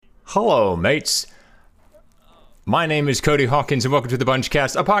Hello, mates. My name is Cody Hawkins, and welcome to the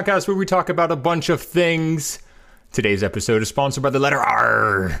Bunchcast, a podcast where we talk about a bunch of things. Today's episode is sponsored by the letter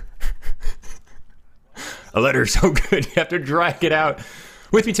R. A letter so good you have to drag it out.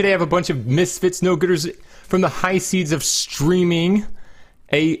 With me today, I have a bunch of misfits, no-gooders from the high seas of streaming,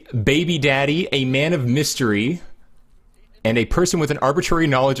 a baby daddy, a man of mystery, and a person with an arbitrary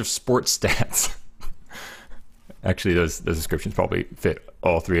knowledge of sports stats. Actually, those descriptions probably fit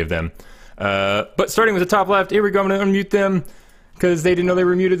all three of them. But starting with the top left, here we go. I'm going to unmute them because they didn't know they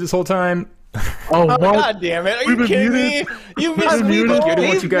were muted this whole time. Oh, God damn it. Are you kidding me? You missed me. I didn't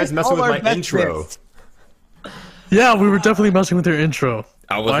want you guys messing with my intro. Yeah, we were definitely messing with your intro.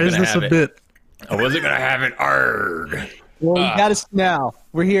 Why is this a bit? I wasn't going to have it. Arg. Well, you got us now.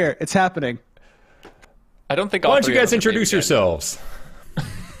 We're here. It's happening. I don't think Why don't you guys introduce yourselves?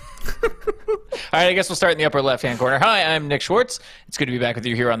 All right, I guess we'll start in the upper left-hand corner. Hi, I'm Nick Schwartz. It's good to be back with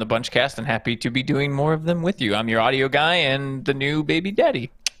you here on the Bunchcast and happy to be doing more of them with you. I'm your audio guy and the new baby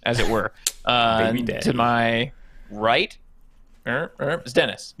daddy, as it were. Baby daddy. To my right is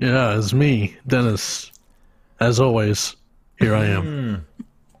Dennis. Yeah, it's me, Dennis. As always, here I am.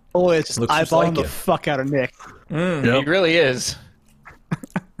 Always just Looks just eyeballing like the you. fuck out of Nick. He Yep. really is.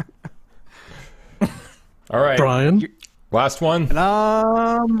 All right. Brian. Last one. And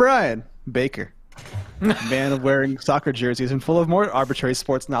I'm Brian Baker, man of wearing soccer jerseys and full of more arbitrary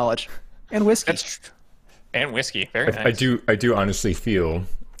sports knowledge and whiskey. That's true. And whiskey. Very nice. I do honestly feel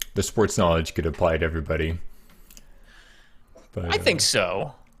the sports knowledge could apply to everybody. But, I think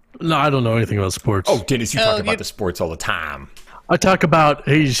so. No, I don't know anything about sports. Oh, Dennis, you talk you- about the sports all the time. I talk about,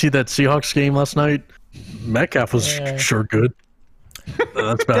 hey, you see that Seahawks game last night? Metcalf was sure good.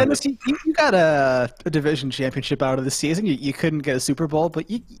 That's bad. Dennis, you got a division championship out of the season. You couldn't get a Super Bowl, but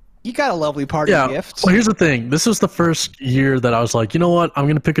you got a lovely party Yeah. gift. Well, here's the thing. This is the first year that I was like, you know what? I'm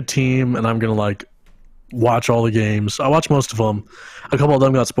going to pick a team and I'm going to like watch all the games. I watched most of them. A couple of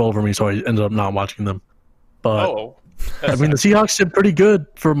them got spoiled for me, so I ended up not watching them. But Oh. I mean, the Seahawks did pretty good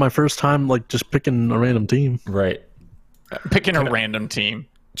for my first time, like just picking a random team. Right. Picking a random team.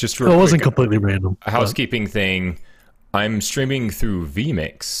 Just Well, real it wasn't quick, completely random. a housekeeping thing. I'm streaming through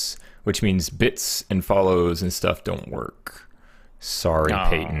vMix, which means bits and follows and stuff don't work. Sorry, Aw.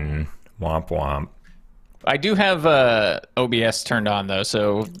 Peyton. Womp womp. I do have OBS turned on, though,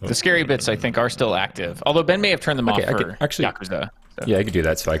 so the scary bits, I think, are still active. Although Ben may have turned them Okay, off I for can actually- Yakuza. So. Yeah, I could do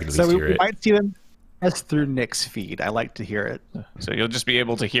that so I could at So least we hear it. might see them as through Nick's feed. I like to hear it. So you'll just be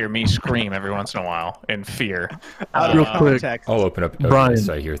able to hear me scream every once in a while in fear. Out Real of quick. context. I'll open up Brian.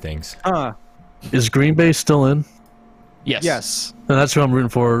 so I hear things. Is Green Bay still in? Yes. Yes. And that's who I'm rooting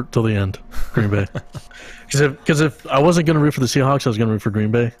for till the end. Green Bay. Because if I wasn't going to root for the Seahawks, I was going to root for Green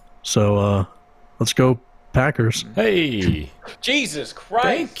Bay. So let's go Packers. Hey, Jesus Christ.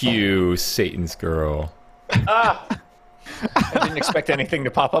 thank you, Satan's girl. I didn't expect anything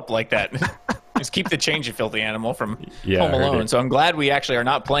to pop up like that. Just keep the change, you filthy animal, from Yeah, Home I heard Alone. it. So I'm glad we actually are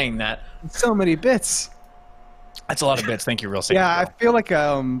not playing that. So many bits. That's a lot of bits. Thank you, real Satan. Yeah, I feel like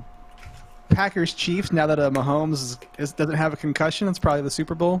Packers Chiefs, now that Mahomes doesn't have a concussion, it's probably the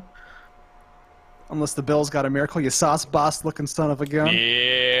Super Bowl. Unless the Bills got a miracle, you sauce boss looking son of a gun.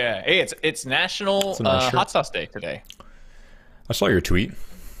 Yeah. Hey, it's National a nice shirt. Hot Sauce Day today. I saw your tweet.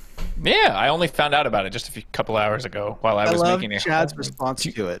 Yeah, I only found out about it just a couple hours ago while I I was love making it. Chad's response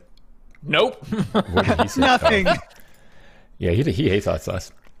to it. Nope. What did he say? Nothing. Yeah, he hates hot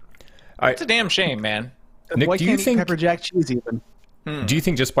sauce. It's a damn shame, man. Nick, Why do you can't he think- pepper jack cheese even? Do you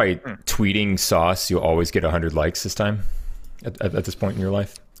think just by tweeting sauce, you'll always get 100 likes this time? At this point in your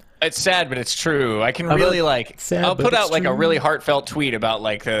life? It's sad, but it's true. I can about- really like. Sad, I'll but put it's out like a true. really heartfelt tweet about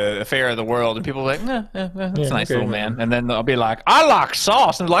like the affair of the world, and people are like, that's a nice okay, little man. And then I'll be like, I like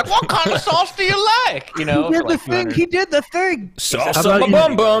sauce, and they're like, what kind of sauce do you like? You know, He for did the like thing. 200. He did the thing. Sauce How on about my you-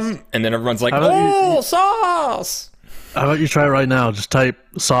 bum bum! And then everyone's like, How about you- oh, sauce! How about you try it right now? Just type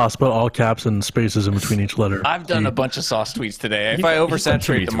sauce, put all caps and spaces in between each letter. I've done a bunch of sauce tweets today. If You- I you've done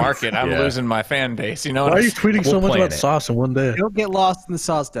oversaturate the tweets. market, I'm Yeah. losing my fan base. You know Why what are I'm you tweeting so We'll much plan about it. sauce in one day? Don't get lost in the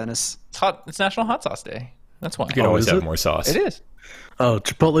sauce, Dennis. It's hot. It's National Hot Sauce Day. That's why. You can always is have it? more sauce. It is. Oh,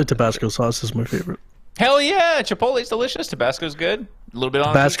 Chipotle Tabasco sauce is my favorite. Hell yeah! Chipotle's delicious. Tabasco's good. A little bit on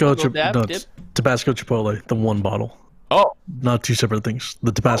Tabasco, little dab, no, dip. it's Tabasco Chipotle, the one bottle. Oh, Not two separate things.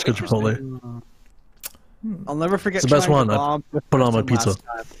 The Tabasco Chipotle. I'll never forget. It's the best trying one. to I bomb with put it on my some pizza. last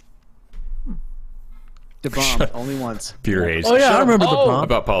time. The bomb only once. Peter Hayes. Oh yeah, I remember the Oh. bomb.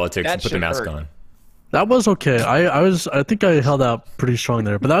 About politics That and put the shit mask hurt. on. That was okay. I think I held out pretty strong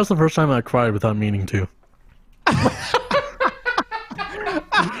there, but that was the first time I cried without meaning to.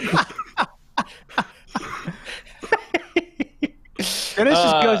 Dennis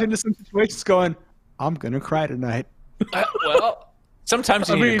just goes into some situations going, "I'm gonna cry tonight." Well, sometimes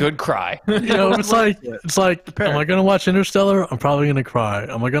you need a good cry. You know, it's like, am I gonna watch Interstellar? I'm probably gonna cry.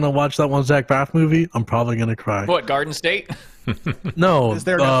 Am I gonna watch that one Zach Braff movie? I'm probably gonna cry. What, Garden State? No, Is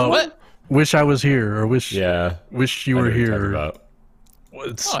there another one? What? Wish I Was Here or Wish you I were know what you're here. talking about.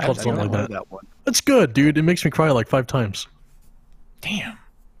 It's Oh, I called haven't something like that. that one. It's good, dude. It makes me cry like 5 times. Damn.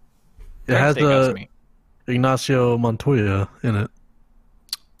 It has State got to me. Ignacio Montoya in it.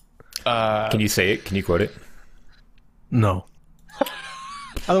 Can you say it? Can you quote it? No.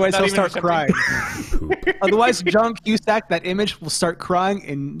 Otherwise, Not he'll even start crying. Otherwise, John Cusack, that image will start crying,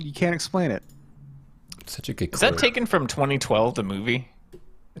 and you can't explain it. Such a good Is quote. that taken from 2012, the movie?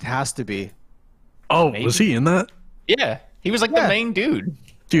 It has to be. Oh, Maybe. was he in that? Yeah. He was like the Yeah. main dude.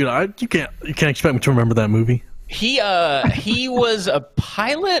 Dude, you can't expect me to remember that movie. He was a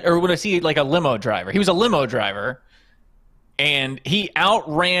pilot, or would I see like a limo driver? He was a limo driver, and he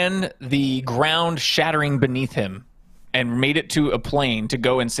outran the ground shattering beneath him and made it to a plane to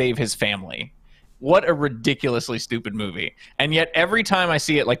go and save his family. What a ridiculously stupid movie. And yet every time I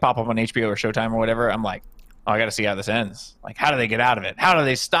see it like pop up on HBO or Showtime or whatever, I'm like, oh, I got to see how this ends. Like, how do they get out of it? How do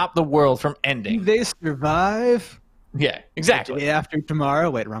they stop the world from ending? They survive. Yeah, exactly. Day after tomorrow.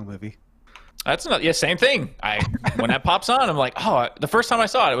 Wait, wrong movie. That's not, yeah, same thing. When that pops on, I'm like, oh, the first time I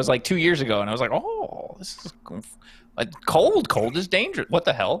saw it, it was like 2 years ago, and I was like, oh, this is like cold. Cold is dangerous. What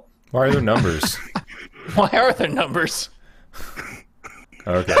the hell? Why are there numbers? Why are there numbers?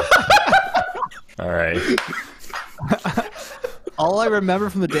 Okay. All right. All I remember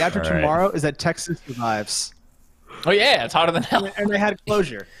from the day after All right. tomorrow is that Texas survives, Oh yeah, it's hotter than hell. and they had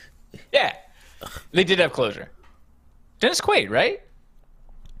closure. Yeah, they did have closure. Dennis Quaid, right?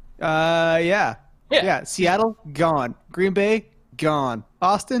 Yeah. Yeah. Seattle gone. Green Bay gone.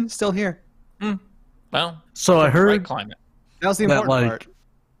 Austin still here. Well, So I right heard climate. That was the that important like part.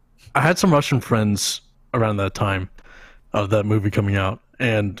 I had some Russian friends around that time of that movie coming out,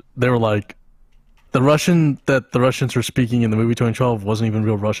 and they were like, the Russian that the Russians were speaking in the movie 2012 wasn't even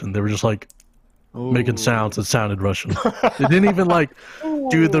real Russian. They were just like making sounds that sounded Russian. They didn't even like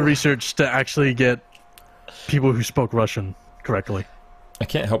do the research to actually get people who spoke Russian correctly. I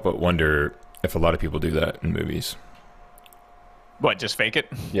can't help but wonder if a lot of people do that in movies. What? Just fake it?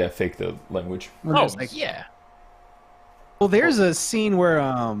 Yeah, fake the language. We're Oh just like- yeah. Well, there's a scene where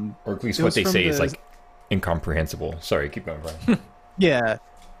Or at least It what was they from say is the- like incomprehensible. Sorry, keep going, Brian. yeah,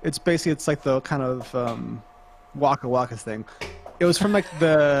 it's like the kind of Waka Waka thing. It was from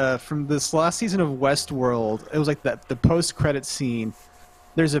from this last season of Westworld. It was like the post credit scene.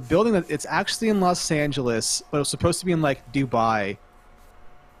 There's a building that it's actually in Los Angeles, but it was supposed to be in like Dubai.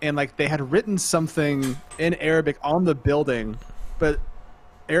 And like they had written something in Arabic on the building, but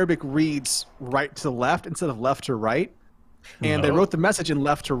Arabic reads right to left instead of left to right. And they wrote the message in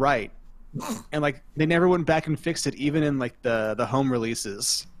left to right. And like they never went back and fixed it, even in like the home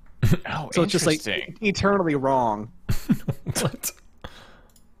releases. Oh, So it's just like interesting. eternally wrong. What?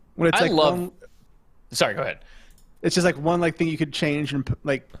 When it's I like love- one, Sorry, go ahead. it's just like one like thing you could change and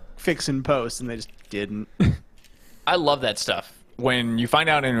like fix in post, and they just didn't. I love that stuff. When you find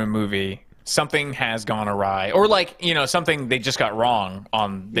out in a movie something has gone awry, or like, you know, something they just got wrong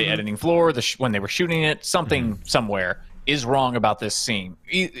on the editing floor, when they were shooting it, something somewhere is wrong about this scene.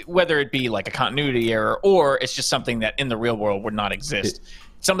 Whether it be like a continuity error or it's just something that in the real world would not exist.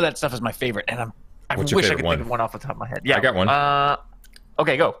 Some of that stuff is my favorite, and I What's wish your I could favorite think of one off the top of my head. Yeah, I got one.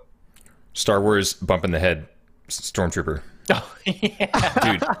 Okay, go. Star Wars bump in the head, Stormtrooper. Oh, yeah.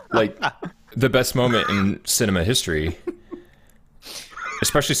 Dude, like the best moment in cinema history.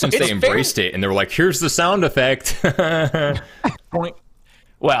 Especially since It's they embraced it and they were like, here's the sound effect. Point.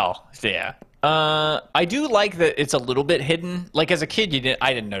 Well, yeah. I do like that it's a little bit hidden. Like as a kid,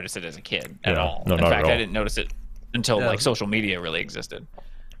 I didn't notice it as a kid at Yeah. all. No, In not at fact, all. I didn't notice it until Yeah. like social media really existed.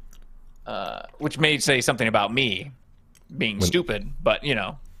 Which may say something about me being stupid, but you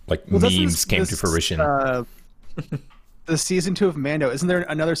know. Like Doesn't memes came to fruition. The season 2 of Mando, isn't there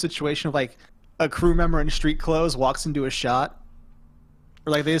another situation of like a crew member in street clothes walks into a shot,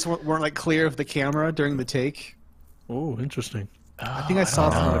 or like they just weren't like clear of the camera during the take? Oh, interesting. I think I saw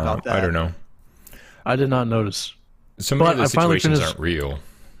something about that. I don't know. I did not notice. Some But of the I finally situations finished- aren't real.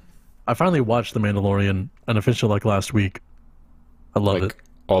 I finally watched The Mandalorian unofficial like last week. I love it.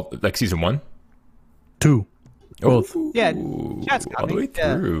 Like season 1? 2. Both. Yeah, Ooh, Chat's got all the me. way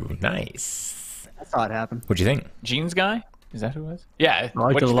Yeah. through. Nice. I saw it happen. What'd you think? Jeans guy? Is that who it was? Yeah. I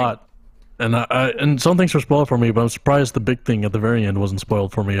liked it a lot. And and some things were spoiled for me, but I'm surprised the big thing at the very end wasn't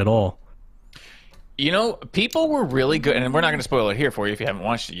spoiled for me at all. You know, people were really good, and we're not going to spoil it here for you if you haven't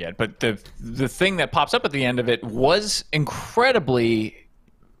watched it yet. But the thing that pops up at the end of it was incredibly.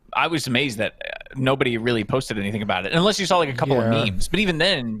 I was amazed that nobody really posted anything about it, unless you saw like a couple of memes. But even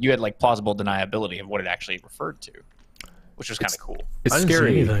then, you had like plausible deniability of what it actually referred to, which was kind of cool. It's I didn't see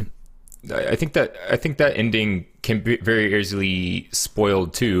scary. anything. I think that ending can be very easily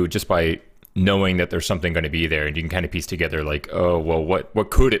spoiled too, just by knowing that there's something going to be there, and you can kind of piece together like, oh well, what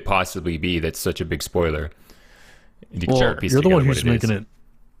could it possibly be that's such a big spoiler? And you can Well, piece you're the together one what who's making is. it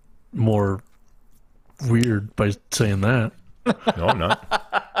more weird by saying that. No, I'm not.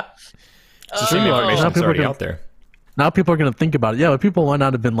 It's the same Now information that's people already can- out there. Now people are going to think about it. Yeah, but people might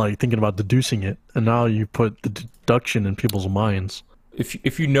not have been like thinking about deducing it, and now you put the deduction in people's minds.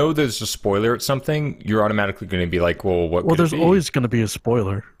 If you know there's a spoiler at something, you're automatically going to be like, well, what? Well, could it there's be? always going to be a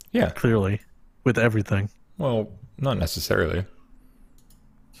spoiler, yeah. clearly, with everything. Well, not necessarily.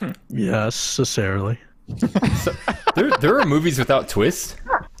 Yes, necessarily. There are movies without twists.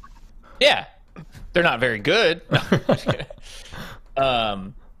 Yeah, they're not very good.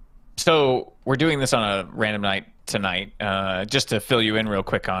 No. So we're doing this on a random night tonight, just to fill you in real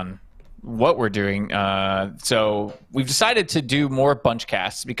quick on what we're doing. So we've decided to do more bunch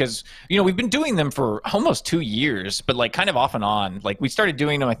casts because, you know, we've been doing them for almost 2 years, but like kind of off and on. Like we started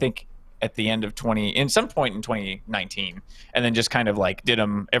doing them, I think, at the end of in some point in 2019, and then just kind of like did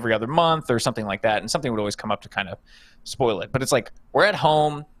them every other month or something like that. And something would always come up to kind of spoil it. But it's like, we're at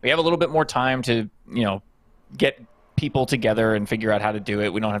home. We have a little bit more time to, you know, get people together and figure out how to do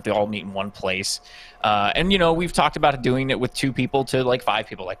it. We don't have to all meet in one place. And, you know, we've talked about doing it with 2 people to like 5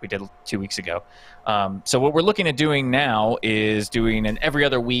 people like we did 2 weeks ago. So what we're looking at doing now is doing an every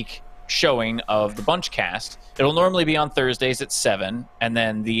other week showing of the bunch cast. It'll normally be on Thursdays at 7, and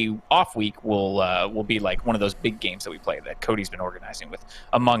then the off week will be like one of those big games that we play that Cody's been organizing with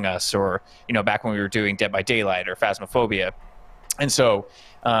Among Us, or, you know, back when we were doing Dead by Daylight or Phasmophobia. And so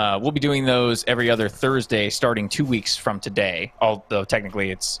we'll be doing those every other Thursday starting 2 weeks from today, although technically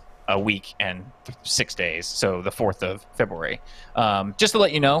it's a week and 6 days, so the 4th of February. Just to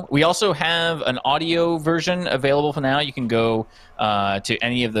let you know, we also have an audio version available for now. You can go to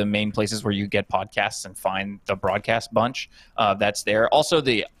any of the main places where you get podcasts and find the broadcast bunch. That's there. Also,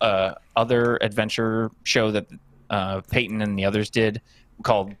 the other adventure show that Peyton and the others did,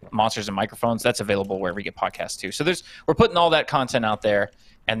 called Monsters and Microphones, that's available wherever you get podcasts too. So we're putting all that content out there,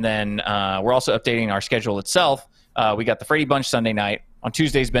 and then we're also updating our schedule itself. We got the Freddy Bunch Sunday night. On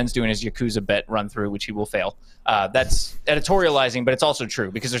Tuesdays, Ben's doing his Yakuza bet run through, which he will fail. That's editorializing, but it's also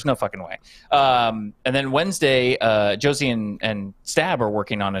true because there's no fucking way. And then Wednesday, Josie and Stab are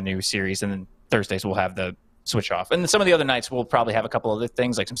working on a new series, and then Thursdays we'll have the switch off. And then some of the other nights we'll probably have a couple other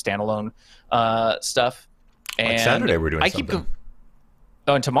things, like some standalone stuff. And Like Saturday we're doing something.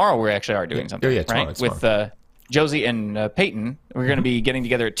 And tomorrow we actually are doing something. Oh, yeah, tomorrow, right? it's With Josie and Peyton, we're going to be getting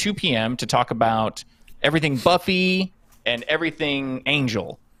together at 2 p.m. to talk about everything Buffy and everything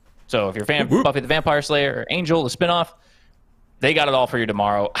Angel. So if you're a fan of Buffy the Vampire Slayer or Angel, the spinoff, they got it all for you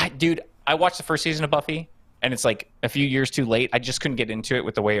tomorrow. Dude, I watched the first season of Buffy, and it's like a few years too late. I just couldn't get into it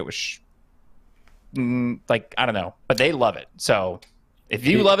with the way it was. Like, I don't know. But they love it. So if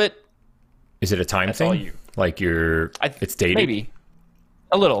you love it, Is it a time That's thing? all you. Like it's dated? maybe.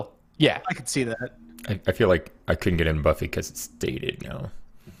 A little. Yeah. I could see that. I feel like I couldn't get into Buffy because it's dated now.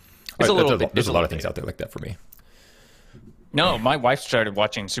 It's a little- There's it's a a lot little of things out there like that for me. No, my wife started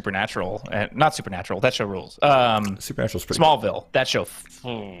watching Supernatural. Not Supernatural. That show rules. Supernatural's pretty Smallville. That show.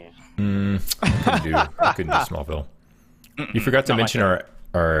 I couldn't do Smallville. You forgot to Not my mention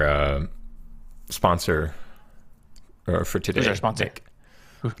our sponsor for today. Who's our sponsor? Nick.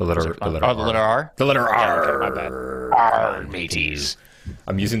 The letter Oh, the letter R? The letter Yeah, R. okay, my bad. R, mateys.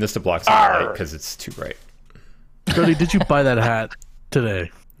 I'm using this to block some light because it's too bright. Cody, did you buy that hat today?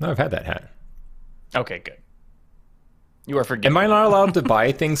 No, I've had that hat. Okay, good. You are forgetting. Am I not allowed to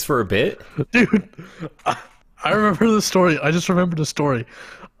buy things for a bit? Dude, I remember the story. I just remembered a story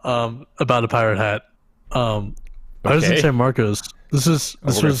about a pirate hat. I was in Okay. San Marcos. This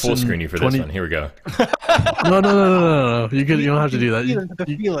We're gonna was full in screen you for 20 this one. Here we go. No. You don't have to do that.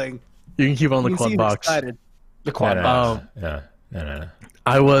 The feeling. You can keep it on the You can quad see him box. excited. the quad No, box. no. No.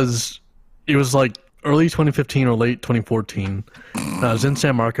 It was like early 2015 or late 2014. And I was in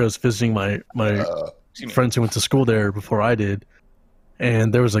San Marcos visiting my Excuse me. friends who went to school there before I did,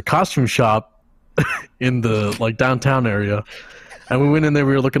 and there was a costume shop in the like downtown area, and we went in there.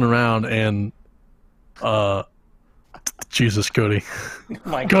 We were looking around, and Jesus, Cody. Oh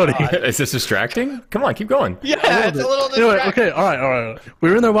my Cody. God. Is this distracting? Come on, keep going. Yeah, it's a little Anyway, distracting. okay, all right. We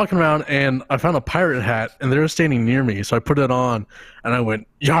were in there walking around, and I found a pirate hat, and they were standing near me, so I put it on, and I went,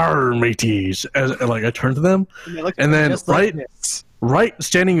 "Yar, mateys!" And like I turned to them, they looked and then just like this.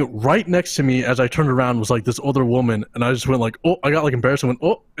 standing right next to me as I turned around was like this older woman, and I just went like, "Oh!" I got like embarrassed and went,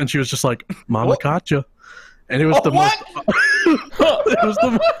 "Oh!" And she was just like, "Mama caught ya," and it was the what? most. It was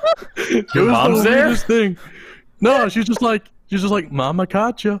the mom's the there? weirdest thing. No, she was just like, "Mama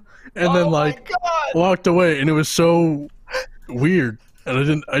caught ya," and then Oh my like God. walked away, and it was so weird.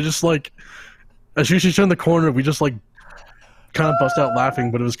 And I just like, as soon as she turned the corner, we just like kind of bust out laughing,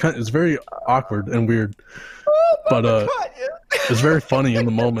 but it was very awkward and weird. But it was very funny in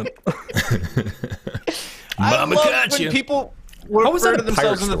the moment. I Mama love got when you. people How was refer that to a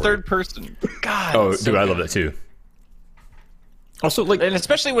pirate themselves in the story? third person. God. Oh, it's so dude, I good. love that too. Also, like, And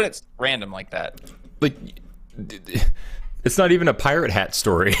especially when it's random like that. it's not even a pirate hat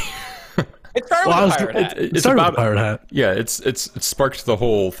story. It started Well, with a pirate hat. it It's started with about- a pirate hat. Yeah, it sparked the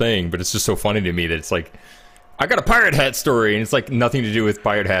whole thing, but it's just so funny to me that it's like, I got a pirate hat story, and it's like nothing to do with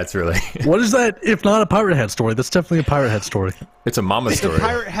pirate hats, really. What is that if not a pirate hat story? That's definitely a pirate hat story. It's a mama The story.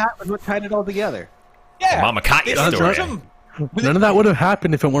 pirate hat was what tied it all together. Yeah. Mama caught you They story. switched 'em. None of that would have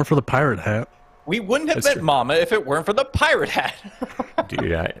happened if it weren't for the pirate hat. We wouldn't have That's met true. Mama if it weren't for the pirate hat.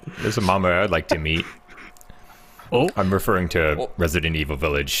 Dude, there's a mama I'd like to meet. Oh, I'm referring to Resident Evil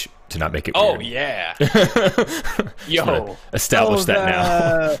Village to not make it Oh weird. yeah. Just Yo. wanna establish that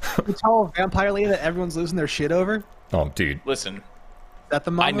now. The tall vampire lady that everyone's losing their shit over. Is Oh, dude. Listen, that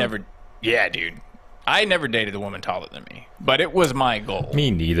the mama? I never. Yeah, dude. I never dated a woman taller than me, but it was my goal. Me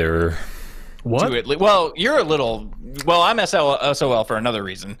neither. what? To well, you're a little. Well, I'm SOL for another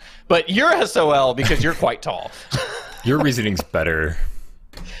reason, but you're SOL because you're quite tall. Your reasoning's better.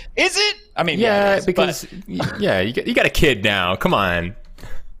 Is it? I mean, Yeah, it is, because you got a kid now. Come on.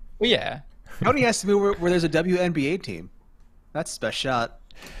 but, yeah. Tony has to be where there's a WNBA team. That's the best shot.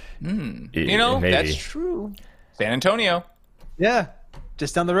 You know, Maybe. that's true. San Antonio. Yeah,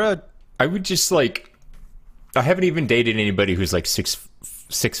 just down the road. I would just like. I haven't even dated anybody who's like 6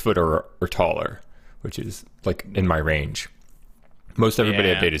 foot or taller, which is like in my range. Most everybody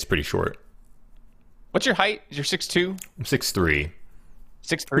Yeah. I've dated is pretty short. What's your height? You're 6'2", I'm 6'3",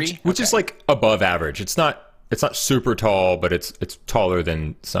 6'3", which is like above average. It's not super tall, but it's taller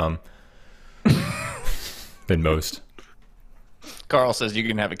than some, than most. Carl says you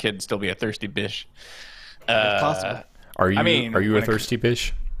can have a kid and still be a thirsty bitch. Possible. Are you? mean, are you a when it- thirsty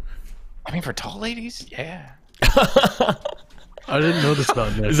bitch? I mean, for tall ladies, yeah. I didn't know this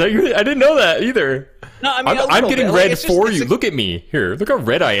about Nick. Is that your? I didn't know that either. No, I mean, a I'm little getting bit. red Like, it's just- for it's you. a- Look at me here. Look how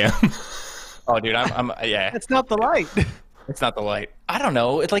red I am. Oh, dude, I'm yeah. It's not the light. It's not the light. I don't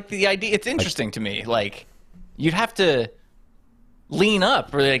know. It's like the idea. It's interesting to me. Like you'd have to lean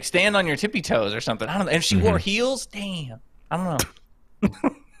up or like stand on your tippy toes or something. I don't know. And if she wore heels, damn. I don't know.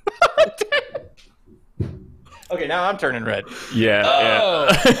 Okay, now I'm turning red. yeah.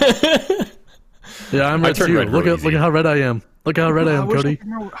 Oh, Yeah, I'm red turned too. red Look real at easy. how red I am. Look how red I am, wish Cody. could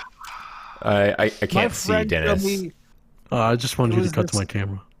remember- I My can't see friend Dennis. told me I just wanted It you to was cut to this- my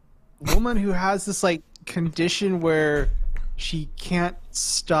camera. a woman who has this like condition where she can't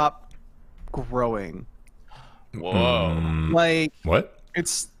stop growing. whoa. Like What?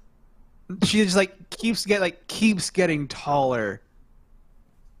 it's she just like keeps getting taller.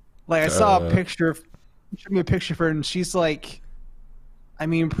 Like I saw a picture of showed me a picture of her and she's like I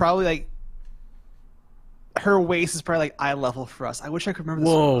mean probably like her waist is probably like eye level for us. I wish I could remember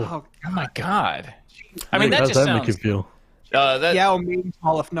this. Whoa. Oh my god. I mean, that How's just that sounds. make you feel? That Yeah, maybe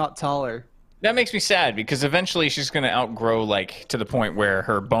tall if not taller. that makes me sad because eventually she's going to outgrow like to the point where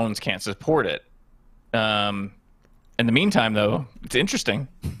her bones can't support it. In the meantime, though, it's interesting.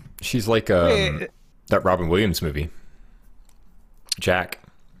 She's like Wait. that Robin Williams movie. Jack,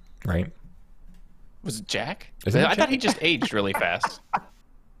 right? Was it Jack? Isn't it I thought he just aged really fast.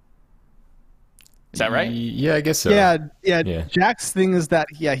 Is that right? Yeah, I guess so. Yeah. Yeah. Jack's thing is that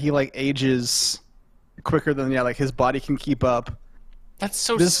he like ages quicker than like his body can keep up. That's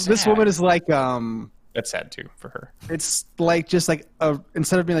so This sad. woman is like That's sad too for her. it's like just like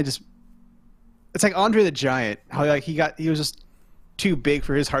instead of being like just it's like Andre the Giant, how like he was just too big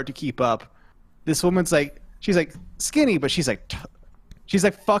for his heart to keep up. This woman's like she's like skinny, but she's like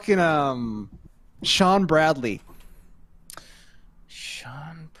fucking Sean Bradley,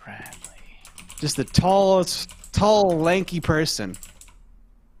 Sean Bradley. just the tall lanky person,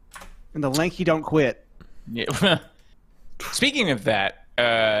 and the lanky don't quit. Yeah. Speaking of that,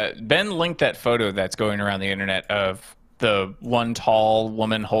 Ben linked that photo that's going around the internet of the one tall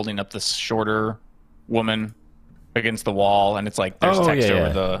woman holding up the shorter woman against the wall, and it's like there's text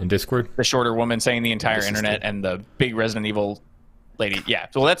over in Discord. the shorter woman saying the entire internet, and the big Resident Evil lady. Yeah,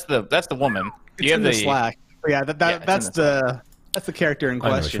 so that's the woman. It's You have in the Slack. Yeah, that's the character in I know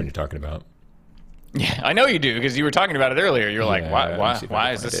which one question. you're talking about. Yeah, I know you do because you were talking about it earlier. You're like, Yeah, why let me see if I why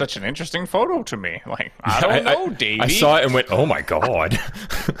can is this find it. such an interesting photo to me? Like, I don't know, Davey. I saw it and went, oh my god.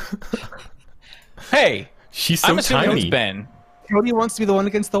 Hey, She's so I'm assuming tiny. it's Ben. Cody wants to be the one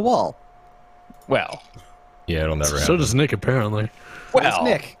against the wall. Well, Yeah, it'll never happen. So does Nick, apparently. It's well,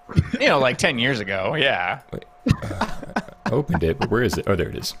 Nick. like 10 years ago. Yeah. I opened it, but where is it? Oh, there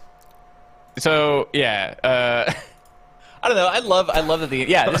it is. So yeah, I don't know. I love that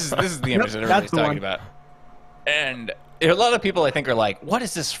this is the image that everybody's that's the talking one. about, and a lot of people I think are like, "What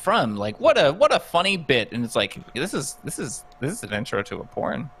is this from? Like, what a funny bit!" And it's like, this is an intro to a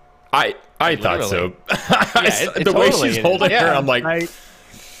porn. I thought so. Literally. It the way totally she's is. holding Yeah. her, I'm like, Right?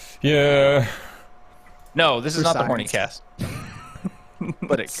 yeah. No, this is For not the horny science. cast.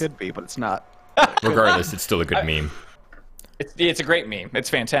 But it could be, but it's not. Regardless, it's still a good meme. It's a great meme. It's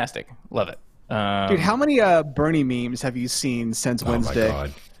fantastic. Love it. Dude, how many Bernie memes have you seen since Oh my Wednesday?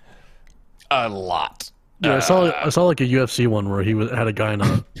 god. A lot. Yeah, I saw like a UFC one where he had a guy in a Oh,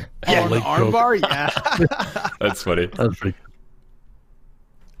 on the leg choke. armbar? Yeah. That's funny. That was pretty.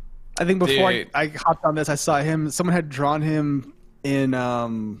 I think before Dude. I hopped on this, I saw him. Someone had drawn him in. I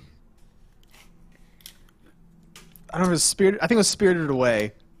don't know. It was Spirit. I think it was Spirited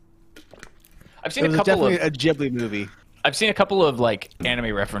Away. I've seen It a was couple definitely of a Ghibli movie. I've seen a couple of like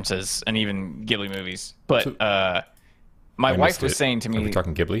anime references and even Ghibli movies, but my I wife missed was it. saying to Are me we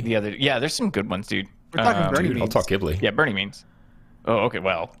talking Ghibli? the other there's some good ones, dude. We're talking Bernie Dude, I'll memes. talk Ghibli. Yeah, Bernie means. Oh, okay.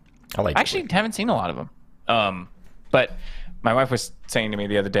 Well, I like I actually haven't seen a lot of them. But my wife was saying to me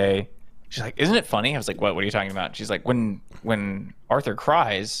the other day, she's like, "Isn't it funny?" I was like, "What? What are you talking about?" She's like, "When Arthur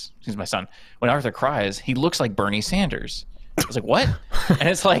cries, he's my son. When Arthur cries, he looks like Bernie Sanders." I was like, "What?" And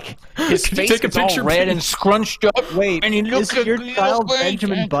it's like his Can you face take a is all picture, red please? and scrunched up. Wait, and he looks is like your a child little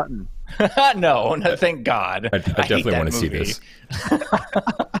Benjamin Button. Button? No, thank God. I hate definitely that want to see movie. this.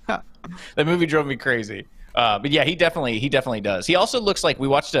 That movie drove me crazy. But yeah, he definitely does. He also looks like we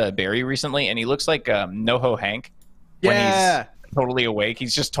watched Barry recently, and he looks like NoHo Hank when Yeah. he's totally awake.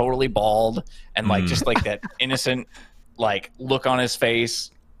 He's just totally bald and like just like that innocent like look on his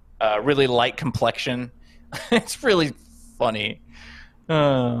face, really light complexion. It's really funny.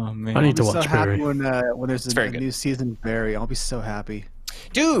 Oh man, I need to I'll be watch so happy Barry. when there's very a good. new season of Barry. I'll be so happy.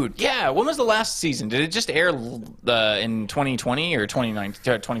 dude. Yeah, when was the last season? Did it just air in 2020 or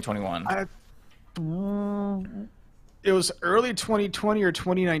 2021? It was early 2020 or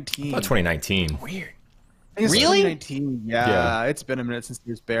 2019. About 2019. Weird. I think it's Really? 2019. Yeah, Yeah. it's been a minute since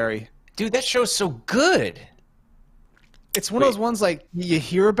there's Barry. Dude, that show's so good. It's one of those ones like you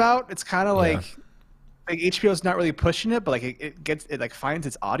hear about. It's kind of Yeah. like HBO's not really pushing it, but like it like finds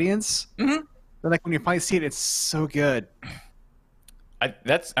its audience. Mhm. Then like when you finally see it, it's so good.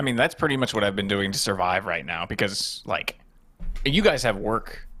 That's pretty much what I've been doing to survive right now because like you guys have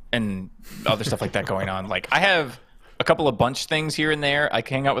work and other stuff like that going on. Like I have a couple of bunch things here and there. I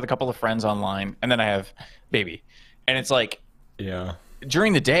hang out with a couple of friends online, and then I have baby, and it's like Yeah.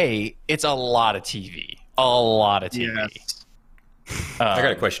 during the day it's a lot of TV, a lot of TV. Yes. I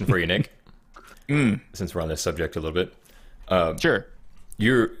got a question for you, Nick. Since we're on this subject a little bit, Sure.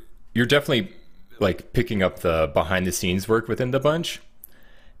 you're definitely like picking up the behind the scenes work within the bunch.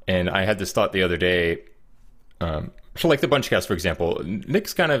 And I had this thought the other day. So like the Bunchcast, for example,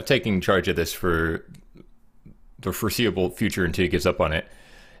 Nick's kind of taking charge of this for the foreseeable future until he gives up on it.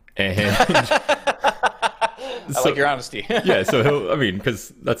 And I like your honesty. yeah, so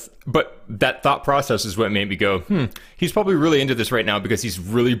because but that thought process is what made me go, he's probably really into this right now because he's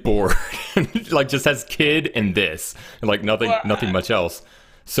really bored. Like just has kid and this, and like nothing much else.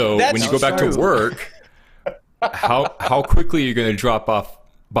 So That's when you go back to true. work, how quickly are you going to drop off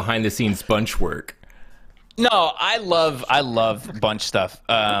behind the scenes bunch work? No, I love bunch stuff.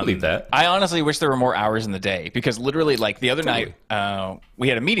 believe that. I honestly wish there were more hours in the day because literally, like the other night, we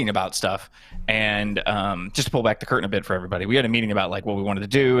had a meeting about stuff, and just to pull back the curtain a bit for everybody, we had a meeting about like what we wanted to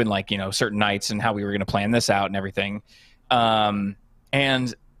do and like certain nights and how we were going to plan this out and everything.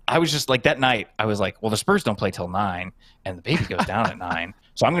 And I was just like that night, I was like, well, the Spurs don't play till 9, and the baby goes down at 9,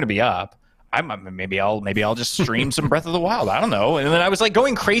 so I'm going to be up. Maybe I'll just stream some Breath of the Wild. I don't know. And then I was like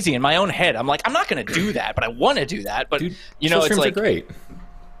going crazy in my own head. I'm like, I'm not going to do that, but I want to do that. But Dude, it's streams like are great.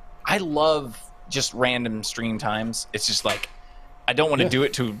 I love just random stream times. It's just like I don't want to do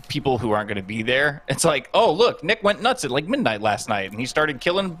it to people who aren't going to be there. It's like, oh look, Nick went nuts at like midnight last night, and he started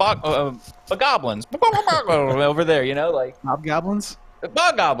killing goblins over there. Like Hobgoblins.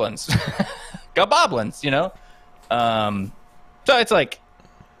 bog goblins, goblins. So it's like,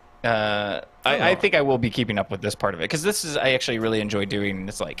 I think I will be keeping up with this part of it because I actually really enjoy doing.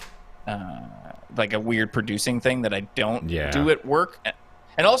 It's like a weird producing thing that I don't do at work,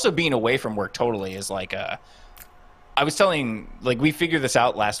 and also being away from work totally is like I was telling, like, we figured this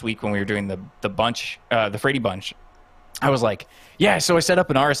out last week when we were doing the bunch, the Frady Bunch. I was like, yeah, so I set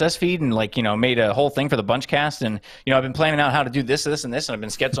up an RSS feed and, like, you know, made a whole thing for the Bunchcast, and, you know, I've been planning out how to do this, this, and this, and I've been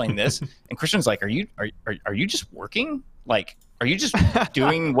scheduling this. And Christian's like, are you just working? Like, are you just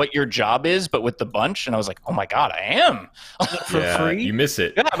doing what your job is, but with the bunch? And I was like, oh my God, I am. For free? You miss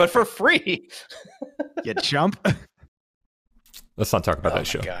it. Yeah, but for free. You chump. Let's not talk about that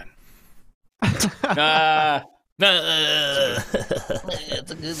show. God.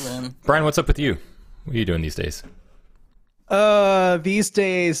 It's a good one. Brian, what's up with you? What are you doing these days? These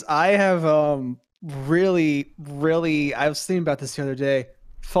days I have really, I was thinking about this the other day,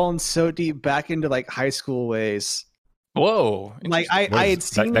 fallen so deep back into like high school ways. Whoa. Like I had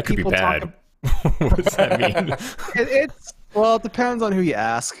seen that could be people bad. What does that mean? It depends on who you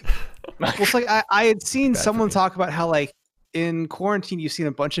ask. Well, it's like I had seen someone talk about how, like, in quarantine you've seen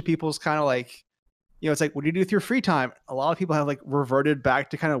a bunch of people's kind of like, you know, it's like, what do you do with your free time? A lot of people have like reverted back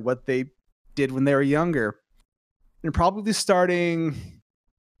to kind of what they did when they were younger. And probably starting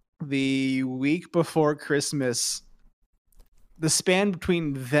the week before Christmas, the span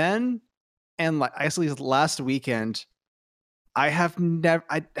between then and like actually last weekend, I have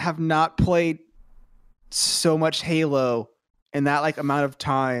not played so much Halo in that like amount of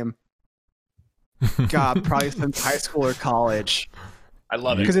time. God, probably since high school or college. I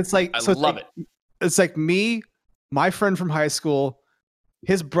love it. Because it's like, I love it. It's like me, my friend from high school,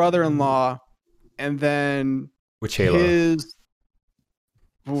 his brother-in-law, and then Which Halo?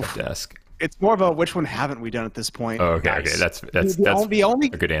 Desk. It's more of a which one haven't we done at this point? Oh, okay, Nice. okay. That's the only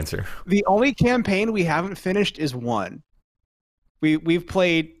a good answer. The only campaign we haven't finished is one. We've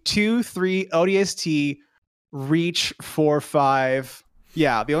played 2, 3, ODST, Reach, 4, 5.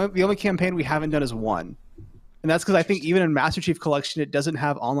 Yeah, the only campaign we haven't done is one, and that's because I think even in Master Chief Collection it doesn't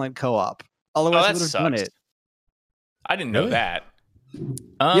have online co-op. Otherwise, I would have done it. I didn't know Really? that.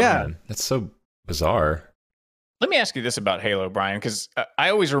 Yeah. Man, that's so bizarre. Let me ask you this about Halo, Brian, because I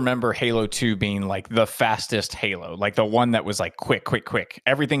always remember Halo 2 being like the fastest Halo, like the one that was like quick.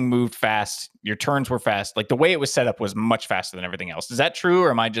 Everything moved fast. Your turns were fast. Like the way it was set up was much faster than everything else. Is that true? Or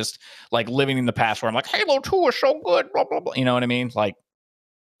am I just like living in the past where I'm like, Halo 2 is so good, blah, blah, blah. You know what I mean? Like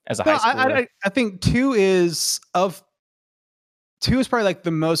as a high schooler. I think 2 is probably like the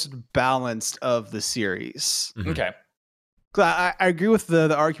most balanced of the series. Mhm. Okay. I agree with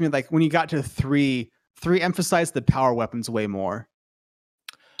the argument, like when you got to 3 emphasized the power weapons way more.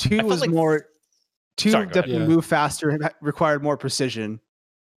 2 was like more. 2 Sorry, go ahead. definitely moved faster and required more precision.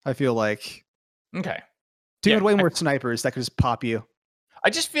 I feel like Okay. 2 Yeah, had way more snipers that could just pop you. I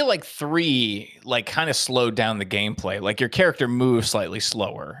just feel like 3 like kind of slowed down the gameplay. Like your character moves slightly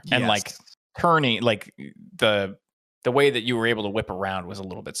slower, and Yes. like turning, like the way that you were able to whip around was a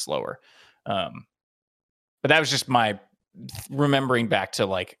little bit slower. But that was just my remembering back to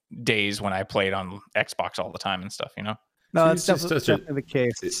like days when I played on Xbox all the time and stuff. You know? No, So that's it's just definitely the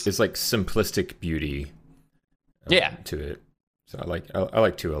case. It's like simplistic beauty. Yeah. To it. So I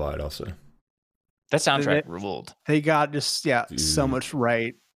like 2 a lot also. That soundtrack It- ruled. They got just so Dude. much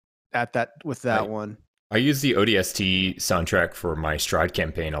right at that with that one. I use the ODST soundtrack for my Stride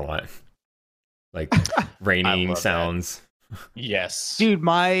campaign a lot. Like raining love that. sounds. Yes. Dude,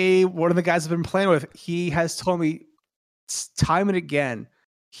 one of the guys I've been playing with, he has told me time and again,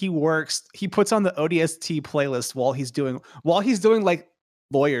 he puts on the ODST playlist while he's doing like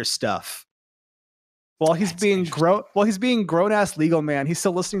lawyer stuff. While he's being grown ass legal man, he's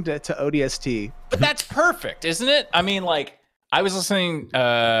still listening to ODST. But that's perfect, isn't it? I mean, like I was listening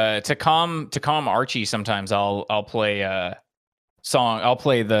to calm Archie. Sometimes I'll play I'll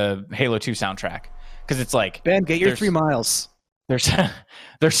play the Halo 2 soundtrack because it's like Ben, get your there's- 3 miles.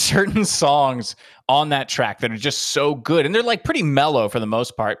 there's certain songs on that track that are just so good, and they're like pretty mellow for the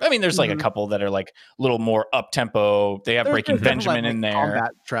most part. I mean, there's like a couple that are like a little more up tempo. They have Breaking There's definitely, Benjamin in like, there.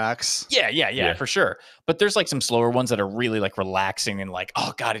 combat tracks. Yeah, for sure. But there's like some slower ones that are really like relaxing and like,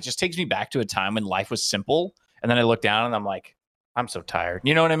 oh God, it just takes me back to a time when life was simple. And then I look down and I'm like, I'm so tired.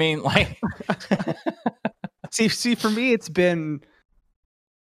 You know what I mean? Like, See, for me, it's been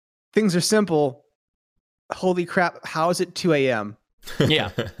things are simple. Holy crap! How is it 2 a.m.? yeah,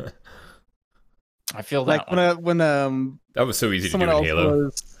 I feel that Like one. when That was so easy to do someone in else Halo.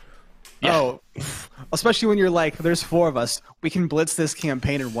 was. Yeah. Oh, especially when you're like, there's 4 of us. We can blitz this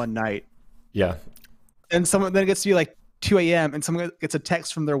campaign in one night. Yeah. And then it gets to be like 2 a.m. and someone gets a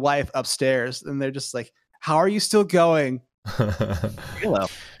text from their wife upstairs, and they're just like, How are you still going? Halo.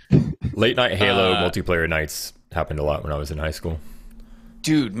 Late night Halo multiplayer nights happened a lot when I was in high school.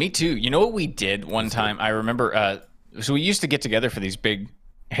 Dude, me too. You know what we did one time? I remember. So we used to get together for these big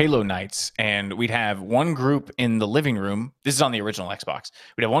Halo nights, and we'd have one group in the living room. This is on the original Xbox.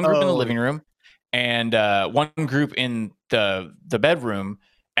 We'd have one group in the living room, and one group in the bedroom,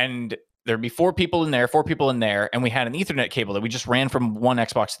 and there'd be 4 people in there, and we had an Ethernet cable that we just ran from one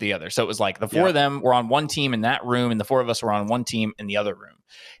Xbox to the other. So it was like the 4 of them were on one team in that room, and the 4 of us were on one team in the other room.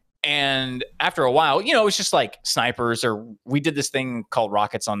 And after a while, it was just like snipers, or we did this thing called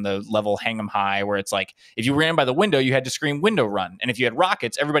rockets on the level hang 'em high, where it's like if you ran by the window, you had to scream window run. And if you had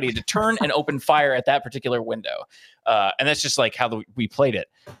rockets, everybody had to turn and open fire at that particular window. And that's just like how we played it.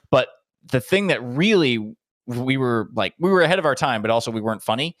 But the thing that really we were ahead of our time, but also we weren't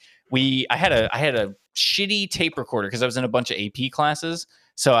funny. I had a shitty tape recorder because I was in a bunch of AP classes.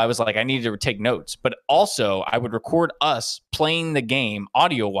 So I was like, I needed to take notes, but also I would record us playing the game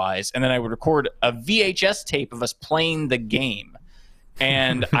audio wise. And then I would record a VHS tape of us playing the game,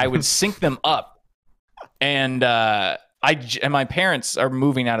 and I would sync them up. And my parents are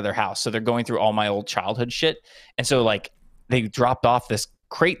moving out of their house. So they're going through all my old childhood shit. And so like they dropped off this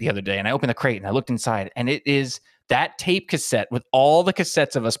crate the other day, and I opened the crate and I looked inside, and it is that tape cassette with all the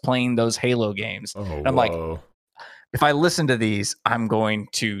cassettes of us playing those Halo games. Oh, and I'm like, if I listen to these, I'm going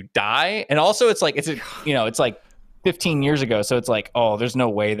to die. And also it's like 15 years ago. So it's like, oh, there's no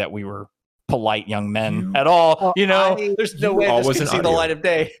way that we were polite young men at all. There's no way this could see the light of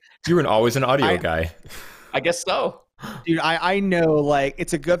day. You were always an audio guy. I guess so. Dude, I know, like,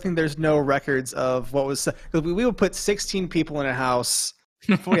 it's a good thing there's no records of what was, because we would put 16 people in a house.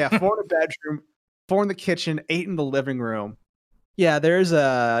 4 in a bedroom, 4 in the kitchen, 8 in the living room. Yeah,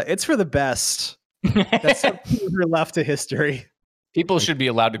 it's for the best. That's something we're left to history. People should be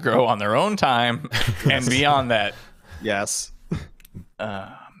allowed to grow on their own time and beyond that. Yes.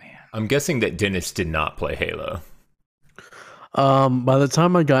 Man. I'm guessing that Dennis did not play Halo. By the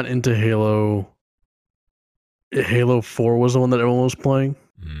time I got into Halo 4 was the one that everyone was playing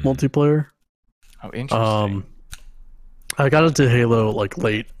multiplayer. Oh, interesting. I got into Halo like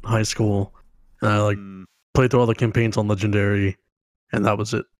late high school, and I played through all the campaigns on Legendary, and that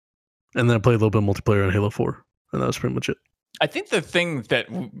was it. And then I played a little bit of multiplayer on Halo 4, and that was pretty much it. I think the thing that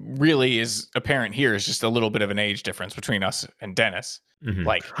really is apparent here is just a little bit of an age difference between us and Dennis. Mm-hmm.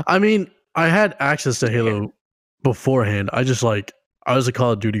 Like, I mean, I had access to Halo beforehand. I was a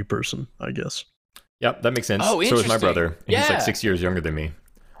Call of Duty person, I guess. Yep, that makes sense. Oh, so is my brother. And he's like Yeah. 6 years younger than me.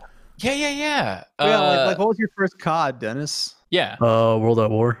 Yeah. Yeah, like what was your first COD, Dennis? Yeah. World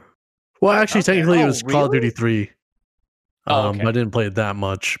at War. Well, actually, Okay. technically, it Oh, was Call of really? Duty 3. Oh, okay. I didn't play it that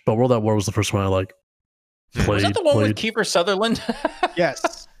much, but World at War was the first one I played. Was that the one with played. Kiefer Sutherland?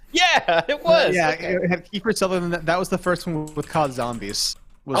 Yes. Yeah, it was. Yeah, Okay. it had Kiefer Sutherland. That was the first one with COD Zombies.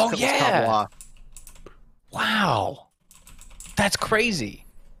 Was yeah. COD War. Wow. That's crazy.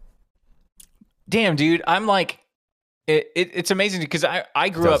 Damn, dude. I'm like, it's amazing because I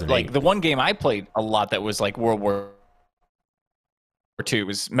grew up, like, 2008. the one game I played a lot that was like World War II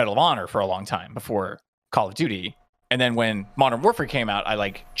was Medal of Honor for a long time before Call of Duty. And then when Modern Warfare came out,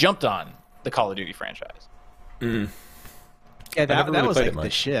 I jumped on the Call of Duty franchise. Mm. Yeah, never that really was played like it the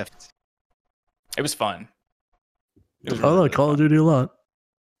much. shift. It was fun. It was I really, like really Call of fun. Duty a lot.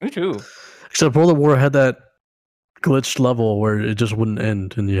 Me too. Except World at War had that glitched level where it just wouldn't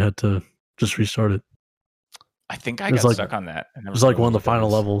end, and you had to just restart it. I think I It was got like- stuck on that. It was like one of the final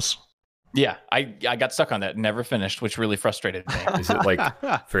levels. Yeah, I got stuck on that and never finished, which really frustrated me. Is it like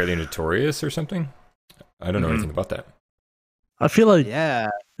fairly notorious or something? I don't know Mhm. anything about that. I feel like Yeah.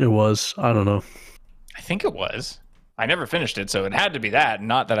 it was. I don't know. I think it was. I never finished it, so it had to be that.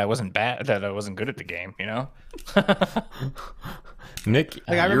 Not that I wasn't bad, that I wasn't good at the game. Nick,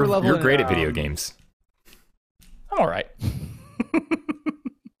 Like, I remember you're leveling, great at video games. I'm all right.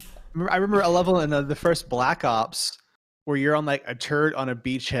 I remember a level in the first Black Ops where you're on like a turret on a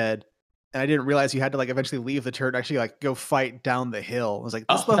beachhead, and I didn't realize you had to like eventually leave the turret and actually like go fight down the hill. I was like,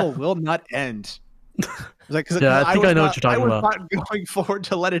 this Oh. level will not end. I was like, 'cause Yeah, I think was I know what not- you're talking I was about. not going forward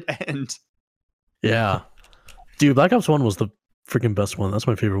to let it end. Yeah, dude, Black Ops 1 was the freaking best one. That's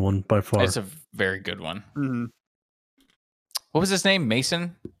my favorite one by far. It's a very good one. Mhm. What was his name?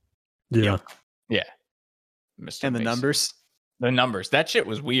 Mason? Yeah. Mr. And the Mason. numbers. The numbers. That shit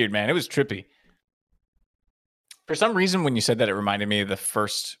was weird, man. It was trippy. For some reason, when you said that, it reminded me of the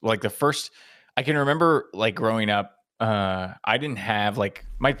first. I can remember like growing up. I didn't have like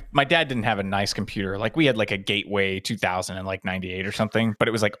my dad didn't have a nice computer. Like we had like a Gateway 2000 in like 98 or something, but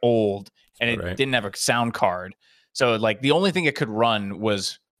it was like old and it Right. didn't have a sound card. So like the only thing it could run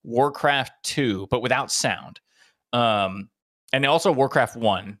was Warcraft 2, but without sound. And also Warcraft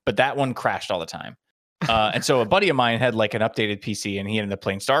 1, but that one crashed all the time. And so a buddy of mine had like an updated PC and he ended up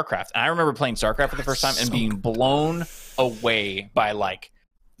playing StarCraft. And I remember playing StarCraft for the first time and being blown away by like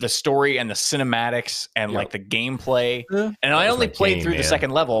the story and the cinematics and like the gameplay. And I only played through the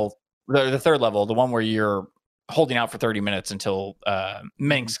second level, the third level, the one where you're holding out for 30 minutes until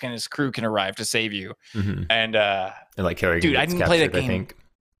Minsk and his crew can arrive to save you. And like Kerrigan dude, I gets didn't play that captured, I game. think.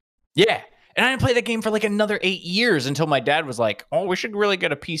 Yeah. And I didn't play that game for like another 8 years until my dad was like, oh, we should really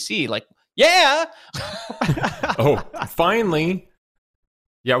get a PC. Like, yeah. Oh, finally.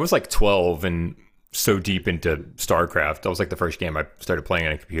 Yeah, I was like 12 and so deep into StarCraft. That was like the first game I started playing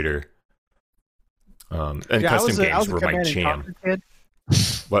on a computer. And custom games were my jam. Kid.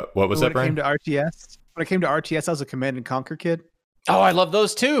 What was that, Brian? When it came to RTS, I was a Command and Conquer kid. Oh, I love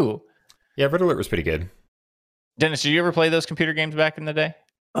those too. Yeah, Red Alert was pretty good. Dennis, did you ever play those computer games back in the day?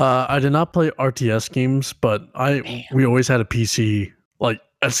 I did not play RTS games, but we always had a PC. Like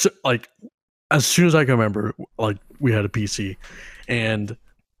as soon as I can remember, like we had a PC, and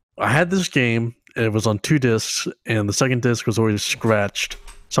I had this game. And it was on 2 discs, and the second disc was always scratched,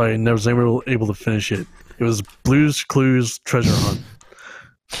 so I never was able to finish it. It was Blue's Clues Treasure Hunt,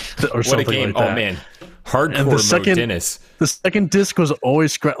 or something what a game! like that. Oh man, hardcore And mode, Dennis. The second disc was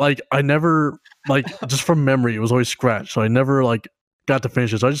always scratched. Like I never, like just from memory, it was always scratched. So I never like got to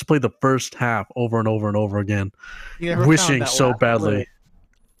finish it. So I just played the first half over and over and over again, wishing so badly.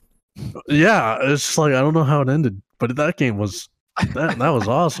 Yeah, it's just like I don't know how it ended, but that game was that was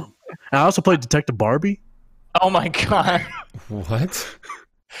awesome. And I also played Detective Barbie. Oh my god! What?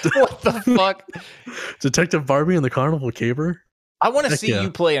 What the fuck? Detective Barbie and the Carnival Caper. I want to Heck see yeah. you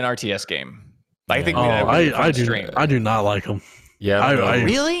play an RTS game. I think Oh, that would be a fun I do. stream. I do not like them. Yeah,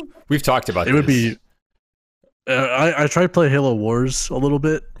 Really? we've talked about It this. would be. I tried to play Halo Wars a little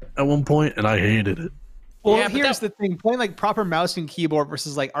bit at one point, and I hated it. Well, Yeah, but here's the thing: playing like proper mouse and keyboard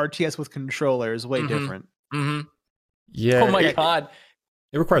versus like RTS with controller is way different. Mm-hmm. Yeah. Oh my god!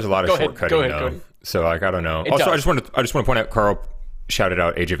 It requires a lot of Go ahead, shortcutting, go ahead, though. go ahead. So, like, I don't know. It Also, does. I just want to point out, Carl shouted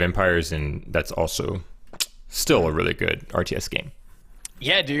out Age of Empires, and that's also still a really good RTS game.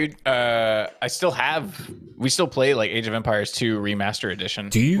 Yeah, dude. We still play like Age of Empires 2 Remaster Edition.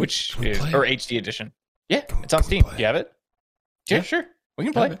 Do you? Which Can we is play it? or HD Edition? Yeah, it's on Steam. play it? You have it? Yeah, sure. We can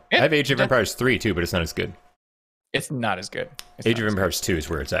I play. have, Yeah, I have Age of yeah. Empires 3, too, but it's not as good. It's not as good. It's Age not of as Empires 2 is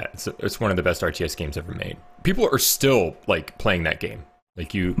where it's at. It's one of the best RTS games ever made. People are still, like, playing that game.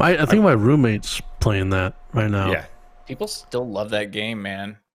 Like, I think my roommate's playing that right now. yeah. good. People still love that game,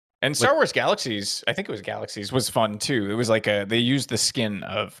 man. And Star Wars Galaxies, I think it was Galaxies, was fun too. It was like they used the skin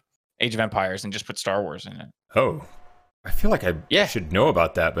of Age of Empires and just put Star Wars in it. Oh. I feel like I Yeah. should know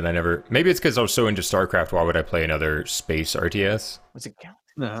about that, but I never... Maybe it's because I was so into StarCraft, why would I play another space RTS? Was it Galaxies?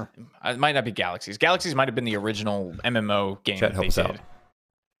 No. It might not be Galaxies. Galaxies might have been the original MMO game Chat that they helps did. out.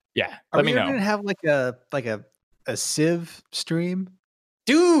 Yeah, Are let we me ever know. gonna have like a Civ stream?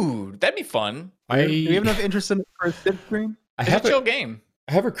 Dude, that'd be fun. Do we have enough interest in for a Civ stream? I It's a have chill game.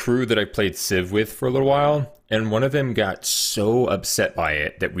 I have a crew that I played Civ with for a little while, and one of them got so upset by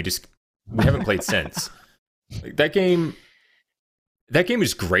it that we haven't played since. Like, that game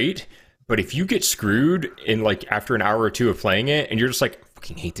is great, but if you get screwed in like after an hour or two of playing it, and you're just like, I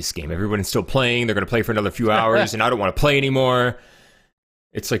fucking hate this game. Everyone's still playing. They're gonna play for another few hours, and I don't want to play anymore.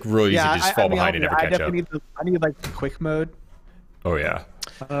 It's like real easy to just fall behind and never catch up. definitely I need like the quick mode. Oh yeah,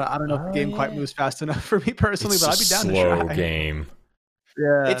 I don't know if the game quite moves fast enough for me personally, it's but a I'd be down slow to try. game.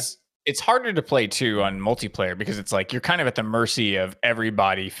 Yeah. It's harder to play too on multiplayer because it's like you're kind of at the mercy of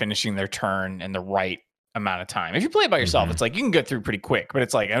everybody finishing their turn in the right amount of time. If you play it by yourself, Mhm. it's like you can get through pretty quick. But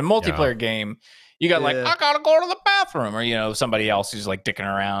it's like a multiplayer game, you got like Yeah. I gotta go to the bathroom, or somebody else who's like dicking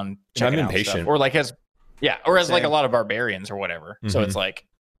around, checking out impatient. stuff. Or like has like a Same. lot of barbarians or whatever. So Mhm. it's like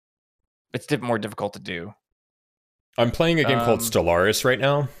it's more difficult to do. I'm playing a game called Um, Stellaris right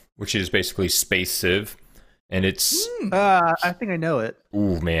now, which is basically space Civ, and it's I think I know it.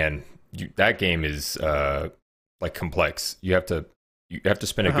 ooh man, that game is like complex. You have to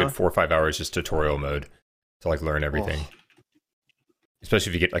spend a good 4 or 5 hours just tutorial mode to like learn everything. Especially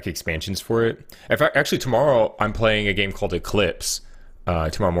if you get like expansions for it. Actually tomorrow I'm playing a game called Eclipse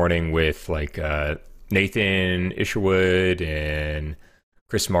tomorrow morning with like Nathan Isherwood and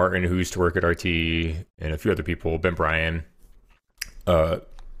Chris Martin, who used to work at RT, and a few other people, Ben Bryan,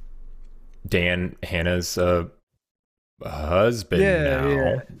 Dan Hannah's husband now.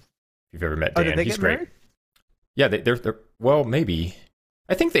 Yeah. If you've ever met Oh, Dan, did they he's get great. married? Yeah, they're well, maybe.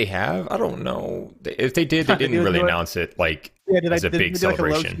 I think they have. I don't know. If they did, they Did didn't they really do it? announce it like Yeah, did as a did big they do like a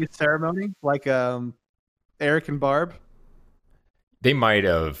celebration. low-key ceremony like Eric and Barb? They might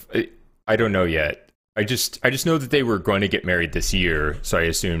have. I don't know yet. I just know that they were going to get married this year, so I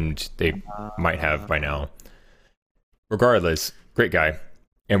assumed they might have by now. Regardless, great guy.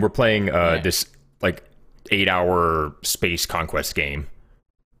 And we're playing this like 8-hour space conquest game.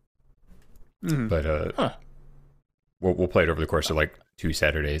 But we'll play it over the course of like 2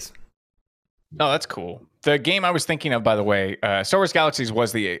 Saturdays. Oh, that's cool. The game I was thinking of, by the way, Star Wars Galaxies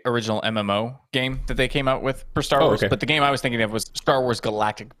was the original MMO game that they came out with for Star Wars. Okay. But the game I was thinking of was Star Wars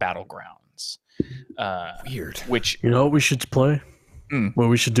Galactic Battlegrounds. Weird. Which You know what we should play? Well,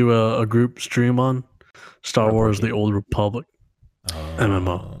 we should do a group stream on Star Wars: The Old Republic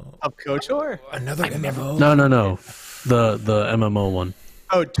MMO. Of KOTOR? Another MMO? No. The MMO one.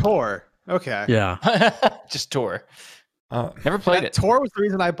 Oh, Tor. Okay. Yeah. just tour. Never played it. Tor was the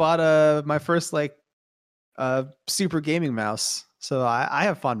reason I bought my first like super gaming mouse. So I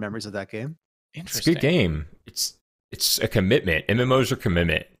have fond memories of that game. It's a Interesting. good game. It's a commitment. MMOs are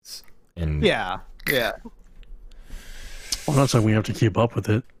commitments. And Yeah. Well, not saying we have to keep up with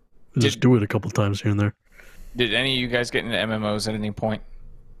it. Just do it a couple times here and there. Did any of you guys get into MMOs at any point?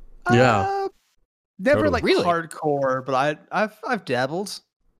 Yeah. Never Totally. like Really? hardcore, but I've dabbled.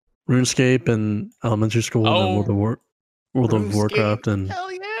 RuneScape and elementary school and Oh, World of RuneScape. Warcraft and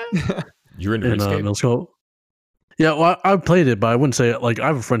Hell yeah. you're in in RuneScape? middle school. Yeah, well, I played it, but I wouldn't say like I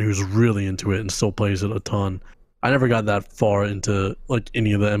have a friend who's really into it and still plays it a ton. I never got that far into like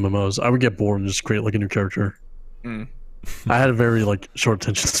any of the MMOs. I would get bored and just create like a new character. Mm. I had a very like short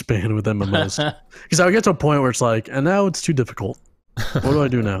attention span with MMOs because I would get to a point where it's like, and now it's too difficult. What do I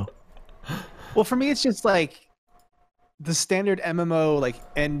do now? Well, for me, it's just like the standard MMO like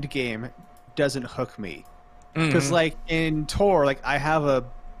end game doesn't hook me because like in Tor, like I have a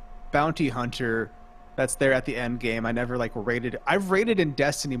bounty hunter that's there at the end game. I never like raided. I've raided in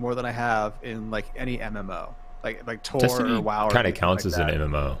Destiny more than I have in like any MMO, like Tor Destiny or WoW. kind of counts as an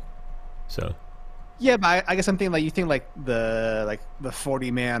MMO. So Yeah, but I guess I'm thinking like you think like the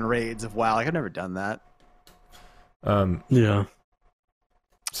 40-man raids of WoW. Like I've never done that. Yeah,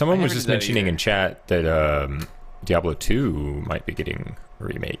 someone I was never just did that mentioning either. in chat that Diablo 2 might be getting a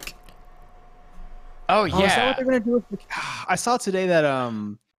remake. Oh Oh, is that what yeah. they're gonna do with? I saw today that Forgot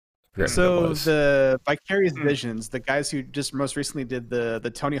who that So was. the Vicarious Visions, the guys who just most recently did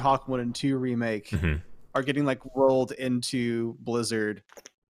the Tony Hawk 1 and 2 remake, Mhm. are getting like rolled into Blizzard.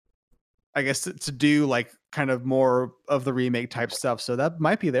 I guess to do like kind of more of the remake type stuff. So that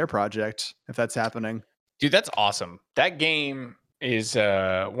might be their project if that's happening. Dude, that's awesome. That game is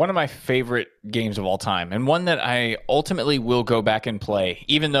one of my favorite games of all time, and one that I ultimately will go back and play,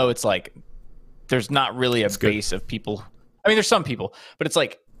 even though it's like there's not really a good. base of people. I mean, there's some people, but it's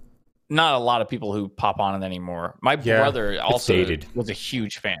like not a lot of people who pop on it anymore. My Yeah, brother also dated. was a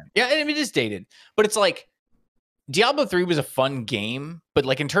huge fan. Yeah, I mean, it is dated, but it's like Diablo 3 was a fun game, but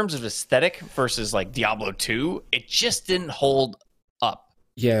like in terms of aesthetic versus like Diablo 2, it just didn't hold up.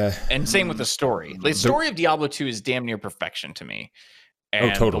 Yeah. And same with the story. The story of Diablo 2 is damn near perfection to me.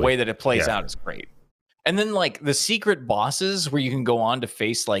 And totally. the way that it plays Yeah. out is great. And then like the secret bosses where you can go on to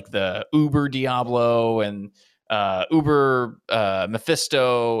face like the Uber Diablo and Uber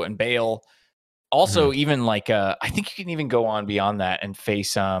Mephisto and Baal. Also, even like I think you can even go on beyond that and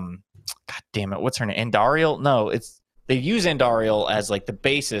face God damn it, what's her name? Andariel? No, they use Andariel as like the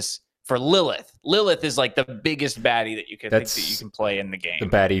basis for Lilith. Lilith is like the biggest baddie that you can think that you can play in the game. The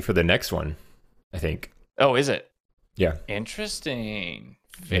baddie for the next one, I think. Oh, is it? Yeah. Interesting.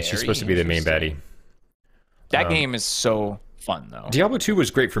 Yeah, she's supposed to be the main baddie. That game is so fun though. Diablo 2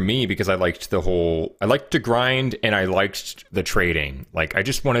 was great for me because I liked to grind and I liked the trading. Like I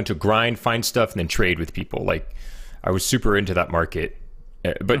just wanted to grind, find stuff, and then trade with people. Like I was super into that market.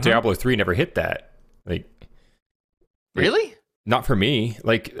 But Diablo 3 never hit that. Like Really? not for me.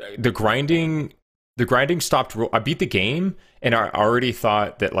 Like the grinding stopped. I beat the game and I already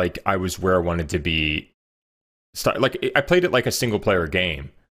thought that like I was where I wanted to be. Like I played it like a single player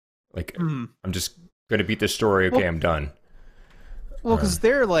game. Like I'm just gonna beat this story. Okay, I'm done. Well, because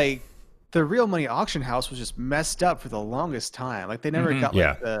they're like the Real Money Auction House was just messed up for the longest time. Like they never got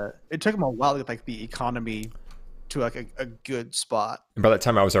like it took them a while to get like the economy to like a good spot. And by that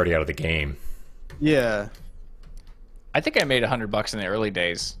time, I was already out of the game. Yeah. I think I made $100 in the early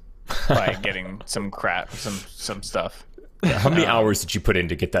days by getting some crap, some stuff. How many hours did you put in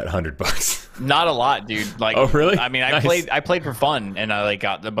to get that $100? Not a lot, dude. Like, Oh, really? I mean, Nice. I played for fun, and I like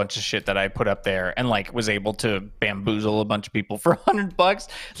got a bunch of shit that I put up there, and like was able to bamboozle a bunch of people for $100.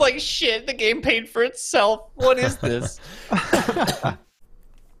 It's like shit. The game paid for itself. What is this? That's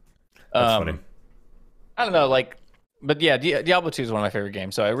funny. I don't know, but yeah, Diablo 2 is one of my favorite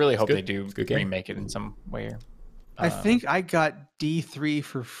games, so I really hope good. they do It's a good game. remake it in some way. I think I got D3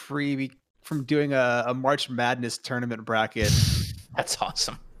 for free from doing a March Madness tournament bracket. That's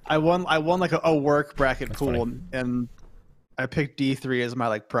awesome. I won like a work bracket That's pool, funny. and I picked D3 as my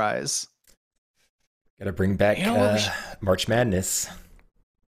like prize. Gotta bring back You know what, we should- March Madness.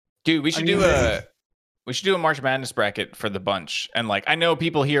 Dude, we should do a March Madness bracket for the bunch. And like, I know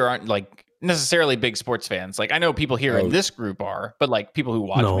people here aren't like necessarily big sports fans. Like, I know people here in this group are, but like people who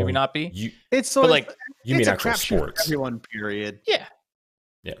watch No. maybe not be. You It's so But, like like, you mean it's a actual crapshoot for sports? everyone. Period. Yeah.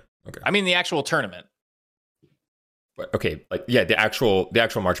 Yeah. Okay. I mean the actual tournament. But, okay. Like yeah, the actual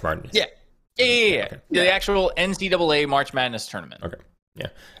March Madness. Yeah. Yeah. Okay. The actual NCAA March Madness tournament. Okay. Yeah.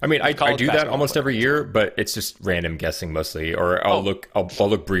 I mean, I College do that basketball almost player. every year, but it's just random guessing mostly. Or I'll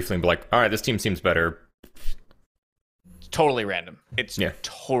look briefly and be like, all right, this team seems better. Totally random. It's Yeah.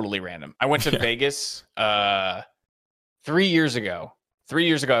 totally random. I went to Vegas 3 years ago. 3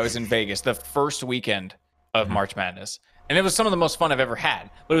 years ago, I was in Vegas the first weekend of March Madness. And it was some of the most fun I've ever had.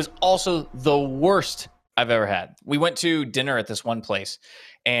 But it was also the worst I've ever had. We went to dinner at this one place.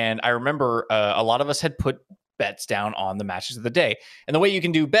 And I remember a lot of us had put bets down on the matches of the day. And the way you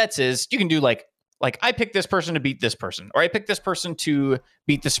can do bets is you can do like I picked this person to beat this person, or I picked this person to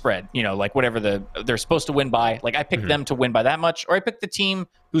beat the spread, you know, like whatever they're supposed to win by. Like I picked them to win by that much, or I picked the team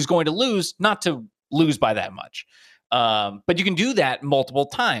who's going to lose not to lose by that much. But you can do that multiple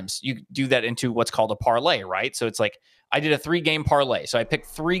times. You do that into what's called a parlay, right? So it's like I did a 3-game parlay. So I picked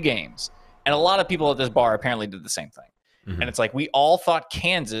 3 games. And a lot of people at this bar apparently did the same thing. And it's like we all thought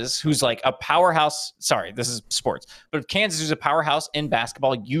Kansas, who's like a powerhouse. Sorry, this is sports, but Kansas, who's a powerhouse in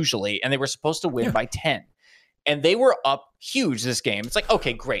basketball usually, and they were supposed to win by 10, and they were up huge this game. It's like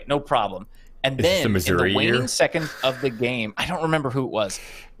okay, great, no problem. And Is this then the Missouri in the waning year? second of the game, I don't remember who it was.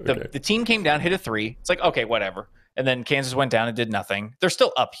 Okay. The team came down, hit a 3. It's like okay, whatever. And then Kansas went down and did nothing. They're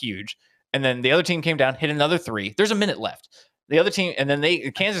still up huge. And then the other team came down, hit another 3. There's a minute left. The other team, and then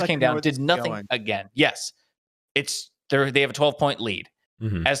Kansas like came I know down, where did this is nothing going. again. Yes, they have a 12-point lead.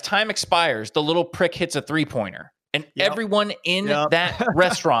 Mhm. As time expires, the little prick hits a 3-pointer, and Yep. everyone in Yep. that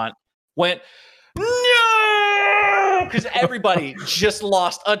restaurant went no, because everybody just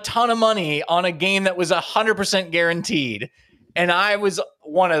lost a ton of money on a game that was 100% guaranteed. And I was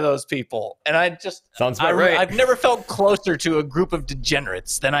one of those people, and Sounds about right. I've never felt closer to a group of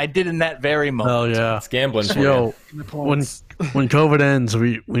degenerates than I did in that very moment. Hell yeah. It's gambling for Yo, The when points. when COVID ends,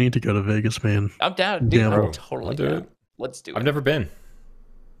 we need to go to Vegas, man. I'm down, dude. Yeah, I'm bro. totally I'll do down. it. Let's do it. I've never been.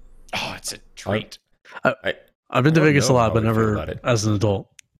 Oh, it's a treat. I've been to I don't Vegas a know lot, how but I feel never about it. as an adult.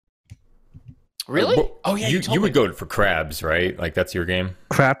 Really? Well, Oh yeah, you told me. would go for crabs, right? Like that's your game.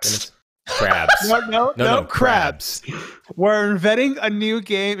 Craps. Crabs. No, crabs. We're inventing a new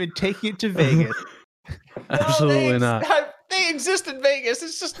game and taking it to Vegas. Absolutely not. They exist in Vegas.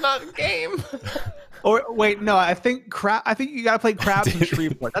 It's just not a game. Or wait, no, I think you gotta play crabs in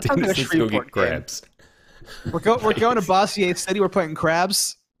Shreveport. That sounds like a Let's go Shreveport get game. crabs. We're going to Bossier City. We're playing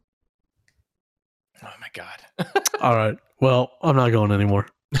crabs. Oh my god. All right. Well, I'm not going anymore.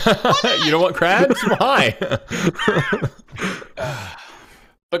 You don't want crabs? Why?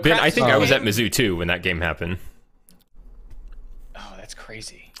 But Ben, Craps I think is I a was at game? Mizzou too when that game happened. Oh, that's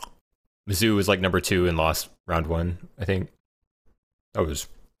crazy. Mizzou was like number 2 and lost round 1, I think. That was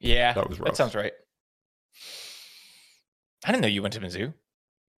Yeah, That was rough. that sounds right. I didn't know you went to Mizzou.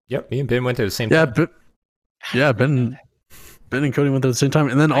 Yep, me and Ben went to the same Yeah, time. Ben and Cody went there at the same time,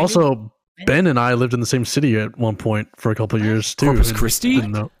 and then also Ben and I lived in the same city at one point for a couple of years too. Corpus and Christi?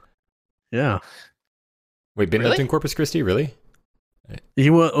 didn't know. Yeah, Wait, Ben lived Really? in Corpus Christi, really? he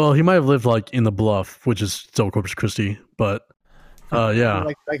might have lived like in the Bluff, which is still Corpus Christi, but yeah,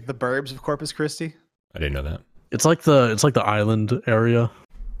 Like the burbs of Corpus Christi. I didn't know that. it's like the island area.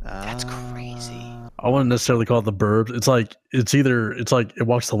 That's crazy. I wouldn't necessarily call it the burbs. It's like it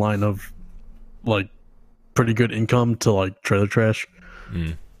walks the line of like pretty good income to like trailer trash.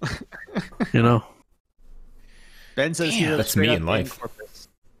 Mm. You know, Ben says he Damn. lives That's straight me up in life. Corpus.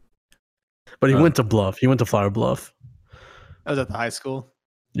 but he Huh. went to Bluff. He went to Flower Bluff. I was at the high school.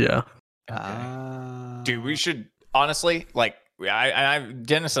 Yeah. Dude, we should honestly like.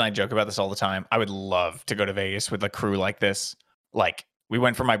 Dennis and I joke about this all the time. I would love to go to Vegas with a crew like this. Like we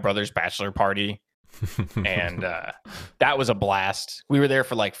went for my brother's bachelor party, and that was a blast. We were there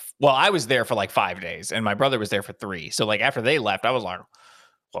for I was there for like 5 days, and my brother was there for 3. So like after they left, I was like,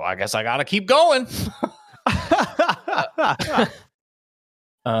 well, I guess I gotta keep going.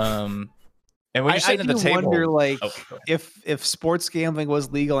 And when you're I sitting at do the table, wonder, like, Oh, if sports gambling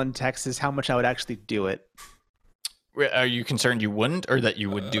was legal in Texas, how much I would actually do it. are you concerned you wouldn't, or that you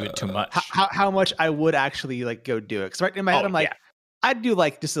would do it too much? How much I would actually like go do it? Because right in my head, Oh, I'm like, yeah. I'd do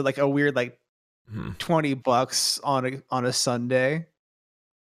like just like a weird like $20 on a Sunday.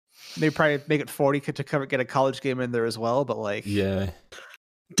 They probably make it 40 to get a college game in there as well. But like, Yeah.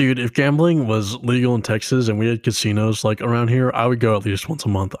 Dude, if gambling was legal in Texas and we had casinos like around here, I would go at least once a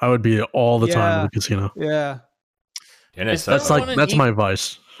month. I would be all the time at the casino. Yeah. Dennis, Is there That's one like in that's Eagle- my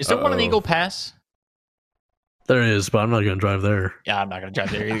advice. Is there one in Uh-oh. Eagle Pass? There is, but I'm not going to drive there. Yeah, I'm not gonna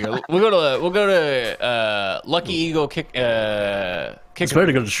drive there either. We'll go to Lucky Eagle kick. It's better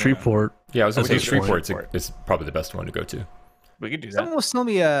to go to Shreveport. Yeah, I was going to At say this point. Shreveport's is probably the best one to go to. We could do that. Someone was telling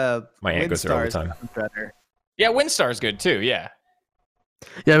me My aunt goes there all the WinStar's time. better. Yeah, WinStar's good too. Yeah.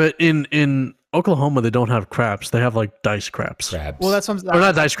 Yeah, but in Oklahoma they don't have craps. They have like dice craps. Crabs. Well, that's what Or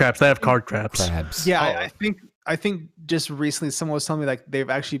not dice craps. They have card craps. crabs. Yeah, Oh. I think just recently someone was telling me like they've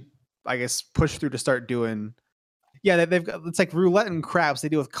actually, I guess, pushed through to start doing. Yeah, they've got, it's like roulette and craps they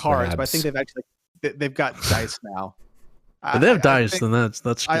do with cards, but I Crabs. think they've actually they've got dice now. If they have dice, think, then that's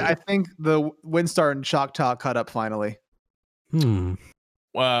good. I think the WinStar and Choctaw caught up finally.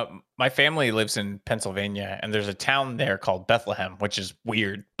 My family lives in Pennsylvania, and there's a town there called Bethlehem, which is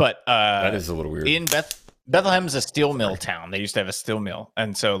weird. But That is a little weird. in Bethlehem's a steel mill town. They used to have a steel mill,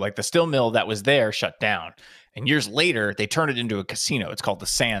 and so like the steel mill that was there shut down. And years later, they turned it into a casino. It's called the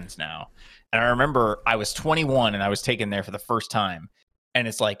Sands now. And I remember I was 21 and I was taken there for the first time. And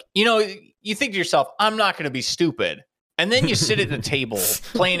it's like, you think to yourself, I'm not going to be stupid. And then you sit at the table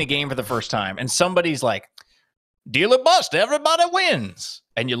playing a game for the first time, and somebody's like, deal or bust, everybody wins.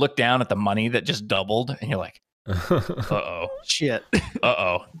 And you look down at the money that just doubled, and you're like, uh-oh, Shit.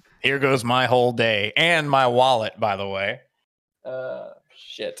 uh-oh. Here goes my whole day and my wallet, by the way.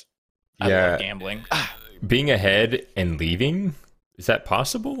 Shit. I Yeah. love gambling. Being ahead and leaving, is that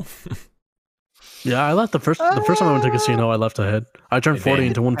possible? Yeah, I left the first time I went to casino. I left ahead. I turned And 40 then-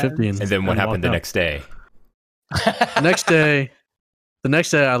 into 150, And then what happened the walked next day? out. The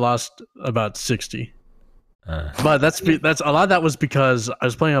next day I lost about 60. But that's a lot of that was because I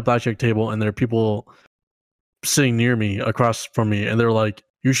was playing a blackjack table and there are people sitting near me across from me, and they're like,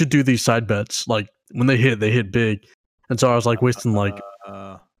 "You should do these side bets. Like when they hit big." And so I was like wasting like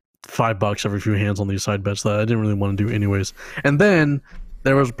 $5 every few hands on these side bets that I didn't really want to do anyways. And then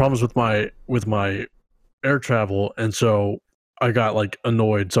there was problems with my air travel, and so I got like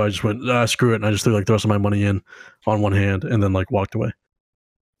annoyed. So I just went, screw it, and I just threw like the rest of my money in on one hand, and then like walked away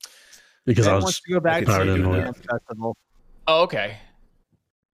because Ben I wants was to go back I to could see the you doing dance festival. Oh, okay.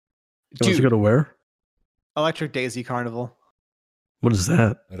 supposed to go to where? Electric Daisy Carnival. What is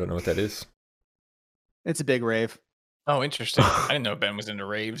that? I don't know what that is. It's a big rave. Oh, interesting. I didn't know Ben was into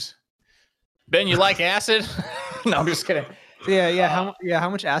raves. Ben, you like acid? No, I'm just kidding. Yeah. How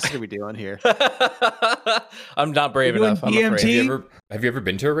much acid are we doing here? I'm not brave You doing enough. I'm DMT? afraid. Have you ever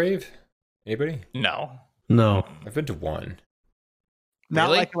been to a rave? Anybody? No. No. I've been to one. Not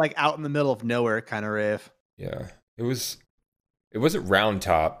Really? like out in the middle of nowhere kind of rave. Yeah. It wasn't Round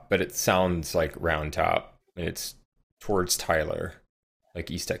Top, but it sounds like Round Top. And it's towards Tyler, like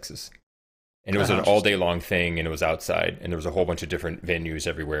East Texas. And it was an all day long thing, and it was outside, and there was a whole bunch of different venues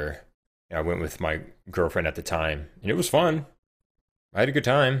everywhere. And I went with my girlfriend at the time, and it was fun. I had a good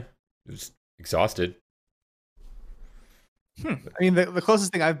time. It was exhausted. I mean, the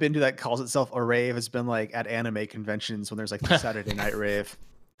closest thing I've been to that calls itself a rave has been like at anime conventions when there's like the Saturday night rave.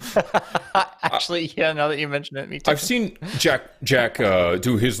 Actually, yeah, now that you mention it, me too. I've seen Jack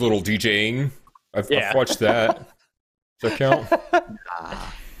do his little DJing. I've watched that. Does that count?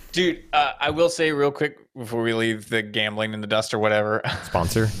 Dude, I will say real quick before we leave the gambling in the dust or whatever.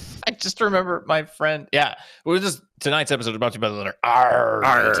 Sponsor. I just remember my friend. Yeah, tonight's episode is about to be about the letter R.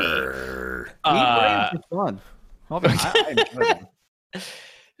 Arr. Raves are fun. I enjoy them.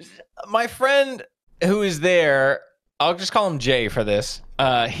 My friend who is there, I'll just call him Jay for this.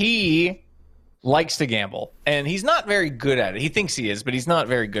 He likes to gamble, and he's not very good at it. He thinks he is, but he's not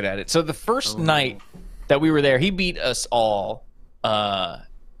very good at it. So the first night that we were there, he beat us all.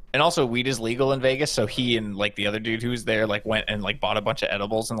 And also weed is legal in Vegas, so he and like the other dude who was there like went and like bought a bunch of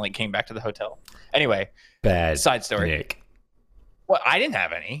edibles and like came back to the hotel. Anyway, Bad. side story. Nick. Well, I didn't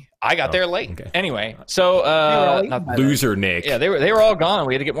have any. I got there late. okay. Anyway, so all not- eaten. Loser Nick. yeah, they were all gone.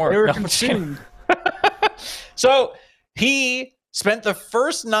 We had to get more. They were No, I'm just kidding. consumed. So he spent the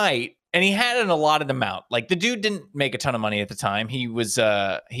first night and he had an allotted amount. Like the dude didn't make a ton of money at the time. He was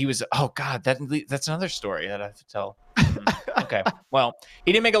oh god, that's another story that I have to tell. Okay. Well,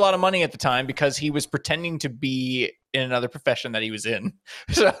 he didn't make a lot of money at the time because he was pretending to be in another profession that he was in.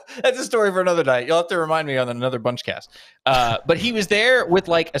 So that's a story for another night. You'll have to remind me on another bunch cast. But he was there with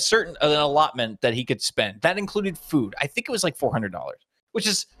like an allotment that he could spend. That included food. I think it was like $400, which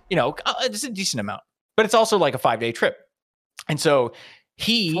is, it's a decent amount, but it's also like a 5-day trip. And so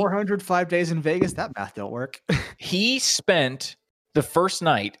He 405 days in Vegas. That math don't work. he spent the first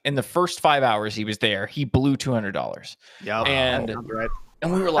night in the first 5 hours he was there. He blew $200. Yeah, And- right.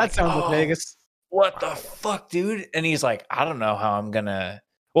 And we were like, That sounds like "Oh, Vegas. what the fuck, dude?" And he's like, "I don't know how I'm gonna."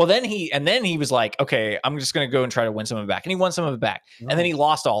 Well, then he was like, "Okay, I'm just gonna go and try to win some of it back." And he won some of it back, and then he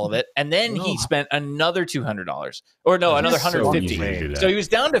lost all of it, and then he spent another $200, or no, another It's so 150. easy to do that. So he was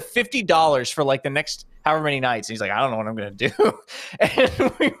down to $50 for like the next however many nights. And he's like, "I don't know what I'm gonna do,"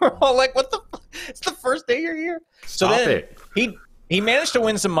 and we were all like, "What the? It's the first day you're here." So Stop then it. he managed to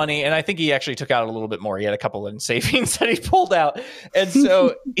win some money, and I think he actually took out a little bit more. He had a couple in savings that he pulled out, and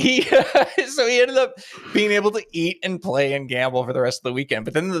so he ended up being able to eat and play and gamble for the rest of the weekend.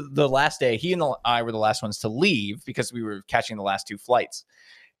 But then the last day, he and I were the last ones to leave because we were catching the last two flights,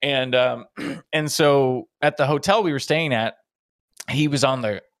 and so at the hotel we were staying at, he was on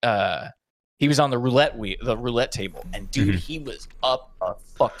the roulette table, and dude, he was up a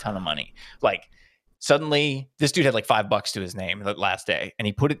fuck ton of money, like. Suddenly, this dude had like $5 to his name the last day, and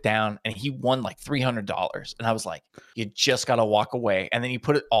he put it down, and he won like $300. And I was like, "You just gotta walk away." And then he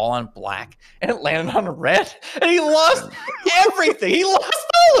put it all on black, and it landed on red, and he lost everything. He lost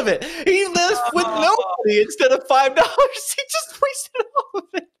all of it. He lived with no money instead of $5. He just wasted all of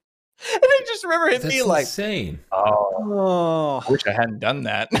it. And I just remember him That's being like, insane. Oh, "I wish I hadn't done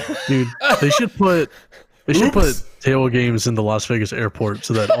that." Dude, they should put table games in the Las Vegas airport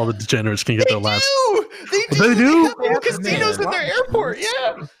so that all the degenerates can get their last. They do? They have casinos in their airport.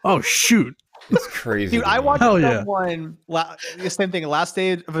 Yeah. Oh shoot! It's crazy. dude, to I me. watched Hell yeah. someone. The same thing. Last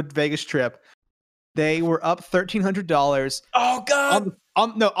day of a Vegas trip, they were up $1,300 Oh God.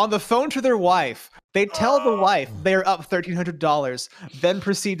 on the phone to their wife. They tell the wife they're up $1,300, then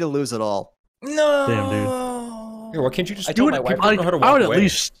proceed to lose it all. No. Damn, dude. Yeah, why can't you just I do told it? my wife, People don't know how to walk I would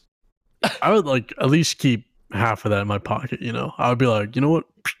away. at least keep half of that in my pocket. You know, I would be like, you know what?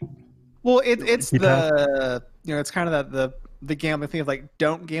 Well, it's Keep the it's kind of the gambling thing of like,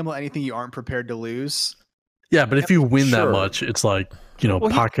 don't gamble anything you aren't prepared to lose. Yeah, but if you win that Sure. much, it's like Well, he-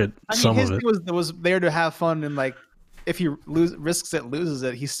 pocket I mean, some his of thing it. was there to have fun, and like if he risks it, loses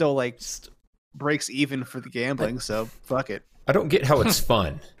it, he still like breaks even for the gambling. So fuck it. I don't get how it's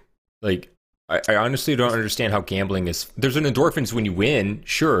fun. Like, I honestly don't understand how gambling is. There's an endorphins when you win,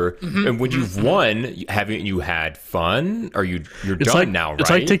 sure, and when you've won, haven't you had fun? Are you're It's done like now, right? it's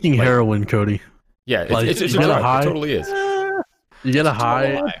like taking heroin, Cody. Yeah, like, it's a you get a drug. high. It totally is. You get a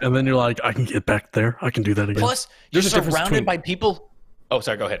high, lie. and then you're like, I can get back there. I can do that again. Plus, you're There's a difference surrounded between- by people. Oh,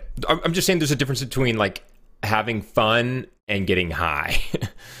 sorry. Go ahead. I'm just saying there's a difference between like having fun and getting high.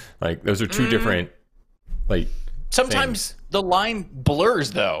 Like those are two different. Like Sometimes the line blurs,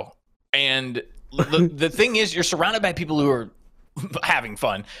 though, and the thing is, you're surrounded by people who are having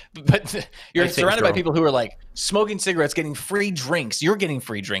fun, but you're Thanks, surrounded by Strong. people who are like smoking cigarettes, getting free drinks. You're getting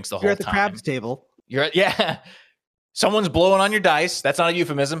free drinks the whole You're at the time. craps table. You're at, yeah. Someone's blowing on your dice. That's not a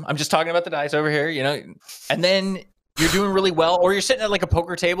euphemism. I'm just talking about the dice over here, you know. And then you're doing really well, or you're sitting at like a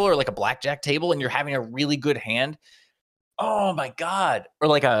poker table or like a blackjack table, and you're having a really good hand. Oh my god! Or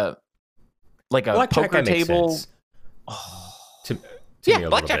like a blackjack, poker that makes table. sense. Oh, To yeah, me a little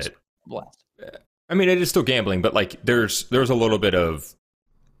blackjack's bit. blast. I mean, it is still gambling, but like there's a little bit of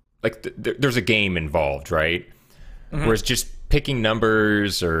like there's a game involved, right? Mhm. Whereas just picking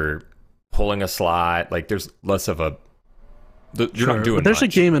numbers or pulling a slot, like there's less of a. You're not doing. But there's much.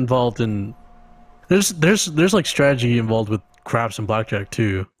 a game involved in. There's like strategy involved with craps and blackjack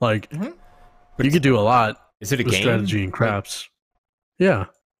too. Like you could do a lot Is it a with game? strategy and craps. Yeah.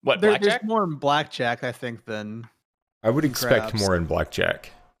 What There's blackjack? more in blackjack, I think, than I would expect Craps. more in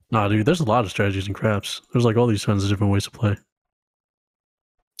blackjack. Nah, dude, there's a lot of strategies in craps. There's like all these tons of different ways to play.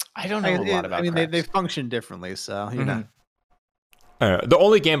 I don't know a lot about. I mean, they craps. function differently, so you know. The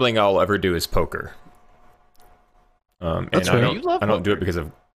only gambling I'll ever do is poker. That's and fair. You love I don't do poker. it because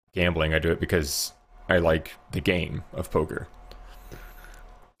of gambling. I do it because I like the game of poker.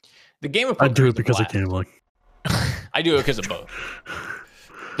 The game of I poker do is it a because of blast. gambling. I do it because of both.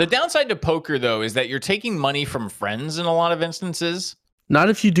 The downside to poker, though, is that you're taking money from friends in a lot of instances. Not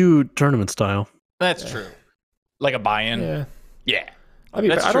if you do tournament style. That's true. Like a buy-in. Yeah. Yeah. I mean,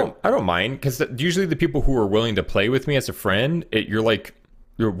 That's I true. don't mind because usually the people who are willing to play with me as a friend,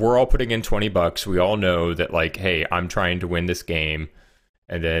 we're all putting in $20. We all know that, like, hey, I'm trying to win this game,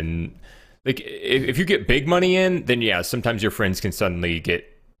 and then like if you get big money in, then yeah, sometimes your friends can suddenly get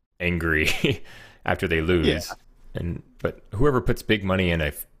angry after they lose. Yeah. But whoever puts big money in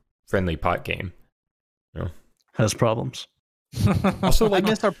a friendly pot game, Has problems. also I like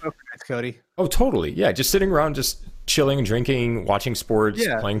missed our poker nights, Cody. oh totally yeah, just sitting around just chilling and drinking, watching sports,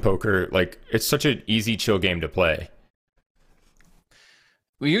 Yeah. playing poker, like it's such an easy chill game to play.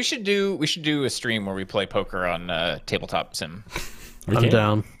 We should do a stream where we play poker on tabletop sim We I'm can.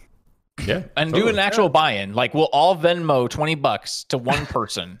 down. Yeah. and do totally. an actual buy-in. Like we'll all Venmo $20 to one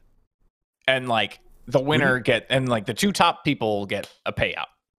person, and like the winner the two top people get a payout.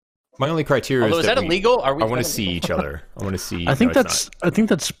 My only criteria Although is is that illegal? Are we? I want to see each other. I want to see. I think no, it's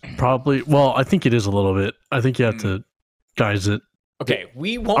that's probably, well, I think it is a little bit. I think you have to guys it. Okay,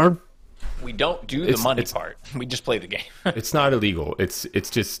 we won't. Our, We don't do the It's- money it's- part. We just play the game. It's not illegal. It's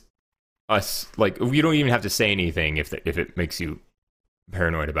just us. Like we don't even have to say anything if it makes you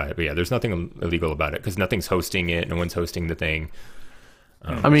paranoid about it. But yeah, there's nothing illegal about it because nothing's hosting it. No one's hosting the thing.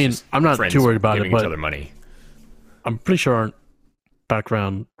 I mean, it's just I'm not friends too worried about it, giving each but other money. I'm pretty sure aren't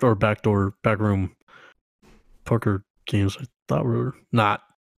background or backroom poker games. I thought were not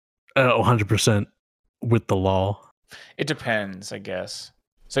 100% with the law. It depends, I guess.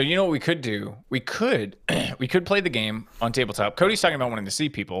 So you know what we could do? We could play the game on tabletop. Cody's talking about wanting to see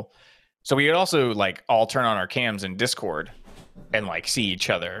people. So we could also like all turn on our cams in Discord and like see each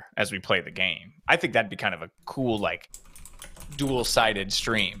other as we play the game. I think that'd be kind of a cool like dual-sided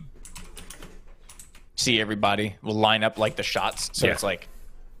stream. See everybody. We'll line up like the shots so Yeah. it's like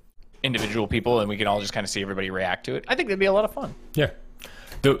individual people and we can all just kind of see everybody react to it. I think that'd be a lot of fun. Yeah.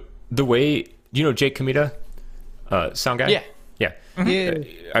 The way Jake Kamita, sound guy. Yeah. Yeah.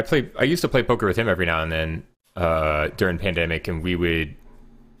 Yeah. I used to play poker with him every now and then during pandemic, and we would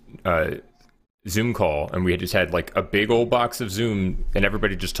Zoom call, and we just had like a big old box of Zoom, and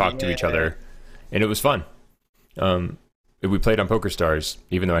everybody just talked to each other, and it was fun. We played on Poker Stars,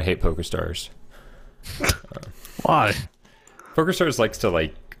 even though I hate Poker Stars. Why? Poker Stars likes to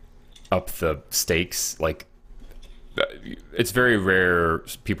like up the stakes. Like it's very rare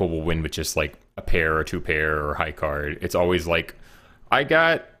people will win with just like a pair or two pair or high card. It's always like I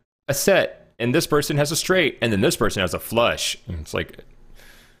got a set and this person has a straight and then this person has a flush. And it's like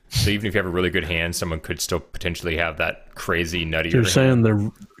so even if you have a really good hand, someone could still potentially have that crazy nuttier You're hand.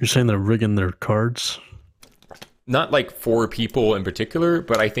 saying they're rigging their cards? Not like for people in particular,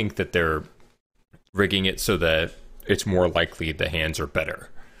 but I think that they're rigging it so that it's more likely the hands are better.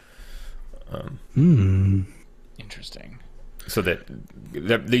 Interesting. So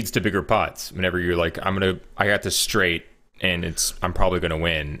that leads to bigger pots. Whenever you're like, I got this straight, and I'm probably gonna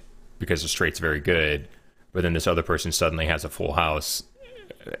win because the straight's very good, but then this other person suddenly has a full house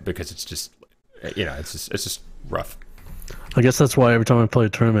because it's just, it's just rough. I guess that's why every time I play a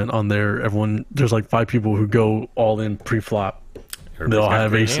tournament on there, there's like 5 people who go all in pre-flop. Everybody's all got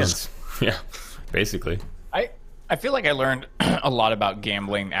have great aces. hands. Yeah, basically. I feel like I learned a lot about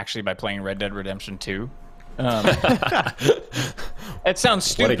gambling actually by playing Red Dead Redemption 2. It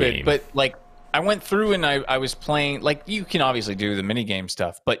sounds What a stupid, game. but like I went through and I was playing, like you can obviously do the minigame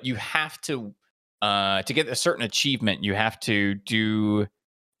stuff, but you have to get a certain achievement, you have to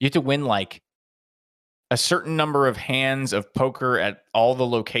win like a certain number of hands of poker at all the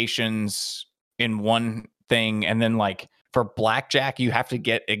locations in one thing, and then like for blackjack you have to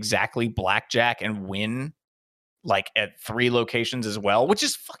get exactly blackjack and win like at 3 locations as well, which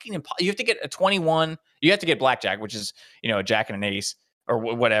is fucking impossible. You have to get a 21. You have to get blackjack, which is a jack and an ace or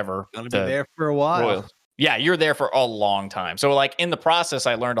whatever. Gonna be there for a while. Royal. Yeah, you're there for a long time. So like in the process,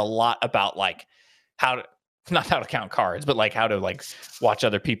 I learned a lot about like not how to count cards, but like how to like watch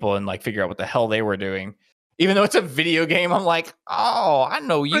other people and like figure out what the hell they were doing. Even though it's a video game, I'm like, oh, I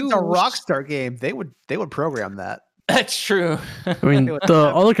know you. It's a Rockstar game. They would program that. That's true. I mean,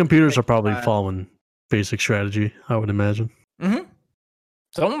 all the computers are probably following basic strategy, I would imagine. Mm-hmm.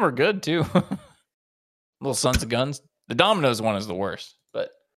 Some of them are good too. Little Sons of Guns. The Dominoes one is the worst, but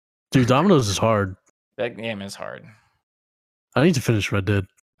Dude, Dominoes is hard. that game is hard. I need to finish Red Dead.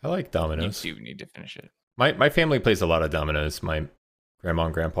 I like You dominoes. do need to finish it. My family plays a lot of dominoes. My grandma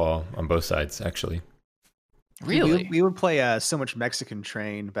and grandpa on both sides, actually. Really? We would play so much Mexican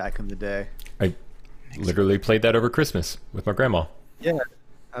Train back in the day. I literally played that over Christmas with my grandma. Yeah,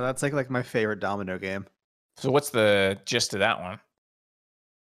 that's like my favorite domino game. So what's the gist of that one?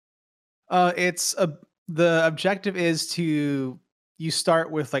 It's the objective is to you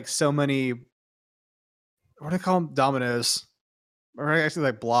start with like so many. What do they call them? Dominoes, or actually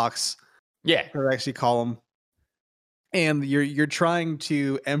like blocks. Yeah. What do they actually call them? And you're trying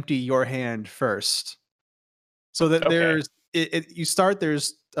to empty your hand first, so that Okay. you start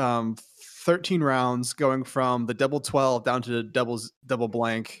there's 13 rounds going from the double 12 down to the double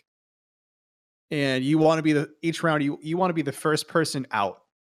blank, and you want to be each round you want to be the first person out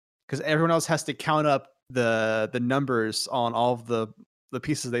because everyone else has to count up the numbers on all of the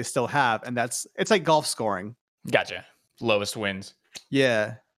pieces they still have, and it's like golf scoring. Gotcha. Lowest wins.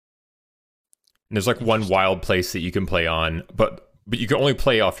 Yeah. And there's like one wild place that you can play on, but but you can only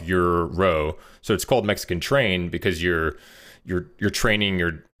play off your row. So it's called Mexican Train because you're training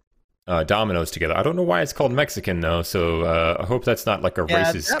your dominoes together. I don't know why it's called Mexican though. So I hope that's not like a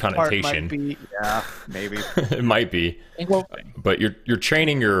racist that part connotation. might be, yeah, maybe. It might be, but you're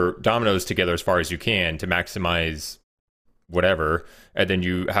training your dominoes together as far as you can to maximize whatever, and then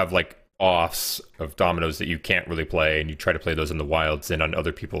you have like offs of dominoes that you can't really play, and you try to play those in the wilds and on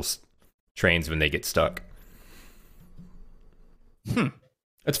other people's trains when they get stuck.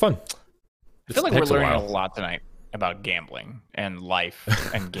 It's fun. I feel like we're learning a lot tonight about gambling and life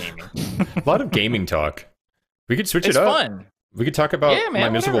and gaming. A lot of gaming talk. We could switch it up. It's fun. We could talk about my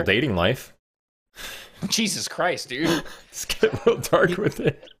miserable dating life. Jesus Christ, dude. Let's get real dark with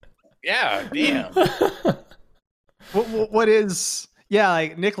it. Yeah, damn. What is... Yeah,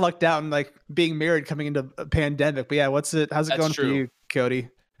 like Nick lucked out and like being married coming into a pandemic. But yeah, how's it going for you, Cody?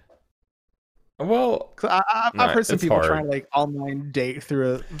 Well, I've heard some people trying to like online date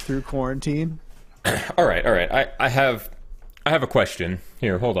through quarantine. All right. I have a question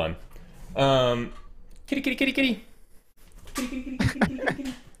here. Hold on. Kitty.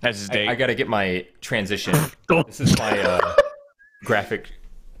 That's his date. I got to get my transition. This is my graphic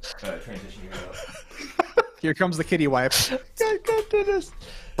transition here. Here comes the kitty wipe. God did this.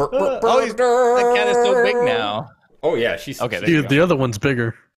 That cat is so big now. Oh yeah, she's okay. Dude, the other one's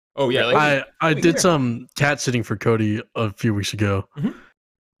bigger. Oh yeah, really? I did some cat sitting for Cody a few weeks ago,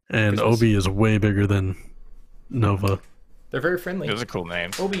 and Obi is way bigger than Nova. They're very friendly. Those are cool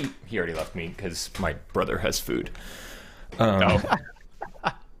names. Obi, he already left me because my brother has food. Yeah,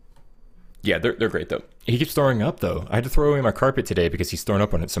 they're great though. He keeps throwing up though. I had to throw away my carpet today because he's thrown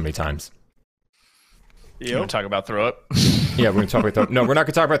up on it so many times. You want to talk about throw up? Yeah, we're going to talk about throw up. No, we're not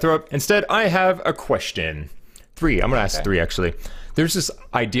going to talk about throw up. Instead, I have a question. 3. I'm going to ask 3, actually. There's this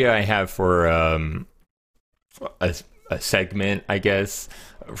idea I have for a segment, I guess,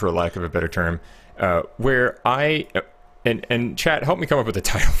 for lack of a better term, where and chat, help me come up with a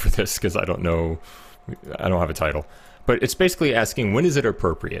title for this, because I don't know. I don't have a title. But it's basically asking, when is it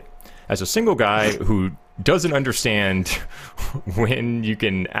appropriate? As a single guy who doesn't understand when you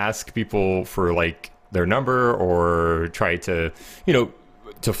can ask people for, like, their number or try to,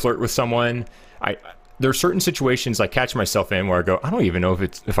 to flirt with someone. There are certain situations I catch myself in where I go, I don't even know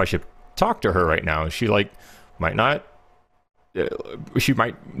if I should talk to her right now. She might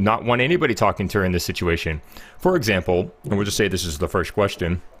not want anybody talking to her in this situation. For example, and we'll just say this is the first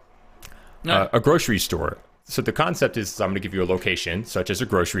question, a grocery store. So the concept is I'm going to give you a location, such as a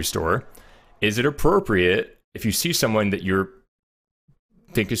grocery store. Is it appropriate if you see someone that you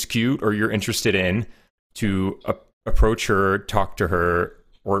think is cute or you're interested in to approach her, talk to her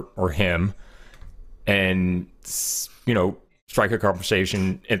or him, and strike a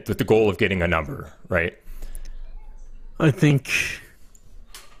conversation with the goal of getting a number, right? I think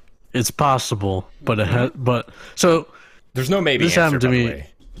it's possible, but there's no maybe this answer, happened to by the me. way.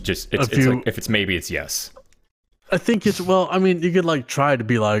 Just it's like, if it's maybe, it's yes. I think it's you could like try to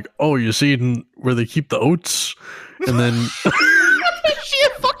be like, oh, you see where they keep the oats, and then she a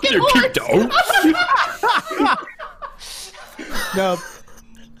fucking you keep the oats. No,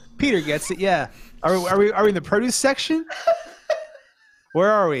 Peter gets it. Yeah, are we in the produce section? Where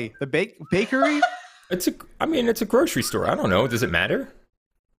are we? The bakery? It's a grocery store. I don't know. Does it matter?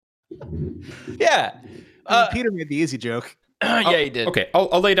 Yeah. Peter made the easy joke. Yeah, he did. Okay,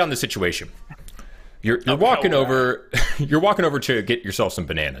 I'll lay down the situation. You're walking over. You're walking over to get yourself some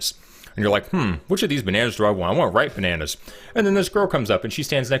bananas, and you're like, which of these bananas do I want? I want ripe bananas. And then this girl comes up and she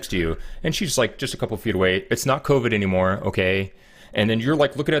stands next to you, and she's like just a couple feet away. It's not COVID anymore, okay? And then you're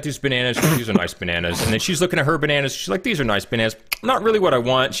like looking at these bananas. These are nice bananas. And then she's looking at her bananas. She's like, these are nice bananas. Not really what I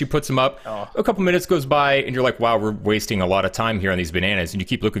want. She puts them up. Oh. A couple minutes goes by, and you're like, wow, we're wasting a lot of time here on these bananas. And you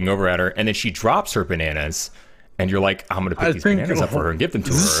keep looking over at her, and then she drops her bananas. And you're like, I'm going to pick these bananas up for her and give them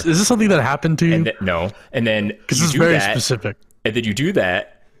to her. Is this something that happened to you? No. And then because it's very specific. And then you do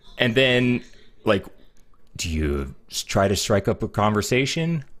that. And then, like, do you try to strike up a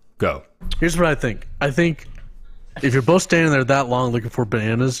conversation? Go. Here's what I think. I think if you're both standing there that long looking for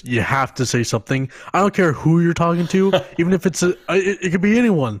bananas, you have to say something. I don't care who you're talking to, even if it's it could be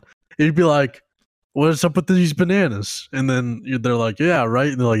anyone. You'd be like, what's up with these bananas? And then they're like, yeah, right.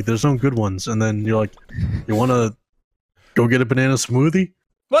 And they're like, there's no good ones. And then you're like, you want to go get a banana smoothie?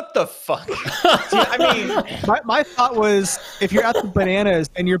 What the fuck? See, I mean, my thought was, if you're at the bananas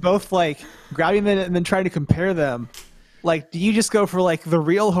and you're both like grabbing them and then trying to compare them, like, do you just go for like the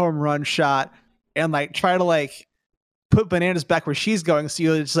real home run shot and like try to like put bananas back where she's going, so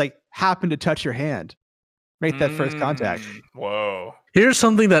you just like happen to touch your hand, make that first contact? Whoa. Here's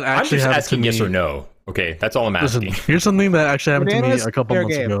something that actually I'm just happened asking to yes me. or no. Okay, that's all I'm Listen, asking. here's something that actually happened to me Bananas, a couple fair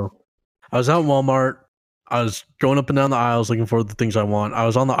months game. ago. I was out in Walmart. I was going up and down the aisles looking for the things I want. I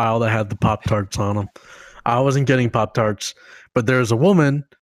was on the aisle that had the Pop-Tarts on them. I wasn't getting Pop-Tarts, but there's a woman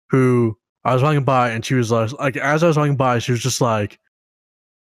who I was walking by, and she was like, as I was walking by, she was just like,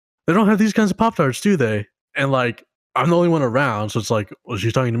 they don't have these kinds of Pop-Tarts, do they? And like, I'm the only one around, so it's like, well,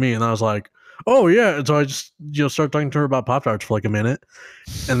 she's talking to me, and I was like, oh yeah. And so I just started talking to her about Pop-Tarts for like a minute,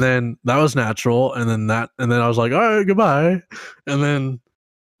 and then that was natural, and then I was like, all right, goodbye, and then.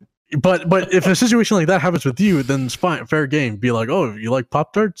 But if a situation like that happens with you, then it's fine, fair game. Be like, oh, you like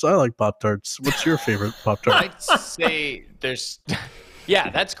Pop-Tarts? I like Pop-Tarts. What's your favorite Pop-Tart? I'd say there's yeah,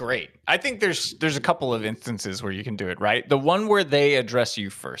 that's great. I think there's a couple of instances where you can do it, right? The one where they address you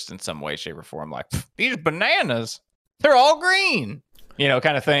first in some way, shape, or form, like, these bananas, they're all green. You know,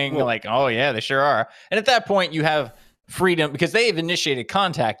 kind of thing. Like, oh yeah, they sure are. And at that point you have freedom because they've initiated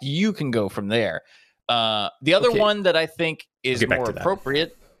contact. You can go from there. The other Okay. one that I think is get back more to that.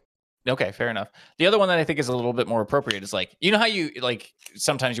 appropriate. Okay, fair enough. The other one that I think is a little bit more appropriate is like, you know how you like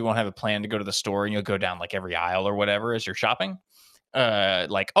sometimes you won't have a plan to go to the store and you'll go down like every aisle or whatever as you're shopping.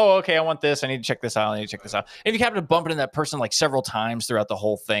 Like, oh, okay, I want this. I need to check this out. I need to check this out. And if you happen to bump into that person like several times throughout the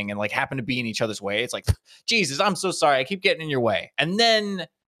whole thing and like happen to be in each other's way, it's like, Jesus, I'm so sorry. I keep getting in your way. And then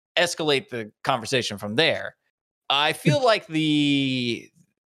escalate the conversation from there. I feel like the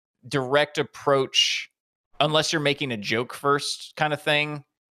direct approach, unless you're making a joke first kind of thing,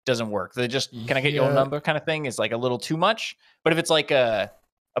 doesn't work. They just, can I get your number kind of thing is like a little too much. But if it's like a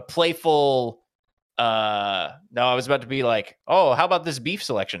playful, no, I was about to be like, oh, how about this beef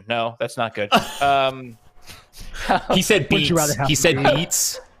selection? No, that's not good. He said Would you rather beets. have He said to be-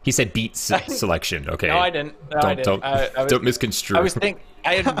 beets. He said beets selection. Okay. No, I didn't. No, I didn't. I was, Don't misconstrue. I was think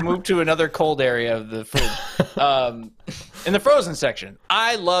I had moved to another cold area of the food. In the frozen section,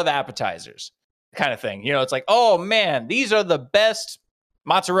 I love appetizers, kind of thing. You know, it's like, oh man, these are the best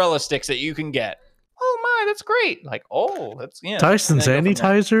mozzarella sticks that you can get. Oh my, that's great. Like, oh, that's yeah. Tyson's And then go from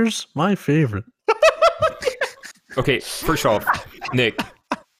there. sanitizers, my favorite. Okay, first off, Nick,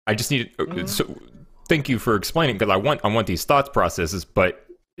 I just need to, so thank you for explaining because I want these thought processes, but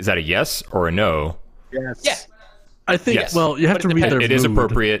is that a yes or a no? Yes. Yeah, I think. Yes. Well, you have But to it read their depends. It is mood.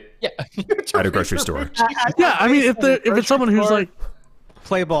 appropriate yeah. at a grocery store. Yeah, I mean, if it's someone who's like,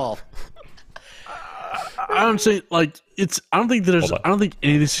 Play ball. I don't say like it's. I don't think there's. Hold on. I don't think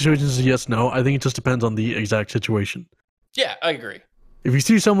any of these situations is yes, no. I think it just depends on the exact situation. Yeah, I agree. If you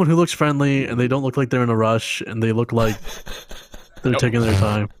see someone who looks friendly and they don't look like they're in a rush and they look like they're taking their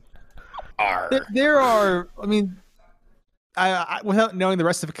time, There are, I mean, I without knowing the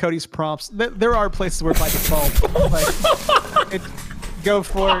rest of Cody's prompts, there are places where by default, like, go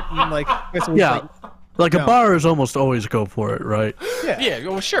for it and like, yeah, like a no. bar is almost always go for it, right? Yeah,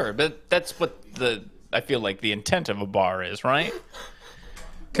 well, sure, but that's what I feel like the intent of a bar is, right?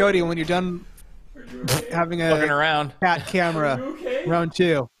 Cody, when you're done having Looking a around. cat camera, round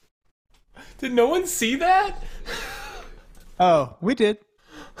two. Did no one see that? Oh, we did.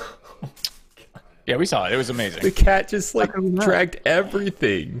 Yeah, we saw it. It was amazing. The cat just like could we not? dragged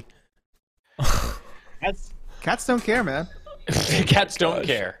everything. Cats don't care, man. Cats don't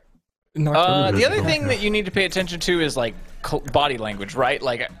care. Not The other thing that you need to pay attention to is like body language, right?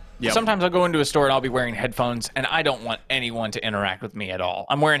 Like sometimes I'll go into a store and I'll be wearing headphones and I don't want anyone to interact with me at all.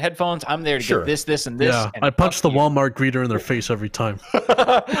 I'm wearing headphones. I'm there to Sure. get this, this, and this. Yeah, and I punch the fuck you. Walmart greeter in their face every time.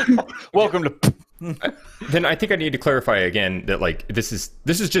 Welcome to. Then I think I need to clarify again that like this is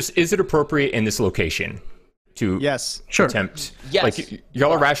just is it appropriate in this location to Yes. Sure. attempt Yes. like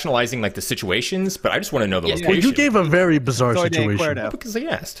y'all are rationalizing like the situations, but I just want to know the Yes. Well, location. you gave a very bizarre Soy de situation. acuerdo. because I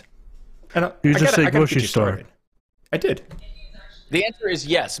asked. And You just say gotta grocery get you store. started. I did. The answer is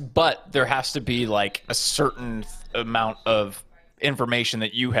yes, but there has to be like a certain amount of information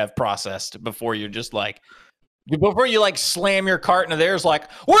that you have processed before you're just like. Before you like slam your cart into theirs, like,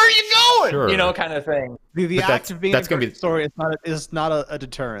 where are you going? Sure. You know, kind of thing. The But act that's- of being that's a gonna be- grocery store is not a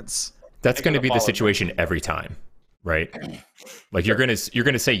deterrence. That's going to gotta be the follow situation every time, right? Like you're gonna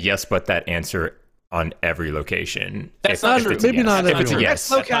say yes, but that answer on every location. That's not true. it's a Maybe yes. not If it's a everywhere. yes.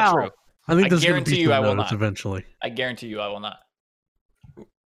 That's not true. I think I there's going to guarantee be you I will notice not. eventually. I guarantee you I will not.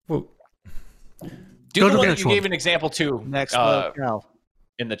 Well, Do Go the to the one that next you one. gave an example to Next locale.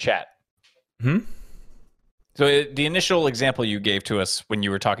 in the chat. Hmm? So the initial example you gave to us when you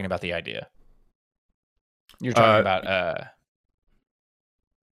were talking about the idea. You're talking about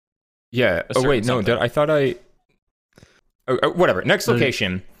yeah. a Oh wait, certain no. something. I thought I. Whatever. Next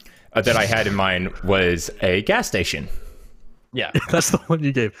location that I had in mind was a gas station. yeah. That's the one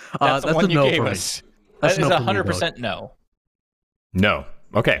you gave. That's the one a you no gave for me. us. That's That is no for me, 100% no. No.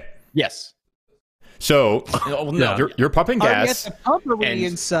 Okay. Yes. So Oh, no. Yeah. you're pumping Are we at gas, the pump or are we and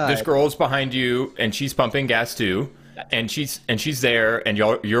inside? this girl's behind you, and she's pumping gas too, and she's there, and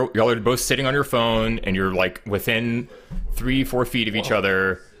y'all are both sitting on your phone, and you're like within 3-4 feet of each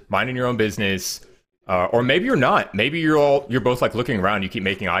other, minding your own business, or maybe you're not. Maybe you're both like looking around. You keep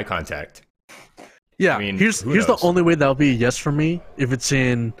making eye contact. Yeah, I mean, here's who the knows? only way that'll be a yes for me if it's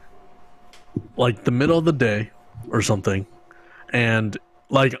in like the middle of the day or something, and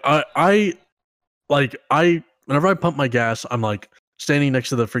like I whenever I pump my gas, I'm like standing next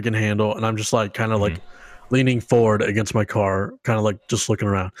to the freaking handle, and I'm just like kind of like leaning forward against my car, kind of like just looking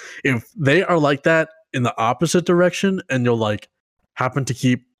around. If they are like that in the opposite direction, and you'll like happen to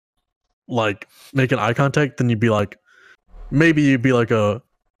keep like making eye contact, then you'd be like a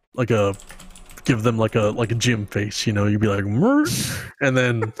give them like a gym face, you know, you'd be like "Mer," and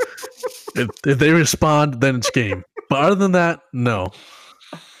then if they respond, then it's game. But other than that, no.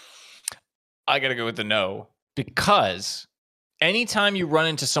 I gotta go with the no, because anytime you run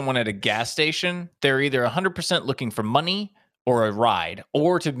into someone at a gas station, they're either 100% looking for money or a ride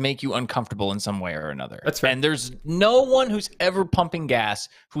or to make you uncomfortable in some way or another. That's fair. And there's no one who's ever pumping gas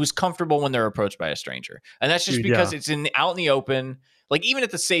who's comfortable when they're approached by a stranger. And that's just Dude, because yeah. it's out in the open, like even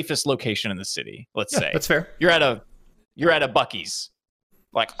at the safest location in the city, let's say. That's fair. You're at a Buc-ee's.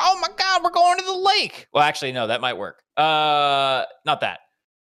 Like, oh my God, we're going to the lake. Well, actually, no, that might work. Not that.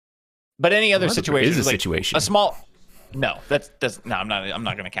 But any other Well, there situation, is a like situation. a small. No, that's no. I'm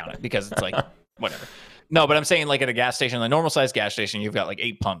not going to count it because it's like whatever. No, but I'm saying like at a gas station, a normal sized gas station, you've got like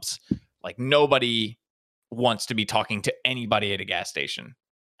 8 pumps. Like nobody wants to be talking to anybody at a gas station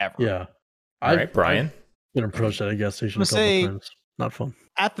ever. Yeah. All right, Brian. I've been approached at a gas station I'm a couple gonna say- times. Not fun.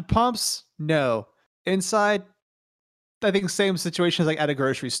 At the pumps, no. Inside, I think same situation as like at a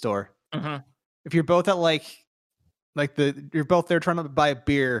grocery store. Mhm. If you're both at you're both there trying to buy a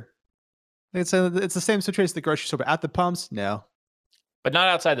beer, I think it's the same situation as the grocery store. But at the pumps, no. But not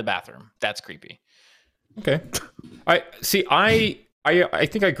outside the bathroom. That's creepy. Okay. I see. I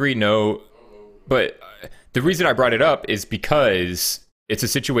think I agree. No, but the reason I brought it up is because it's a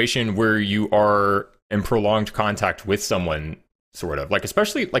situation where you are in prolonged contact with someone, sort of like,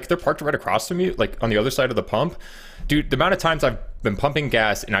 especially like they're parked right across from you, like on the other side of the pump. Dude, the amount of times I've been pumping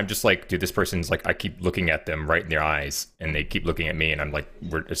gas and I'm just like, dude, this person's like, I keep looking at them right in their eyes, and they keep looking at me, and I'm like,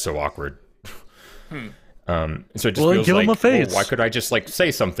 it's so awkward. So it just Well, then feels give 'em like, a face. well, why could I just like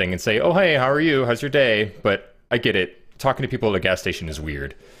say something and say, oh, hey, how are you? How's your day? But I get it. Talking to people at a gas station is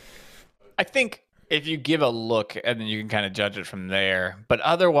weird. I think if you give a look and then you can kind of judge it from there. But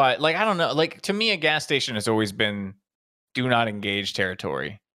otherwise, like, I don't know. Like, to me, a gas station has always been do not engage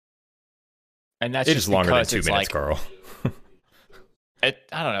territory. And that's It just is longer than because 2 it's minutes, like, Carl. I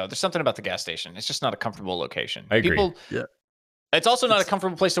don't know. There's something about the gas station. It's just not a comfortable location. I agree. People, Yeah. It's also not a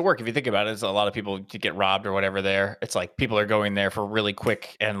comfortable place to work. If you think about it, it's a lot of people get robbed or whatever there. It's like people are going there for really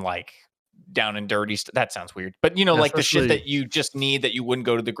quick and like down and dirty. That sounds weird. But you know, like the shit Especially- that you just need that you wouldn't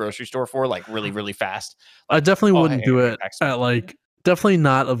go to the grocery store for, like really, really fast. I definitely Oh, wouldn't hey, do hey, it excellent. at like definitely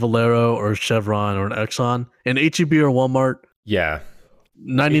not a Valero or a Chevron or an Exxon. An HEB or Walmart, Yeah.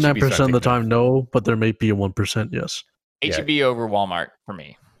 99% of the thinking time, no, but there may be a 1% yes. Yeah. HEB over Walmart for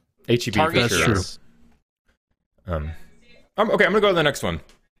me. HEB Target, for That's sure. true. Okay, I'm gonna go to the next one.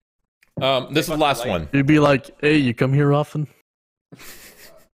 This is the last one. You'd be like, hey, you come here often?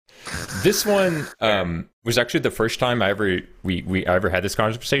 This one was actually the first time I ever had this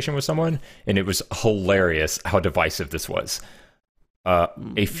conversation with someone, and it was hilarious how divisive this was.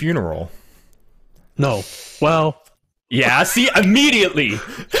 A funeral. No. Well, Yeah, see, immediately.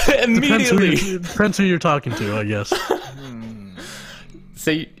 depends who you're talking to, I guess.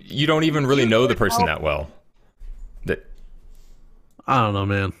 Say you don't even really know the person that well. That I don't know,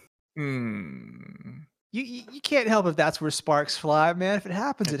 man. You can't help if that's where sparks fly, man. If it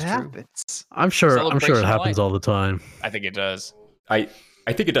happens, it That's true. happens. I'm sure Celebration it of happens life. all the time. I think it does. I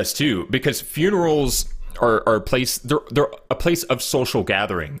think it does too, because funerals are a place. They're a place of social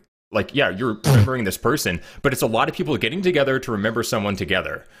gathering. Like, yeah, you're remembering this person, but it's a lot of people getting together to remember someone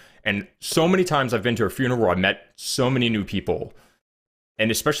together. And so many times I've been to a funeral, I've met so many new people, and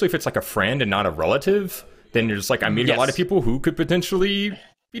especially if it's like a friend and not a relative, then you're just like, I'm meeting a lot of people who could potentially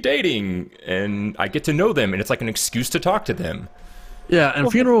be dating, and I get to know them, and it's like an excuse to talk to them. Yeah, and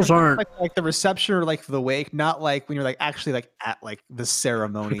funerals aren't. Like the reception or like the wake, not like when you're like actually like at like the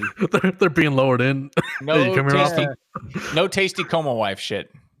ceremony. They're being lowered in. No Hey, you come here tasty, often? no tasty coma wife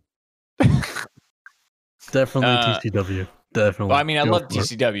shit. Definitely Uh, TCW. Definitely. Well, I mean, I Go love for it.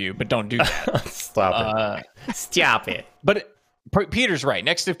 TCW, but don't do that. Stop it. Stop it. But Peter's right.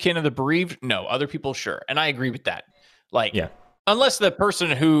 Next of kin of the bereaved, no. Other people, sure. And I agree with that. Like, Yeah. Unless the person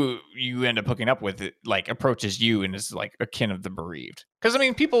who you end up hooking up with like approaches you and is like a kin of the bereaved. Because I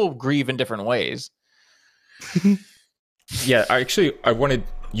mean, people grieve in different ways. Yeah, I wanted,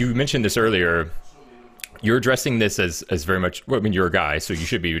 you mentioned this earlier. You're addressing this as very much, well, I mean, you're a guy, so you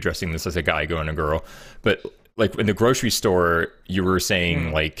should be addressing this as a guy going to girl. But like in the grocery store, you were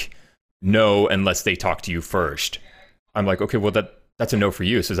saying like, no, unless they talk to you first. I'm like, okay, well, that's a no for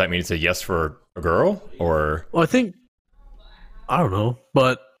you. So does that mean it's a yes for a girl, or? Well, I don't know,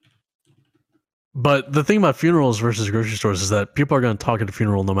 but the thing about funerals versus grocery stores is that people are going to talk at a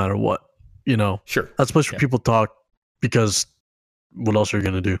funeral no matter what. You know, Sure. that's a place where people talk because what else are you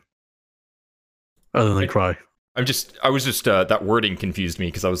going to do other than cry? I was just that wording confused me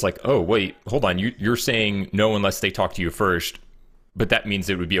because I was like, oh wait, hold on, you're saying no unless they talk to you first, but that means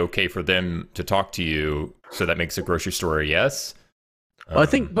it would be okay for them to talk to you, so that makes a grocery store a yes. Well, I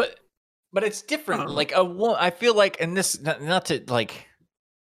think, But it's different. Like I feel like, and this not to like,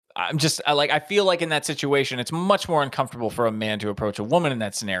 I feel like in that situation, it's much more uncomfortable for a man to approach a woman in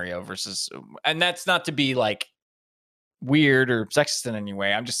that scenario versus, and that's not to be like weird or sexist in any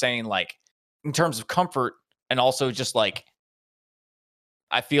way. I'm just saying like in terms of comfort and also just like,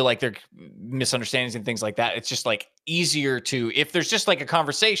 I feel like there are misunderstandings and things like that. It's just like easier to, if there's just like a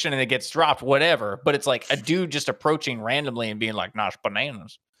conversation and it gets dropped, whatever, but it's like a dude just approaching randomly and being like, "Nosh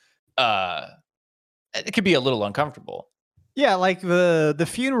bananas." It could be a little uncomfortable. Yeah, like the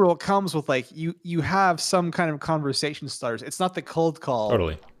funeral comes with like you have some kind of conversation starters. It's not the cold call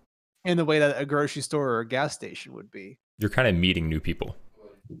Totally. in the way that a grocery store or a gas station would be. You're kind of meeting new people.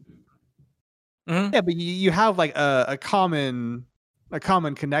 Mm-hmm. Yeah, but you have like a common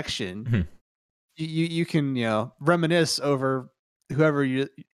connection. Mhm. You can reminisce over whoever you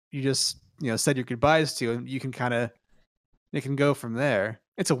just said your goodbyes to, and you can it can go from there.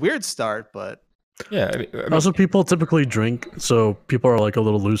 It's a weird start, but Yeah. I mean, also people typically drink, so people are like a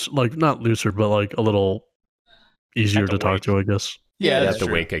little loose, like not looser, but like a little easier At the to talk wake. to, I guess. yeah, at that's the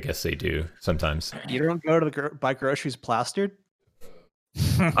true. wake, I guess they do sometimes. You don't go to buy groceries plastered.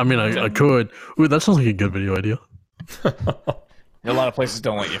 I mean, I could. Ooh, that sounds like a good video idea. A lot of places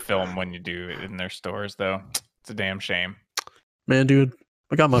don't let you film when you do it in their stores, though. It's a damn shame. Man, dude,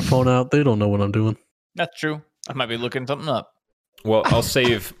 I got my phone out. They don't know what I'm doing. That's true. I might be looking something up. Well, I'll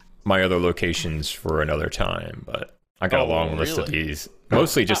save my other locations for another time, but I got a Oh, long list of really? these.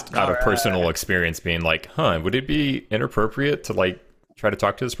 Mostly just out of personal experience, being like, would it be inappropriate to like try to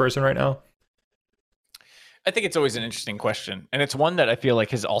talk to this person right now? I think it's always an interesting question. And it's one that I feel like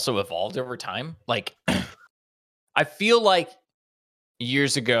has also evolved over time. Like, I feel like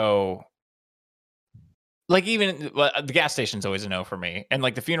years ago, like even the gas station's always a no for me. And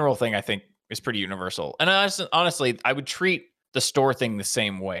like the funeral thing, I think is pretty universal. And honestly, I would treat the store thing the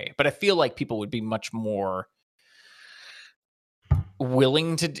same way. But I feel like people would be much more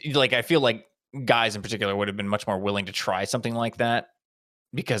willing to, like, I feel like guys in particular would have been much more willing to try something like that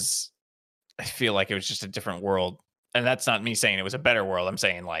because I feel like it was just a different world. And that's not me saying it was a better world. I'm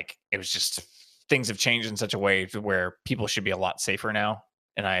saying like it was just things have changed in such a way to where people should be a lot safer now.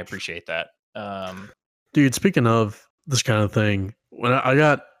 And I appreciate that. Dude, speaking of this kind of thing, when I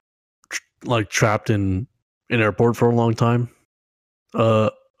got like trapped in an airport for a long time,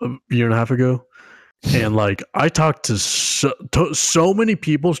 a year and a half ago, and like I talked to so many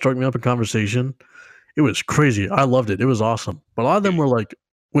people, struck me up in conversation. It was crazy. I loved it. It was awesome. But a lot of them were like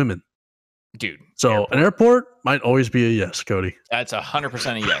women. Dude. So an airport might always be a yes, Cody. That's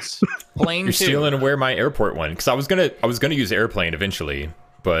 100% a yes. Plane You're too. stealing away my airport one because I was gonna use airplane eventually,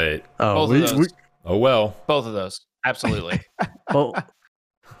 but Oh, Both of those. oh well. Both of those. Absolutely. well,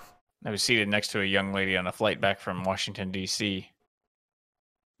 I was seated next to a young lady on a flight back from Washington, D.C.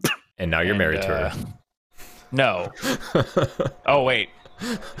 And now you're married to her. No. Oh, wait.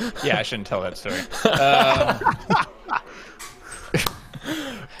 Yeah, I shouldn't tell that story.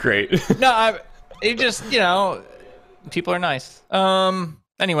 Great. No, it just, people are nice.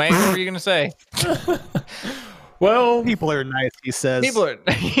 Anyway, what were you going to say? Well, People are nice, he says. People are...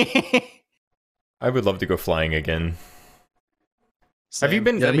 I would love to go flying again. Have you Same.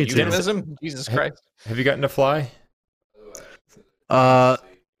 been? Yeah, me too. Euphemism? Jesus Christ. Have you gotten to fly?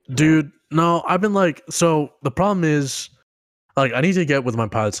 dude, no, I've been like, so the problem is, like, I need to get with my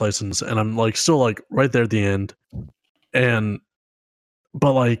pilot's license, and I'm like still like right there at the end,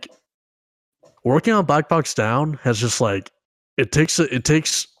 but like working on Black Box Down has just like it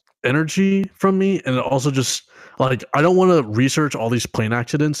takes energy from me, and it also just like I don't want to research all these plane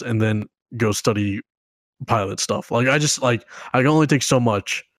accidents and then go study pilot stuff. Like I can only take so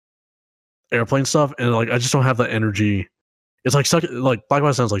much airplane stuff, and like I just don't have that energy. It's like Black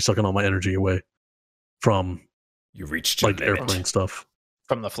Box Down's like sucking all my energy away from You reached your like limit. airplane stuff.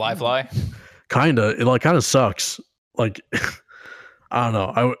 From the fly. Kinda, it kind of sucks. Like, I don't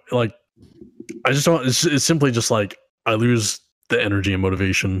know. I just don't. It's simply just like I lose the energy and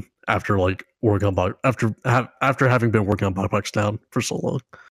motivation after like working on after having been working on Black Box Down for so long.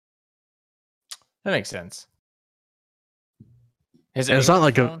 That makes sense. And it's not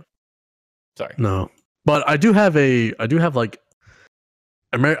like Sorry. no, but I have like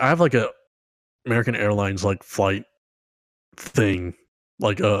I have like a American Airlines like flight thing,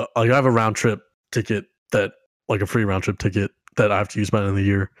 like I have a round trip ticket that like a free round trip ticket that I have to use by the end of the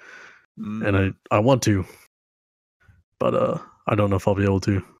year, and I want to, but I don't know if I'll be able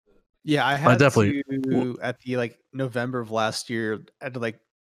to. Yeah, I had definitely to at the like November of last year. I had to like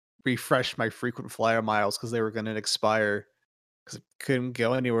refresh my frequent flyer miles because they were going to expire because I couldn't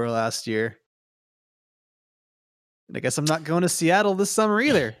go anywhere last year. And I guess I'm not going to Seattle this summer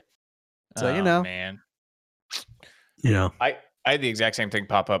either. So you know, man. Yeah, I had the exact same thing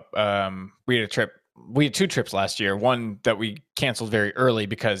pop up. We had a trip. We had 2 trips last year. One that we canceled very early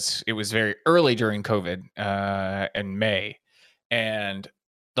because it was very early during COVID in May, and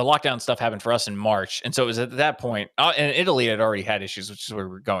the lockdown stuff happened for us in March. And so it was at that point, and Italy had already had issues, which is where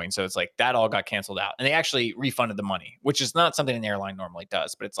we were going. So it's like that all got canceled out, and they actually refunded the money, which is not something an airline normally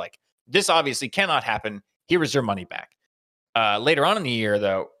does. But it's like, this obviously cannot happen. Here is your money back. Later on in the year,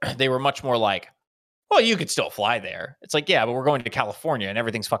 though, they were much more like, well, you could still fly there. It's like, yeah, but we're going to California and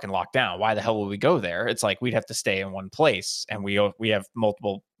everything's fucking locked down. Why the hell would we go there? It's like we'd have to stay in one place, and we have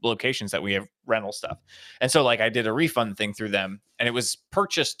multiple locations that we have rental stuff. And so like I did a refund thing through them, and it was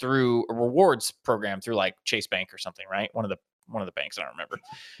purchased through a rewards program through like Chase Bank or something, right? One of the banks, I don't remember.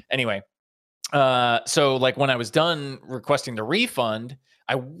 Anyway, so like when I was done requesting the refund,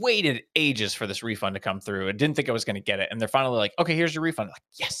 I waited ages for this refund to come through. I didn't think I was going to get it. And they're finally like, okay, here's your refund. I'm like,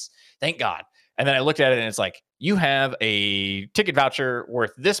 yes, thank God. And then I looked at it and it's like, you have a ticket voucher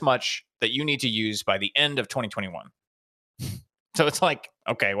worth this much that you need to use by the end of 2021. So it's like,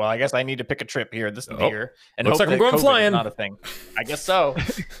 okay, well, I guess I need to pick a trip here this year. And looks hope like I'm that going COVID is flying. not a thing. I guess so.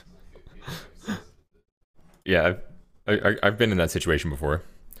 Yeah, I've been in that situation before.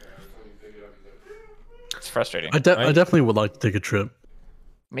 It's frustrating. I definitely would like to take a trip.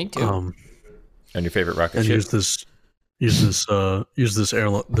 Me too. And your favorite rocket And ship? use this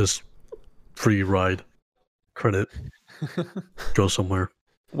airline, this free ride credit. Go somewhere.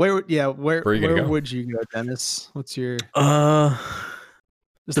 where are you gonna go? would you go, Dennis? What's your This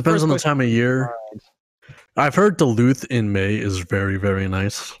is the Depends first on the question. time of year. I've heard Duluth in May is very, very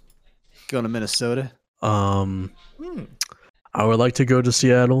nice. Going to Minnesota? I would like to go to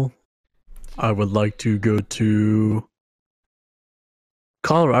Seattle. I would like to go to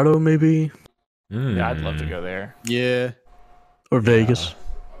Colorado, maybe, Yeah, I'd love to go there. Yeah. or Vegas.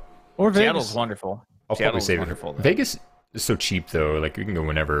 Or Vegas. Seattle's wonderful. I'll probably Seattle's save it. wonderful, though. Vegas is so cheap though. Like you can go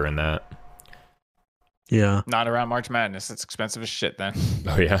whenever in that. Yeah. Not around March Madness. It's expensive as shit then.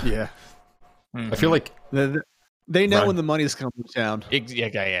 Oh yeah. Yeah. I feel like They know Run. when the money's coming down.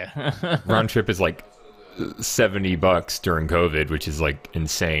 Yeah. round trip is like $70 during COVID, which is like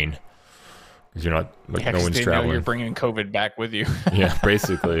insane. Because you're not like Yeah, no 'cause one's they know traveling. you're bringing COVID back with you. Yeah,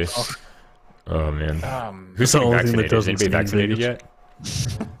 basically. Oh man. Who's the getting only thing that vaccinated? Is doesn't anybody seem vaccinated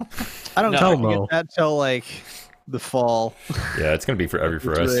Vegas. yet? I don't No. know. Hell I can no. get that till like the fall. Yeah, it's gonna be forever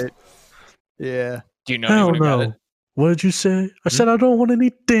for us. Into it. Yeah. Do you know Hell anyone who got no. it? What did you say? I said I don't want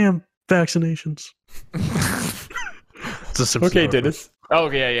any damn vaccinations. It's a Simpsons Okay, reference. Dennis. Oh,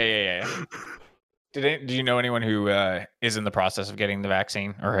 yeah. Do you know anyone who is in the process of getting the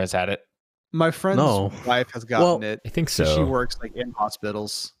vaccine or has had it? My friend's No. wife has gotten Well, it. I think She so. works like in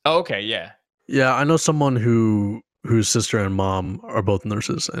hospitals. Oh, okay, yeah. Yeah, I know someone whose sister and mom are both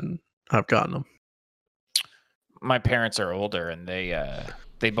nurses and have gotten them. My parents are older, and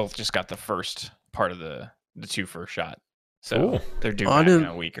they both just got the first part of the 2 first shot, so Cool. they're due Oh, I back in didn't-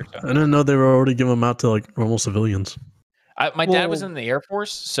 a week or I so. didn't know they were already giving them out to like normal civilians. My dad was Well- in the Air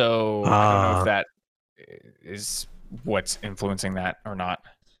Force, so I don't know Ah. if that is what's influencing that or not.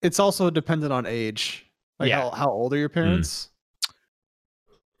 It's also dependent on age. Like Yeah. how old are your parents?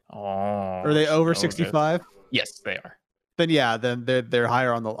 Oh, Are they over 65? Yes, they are. Then yeah, then they're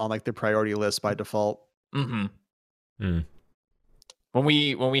higher on like the priority list by default. Mm-hmm. Mm. When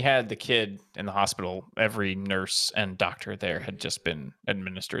we had the kid in the hospital, every nurse and doctor there had just been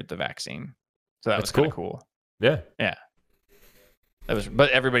administered the vaccine, so that That's was kind of cool. Yeah. But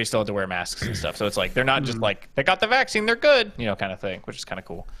everybody still had to wear masks and stuff, so it's like they're not just like they got the vaccine, they're good, kind of thing, which is kind of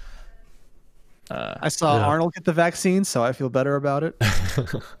cool. I saw Yeah. Arnold get the vaccine, so I feel better about it.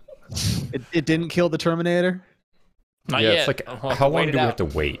 It didn't kill the Terminator. Not yeah, yet. it's like We'll have how to wait long it do we out. have to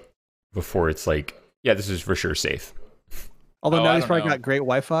wait before it's like Yeah, this is for sure safe. Although Oh, now I he's don't probably know. got great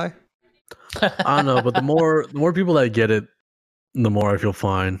Wi-Fi. I don't know, but the more people that get it, the more I feel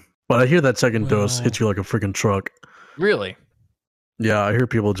fine. But I hear that second dose hits you like a freaking truck. Really? Yeah, I hear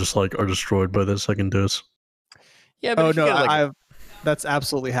people just like are destroyed by that second dose. Yeah, but Oh if you no, get like I've that's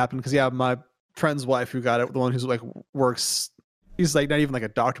absolutely happened because my friend's wife who got it, the one who's like works, he's like not even like a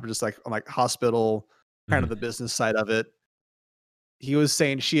doctor, but just like on like hospital, kind of the business side of it. He was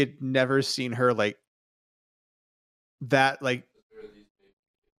saying she had never seen her like that, like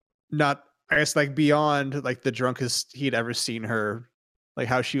not, I guess, like beyond like the drunkest he'd ever seen her, like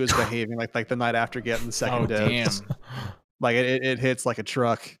how she was behaving, like the night after getting the second oh dose. damn. Like it hits like a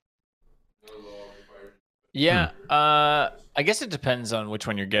truck. Yeah, I guess it depends on which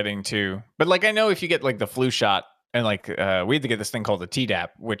one you're getting to. But like I know if you get like the flu shot and like we had to get this thing called the Tdap,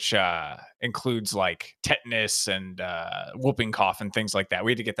 which includes like tetanus and whooping cough and things like that.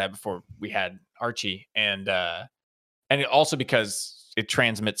 We had to get that before we had Archie, and it also because it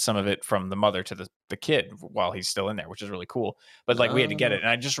transmits some of it from the mother to the kid while he's still in there, which is really cool. But like we had to get it, and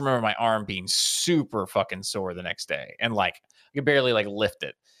I just remember my arm being super fucking sore the next day, and like I could barely like lift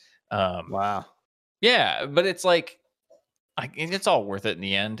it. Wow. Yeah, but it's like it's all worth it in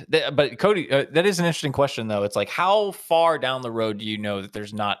the end. But Cody, that is an interesting question, though. It's like, how far down the road do you know that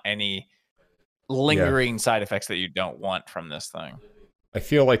there's not any lingering side effects that you don't want from this thing? I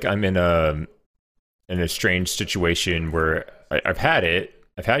feel like I'm in a strange situation where I've had it.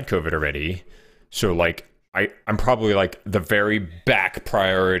 I've had COVID already, so like I'm probably like the very back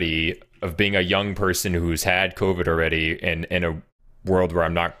priority of being a young person who's had COVID already, and in a world where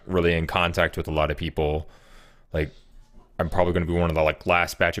I'm not really in contact with a lot of people. Like I'm probably going to be one of the like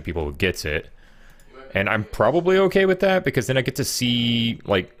last batch of people who gets it, and I'm probably okay with that because then I get to see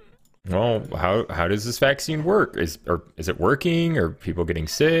like, well, how does this vaccine work? Is it working? Are people getting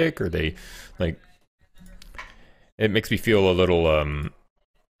sick? Are they like? It makes me feel a little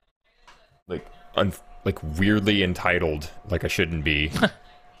like weirdly entitled, like I shouldn't be.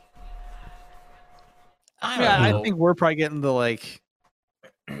 I think we're probably getting the like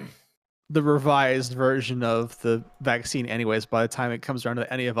the revised version of the vaccine anyways by the time it comes around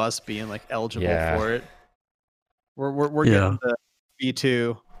to any of us being like eligible for it. We're getting the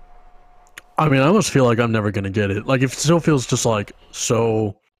B2. I mean, I almost feel like I'm never gonna get it. Like, if it still feels just like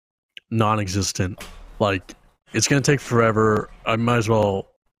so non-existent, like it's gonna take forever. It might as well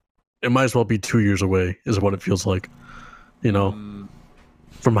be 2 years away, is what it feels like. You know,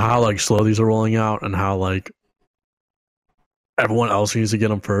 from how like slow these are rolling out and how like everyone else needs to get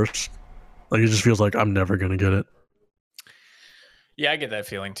them first. Like, it just feels like I'm never gonna get it. Yeah, I get that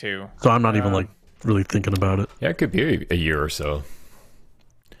feeling too. So I'm not even like really thinking about it. Yeah, it could be a year or so.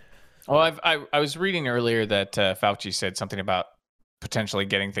 Well, I was reading earlier that Fauci said something about potentially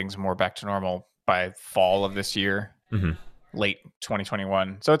getting things more back to normal by fall of this year, late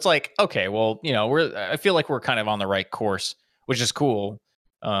 2021. So it's like, okay, well, you know, I feel like we're kind of on the right course, which is cool.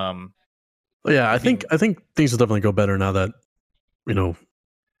 Yeah, I think things will definitely go better now that, you know,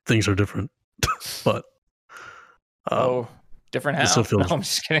 things are different. But different it how? still feels- No, I'm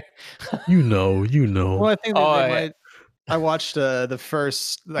just kidding. you know. Well, I think Oh, they yeah. might. I watched the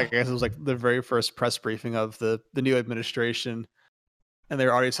first, like, I guess it was like the very first press briefing of the new administration, and they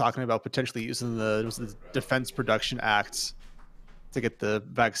were already talking about potentially using the Defense Production Act to get the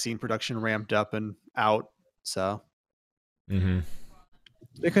vaccine production ramped up and out. So it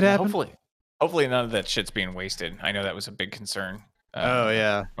could happen. Hopefully none of that shit's being wasted. I know that was a big concern.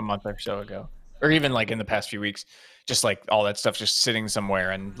 Yeah. A month or so ago, or even like in the past few weeks, just like all that stuff just sitting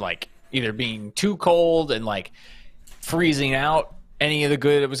somewhere and like either being too cold and like freezing out any of the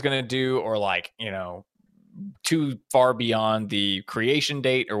good it was going to do, or like, you know, too far beyond the creation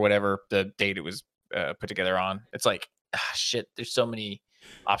date or whatever the date it was put together on. It's like, shit, there's so many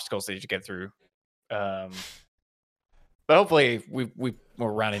obstacles that you get through. But hopefully we're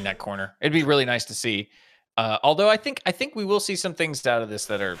rounding that corner. It'd be really nice to see. Although I think we will see some things out of this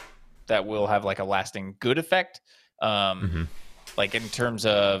that will have like a lasting good effect. Like in terms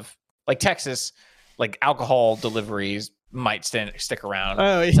of like Texas, like alcohol deliveries might stick around.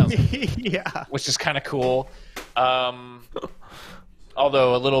 Oh, yeah. Which is kind of cool.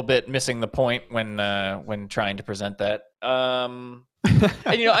 Although a little bit missing the point when trying to present that. And,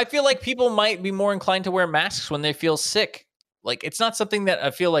 you know, I feel like people might be more inclined to wear masks when they feel sick. Like, it's not something that I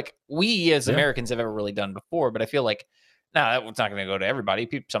feel like we as Americans have ever really done before, but I feel like, it's not going to go to everybody.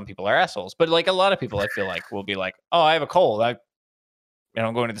 Some people are assholes, but like a lot of people, I feel like will be like, oh, I have a cold. I'm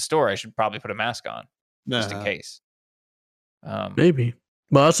going to the store. I should probably put a mask on just in case. Maybe.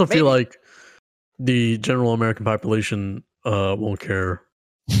 But I also feel like the general American population won't care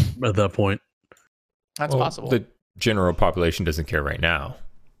at that point. That's possible. The general population doesn't care right now.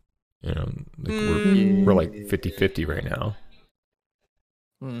 You know, we're like 50-50 right now.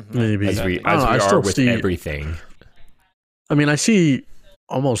 Maybe. As we I don't know, I are still with see- everything. I mean, I see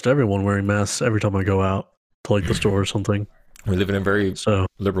almost everyone wearing masks every time I go out to like the store or something. We live in a very So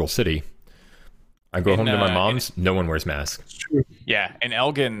liberal city. I go home to my in- mom's. No one wears masks. Yeah, in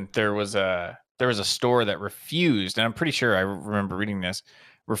Elgin there was a store that refused, and I'm pretty sure I remember reading this,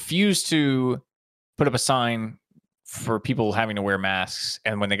 refused to put up a sign for people having to wear masks,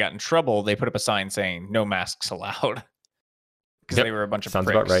 and when they got in trouble, they put up a sign saying "No masks allowed" because Yep, they were a bunch of sounds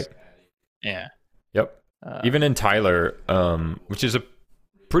pricks. about right. Yeah. Yep. Even in Tyler, which is a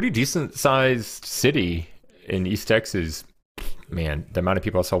pretty decent sized city in East Texas, man, the amount of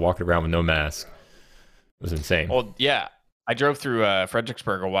people I saw walking around with no mask was insane. Well, yeah, I drove through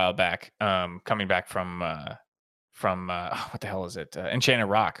Fredericksburg a while back, coming back from what the hell is it? Enchanted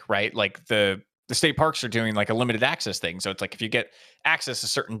Rock, right? Like the state parks are doing like a limited access thing. So it's like if you get access a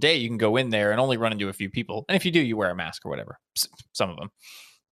certain day, you can go in there and only run into a few people. And if you do, you wear a mask or whatever. Some of them.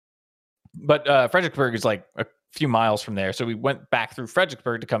 But Fredericksburg is like a few miles from there. So we went back through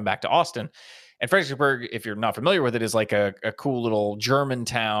Fredericksburg to come back to Austin. And Fredericksburg, if you're not familiar with it, is like a cool little German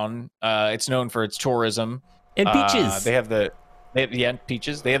town. It's known for its tourism. And beaches. They have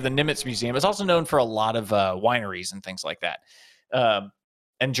peaches. They have the Nimitz Museum. It's also known for a lot of wineries and things like that,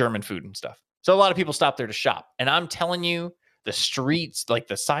 and German food and stuff. So a lot of people stop there to shop. And I'm telling you, the streets, like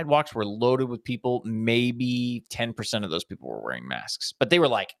the sidewalks, were loaded with people. Maybe 10% of those people were wearing masks, but they were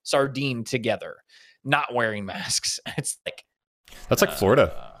like sardined together, not wearing masks. It's like That's like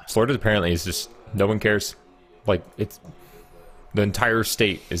Florida. Florida apparently is just no one cares. Like it's the entire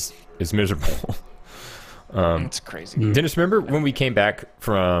state is miserable. it's crazy. Dennis, remember when we came back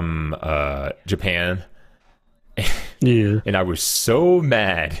from Japan? yeah, And I was so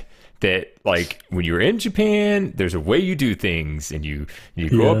mad that like when you're in Japan, there's a way you do things, and you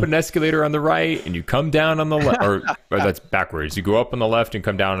go up an escalator on the right, and you come down on the left, or that's backwards. You go up on the left and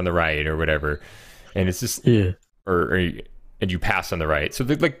come down on the right, or whatever. And it's just and you pass on the right. So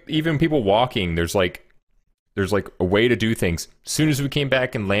like even people walking, there's like a way to do things. As soon as we came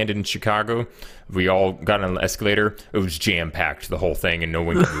back and landed in Chicago, we all got on an escalator. It was jam packed, the whole thing, and no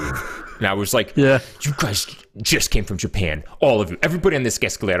one could move. And I was like, Yeah. you guys just came from Japan. All of you. Everybody on this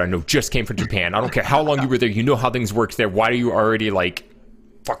escalator I know just came from Japan. I don't care how long you were there. You know how things work there. Why are you already like,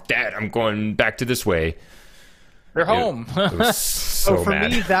 fuck that, I'm going back to this way. They're home. It was so for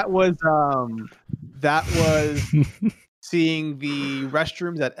mad. me, that was seeing the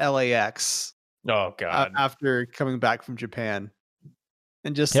restrooms at LAX Oh God. after coming back from Japan,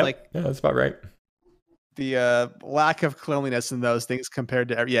 and just Yep. like Yeah, that's about right. the lack of cleanliness in those things compared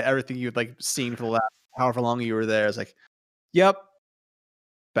to everything you'd like seen for the last however long you were there. It's like, yep,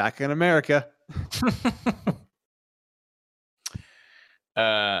 back in America.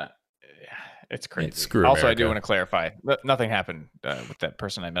 It's crazy. Screw also, I America. do want to clarify. Nothing happened with that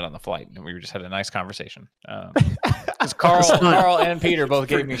person I met on the flight, and we just had a nice conversation. 'Cause Carl and Peter both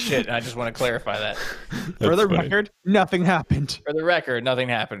gave me shit, and I just want to clarify that. For the funny. record, nothing happened. For the record, nothing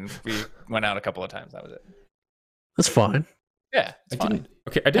happened. We went out a couple of times. That was it. that's fine. Yeah, it's fine.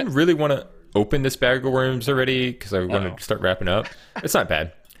 I didn't really want to open this bag of worms already because I wanted Uh-oh. to start wrapping up. It's not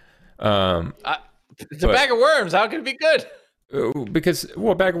bad. It's a But- bag of worms. How can it be good? Because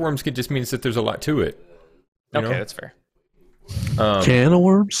a bag of worms just means that there's a lot to it. You Okay, know? that's fair. Can of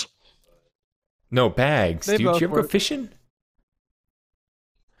worms? No, bags. They Do you both ever go work. fishing?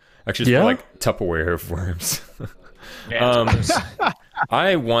 Actually, it's Yeah. more like Tupperware of worms. Yeah, it's gross.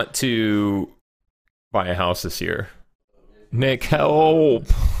 I want to buy a house this year. Nick, help!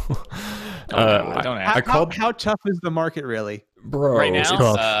 Don't ask. I called, How tough is the market really? bro. Right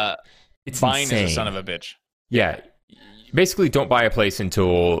tough. now, it's buying insane. is a son of a bitch. Yeah, basically, don't buy a place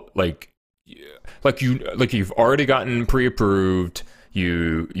until you've already gotten pre-approved.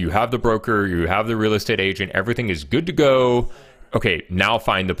 You have the broker, you have the real estate agent, everything is good to go. Okay, now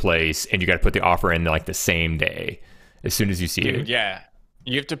find the place, and you got to put the offer in like the same day, as soon as you see it. Yeah.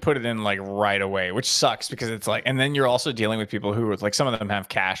 You have to put it in like right away, which sucks because it's like, and then you're also dealing with people who like some of them have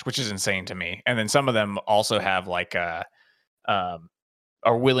cash, which is insane to me. And then some of them also have like,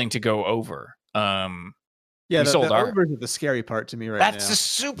 are willing to go over. Yeah, We the sold our- overs are the scary part to me right now. That's the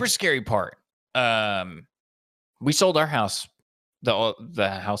super scary part. We sold our house,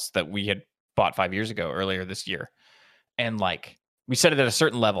 the house that we had bought 5 years ago, earlier this year, and like we set it at a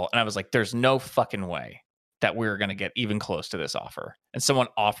certain level, and I was like, "There's no fucking way that we're gonna get even close to this offer." And someone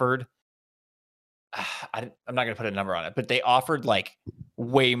offered, I'm not gonna put a number on it, but they offered like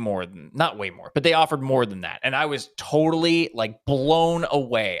way more than, not way more, but they offered more than that. And I was totally like blown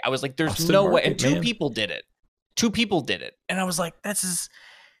away. I was like, there's Austin no way. market, And two man. people did it. Two people did it. And I was like, this is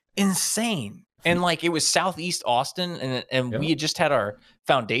insane. And like, it was Southeast Austin, and we had just had our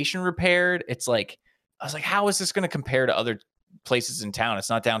foundation repaired. It's like, I was like, how is this going to compare to other places in town? It's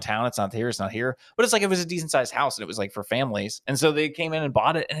not downtown. It's not here. It's not here. But it's like, it was a decent sized house, and it was like for families. And so they came in and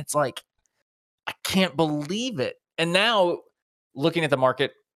bought it. And it's like, I can't believe it. And now looking at the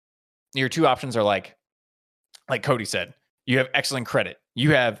market, your two options are like Cody said, you have excellent credit.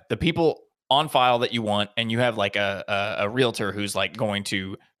 You have the people on file that you want, and you have like a realtor who's like going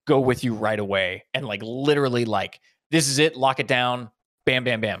to go with you right away and like literally like, this is it, lock it down, bam,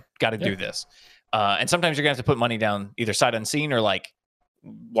 bam, bam, got to do this. And sometimes you're gonna have to put money down either sight unseen or like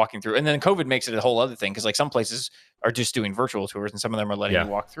walking through. And then COVID makes it a whole other thing, because like some places are just doing virtual tours and some of them are letting you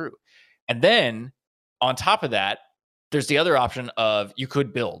walk through. And then on top of that, there's the other option of you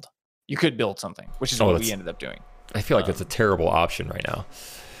could build something, which is what we ended up doing. I feel like that's a terrible option right now.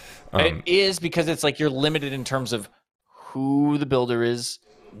 It is, because it's like you're limited in terms of who the builder is,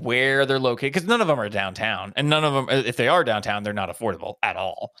 where they're located, because none of them are downtown, and none of them, if they are downtown, they're not affordable at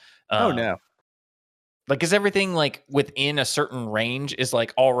all. Oh no. Like, because everything like within a certain range is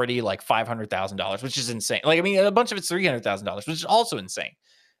like already like $500,000, which is insane. Like, I mean, a bunch of it's $300,000, which is also insane.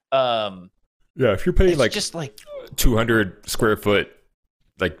 Yeah, if you're paying like just like 200 square foot,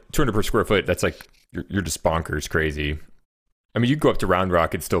 like 200 per square foot, that's like you're just bonkers crazy. I mean, you go up to Round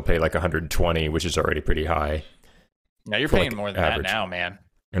Rock and still pay like 120, which is already pretty high. No, you're for, paying like, more than average. that now, man.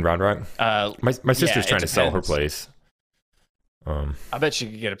 In Round Rock, my sister's trying to sell her place. I bet you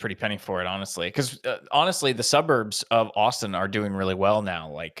could get a pretty penny for it, honestly. Because honestly, the suburbs of Austin are doing really well now.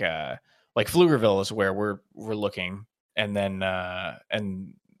 Like Pflugerville is where we're looking, and then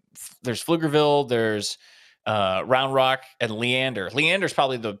and there's Pflugerville, there's Round Rock, and Leander. Leander's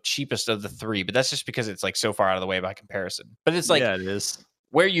probably the cheapest of the three, but that's just because it's like so far out of the way by comparison. But it's like, yeah, it is.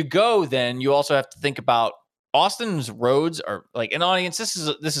 Where you go, then you also have to think about Austin's roads are like, an audience. This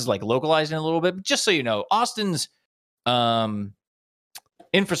is like localizing a little bit, but just so you know, Austin's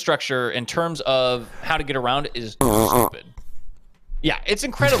infrastructure in terms of how to get around is stupid. Yeah, it's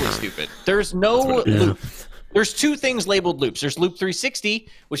incredibly stupid. There's no loop. There's two things labeled loops. There's Loop 360,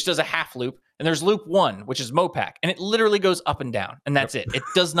 which does a half loop, and there's Loop 1, which is Mopac, and it literally goes up and down, and that's it. It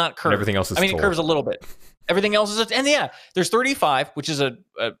does not curve. And everything else is it toll. curves a little bit. Everything else is, and yeah, there's 35, which is a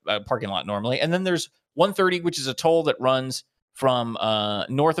parking lot normally, and then there's 130, which is a toll that runs from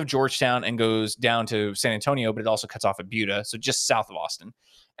north of Georgetown and goes down to San Antonio, but it also cuts off at Buda, so just south of Austin.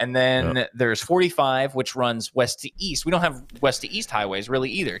 And then there's 45, which runs west to east. We don't have west to east highways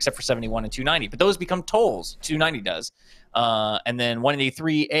really either, except for 71 and 290, but those become tolls. 290 does. And then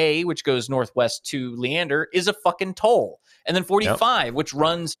 183A, which goes northwest to Leander, is a fucking toll. And then 45, which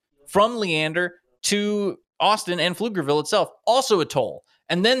runs from Leander to Austin and Pflugerville itself, also a toll.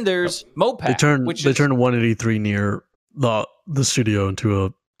 And then there's Mopac. They turned 183 near the studio into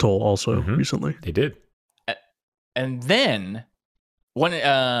a toll also recently. They did. And then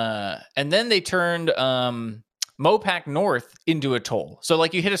they turned Mopac North into a toll. So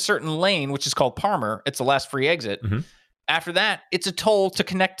like you hit a certain lane, which is called Palmer. It's the last free exit. After that, it's a toll to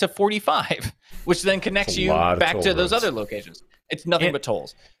connect to 45, which then connects you back to those other locations. It's nothing but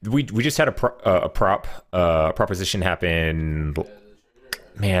tolls. We just had a proposition happen.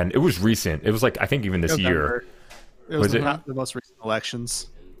 Man, it was recent. It was like, I think even this year. It was not the most recent elections.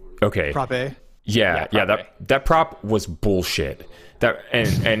 Okay. Prop A. Yeah, that prop was bullshit.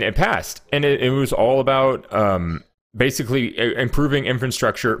 And it passed, and it was all about basically improving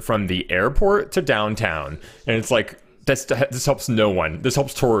infrastructure from the airport to downtown. And it's like this helps no one. This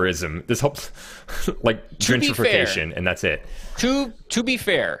helps tourism. This helps like gentrification, and that's it. To be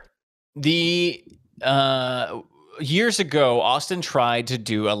fair, the years ago, Austin tried to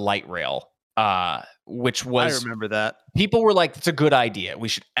do a light rail, which was, I remember that. People were like, it's a good idea. We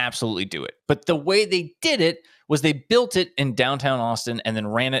should absolutely do it. But the way they did it was they built it in downtown Austin and then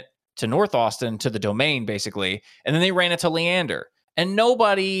ran it to North Austin, to the Domain, basically. And then they ran it to Leander. And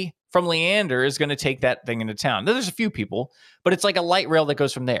nobody from Leander is going to take that thing into town. There's a few people, but it's like a light rail that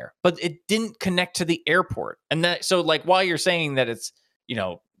goes from there. But it didn't connect to the airport. And that, so like, while you're saying that it's,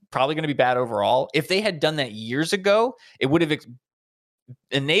 probably going to be bad overall, if they had done that years ago, it would have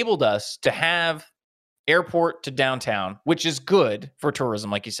enabled us to have airport to downtown, which is good for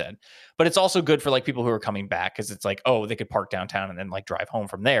tourism, like you said, but it's also good for like people who are coming back, because it's like, oh, they could park downtown and then like drive home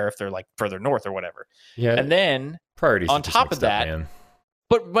from there if they're like further north or whatever. Yeah. And then priorities on top of that,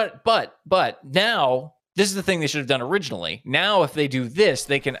 but now this is the thing they should have done originally. Now, if they do this,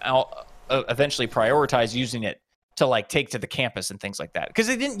 they can eventually prioritize using it to like take to the campus and things like that, because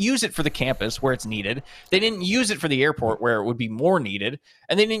they didn't use it for the campus where it's needed. They didn't use it for the airport where it would be more needed,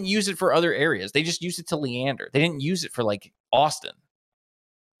 and they didn't use it for other areas. They just used it to Leander. They didn't use it for like Austin.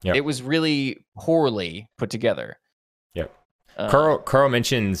 Yep. It was really poorly put together. Yep. Carl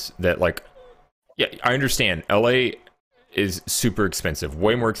mentions that, like, yeah, I understand LA is super expensive,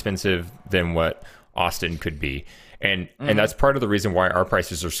 way more expensive than what Austin could be. And that's part of the reason why our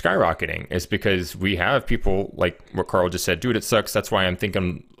prices are skyrocketing, is because we have people like what Carl just said, dude, it sucks. That's why I'm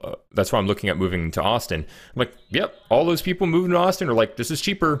thinking, that's why I'm looking at moving to Austin. I'm like, yep, all those people moving to Austin are like, this is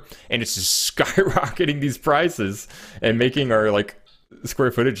cheaper. And it's just skyrocketing these prices and making our like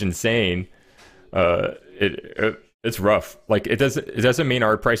square footage insane. It's rough. Like it doesn't mean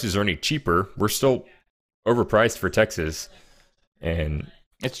our prices are any cheaper. We're still overpriced for Texas. And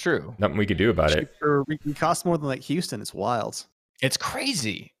it's true. Nothing we could do about it. We cost more than like Houston. It's wild. It's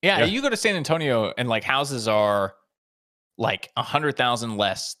crazy. Yeah, you go to San Antonio and like houses are like 100,000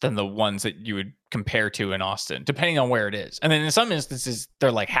 less than the ones that you would compare to in Austin, depending on where it is. And then in some instances,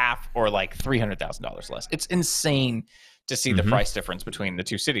 they're like half or like $300,000 less. It's insane to see the price difference between the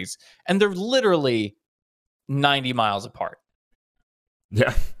two cities, and they're literally 90 miles apart.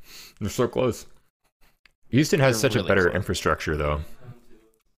 Yeah, they're so close. Houston has such a better close. infrastructure, though.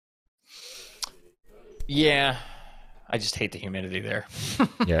 Yeah, I just hate the humidity there.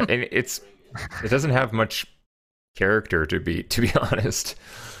 Yeah, and it doesn't have much character, to be honest.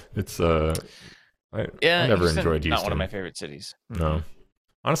 It's I never Houston, enjoyed Houston. Not one of my favorite cities. No,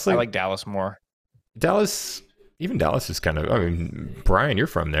 honestly, I like Dallas more. Dallas is kind of. I mean, Brian, you're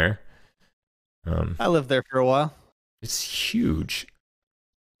from there. I lived there for a while. It's huge.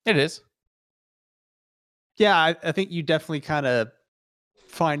 It is. Yeah, I think you definitely kind of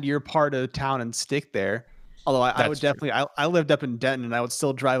find your part of town and stick there. Although I would definitely, I lived up in Denton, and I would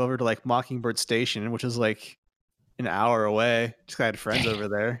still drive over to like Mockingbird Station, which is like an hour away. Just 'cause I had friends over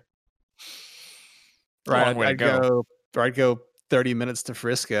there. Right, I'd go 30 minutes to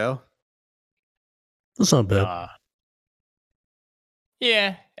Frisco. That's not bad.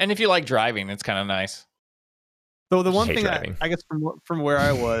 Yeah, and if you like driving, it's kind of nice. Though the one Hate thing driving. I guess from where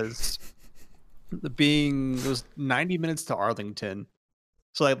I was, it was 90 minutes to Arlington.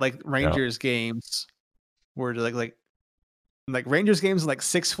 So like Rangers games were like Rangers games and like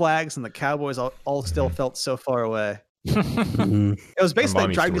Six Flags and the Cowboys all still felt so far away. Mhm. It was basically mom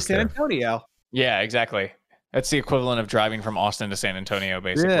like driving to used to San work there. Antonio. Yeah, exactly. That's the equivalent of driving from Austin to San Antonio,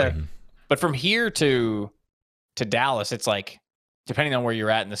 basically. Yeah. But from here to Dallas, it's like, depending on where you're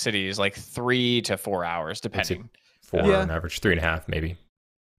at in the city, is like 3 to 4 hours, depending. 4 Yeah. on average, 3.5 maybe.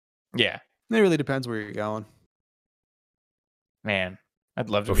 Yeah, It really depends where you're going. man, I'd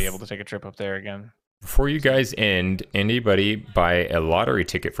love to be able to take a trip up there again. Before you guys end, anybody buy a lottery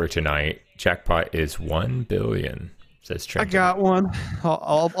ticket for tonight? Jackpot is 1 billion. Says I Trent. got one.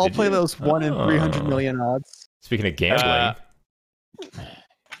 I'll Did play you? those 1 in 300 Oh. million odds. Speaking of gambling,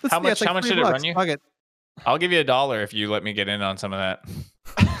 Let's- How much- it's like how much $3. did it run you? Fuck it. I'll give you $1 if you let me get in on some of that.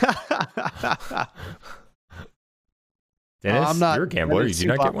 Dennis, I'm not- you're a gambler. I'm You do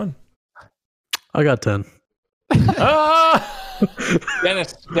not super- get one. I got 10. Ah!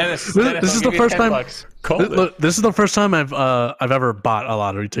 Dennis, This is I'll the give you first 10 time- bucks. Called it. Look, this is the first time I've ever bought a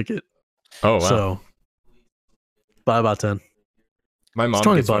lottery ticket. Oh wow! So buy about 10. My mom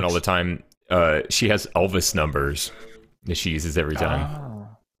 20 gets one bucks. all the time. She has Elvis numbers that she uses every time.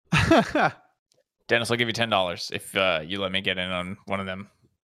 Oh. Dennis, I'll give you $10 if you let me get in on one of them.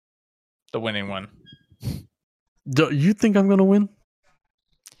 The winning one. Do you think I'm gonna win?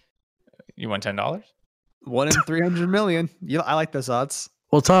 You want $10? 1 in 300 million. I like those odds.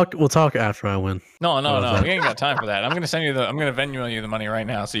 We'll talk after I win. No, Oh, we ain't got time for that. I'm gonna Venmo you the money right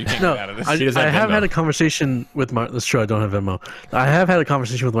now so you can't No, get out of this. I She doesn't have have Venmo. had a conversation with my. That's true. I don't have Venmo. I have had a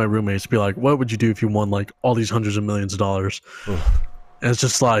conversation with my roommates. Be like, what would you do if you won like all these hundreds of millions of dollars? Ugh. And it's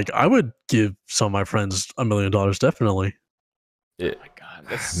just like I would give some of my friends $1 million, definitely. Oh my God,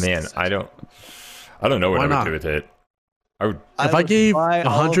 that's Man, such I don't know what Why I would not? do with it. I would. If I would gave buy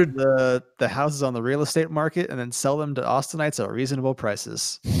all of 100 the houses on the real estate market and then sell them to Austinites at reasonable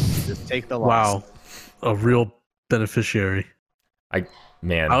prices. Just take the loss. Wow, a real beneficiary.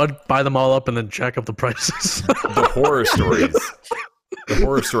 Man, I would buy them all up and then jack up the prices. the horror stories. The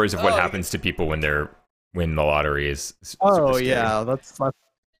horror stories of what happens to people when they win the lottery is. Super Oh scary. yeah, that's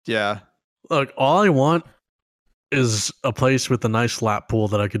yeah. Look, all I want is a place with a nice lap pool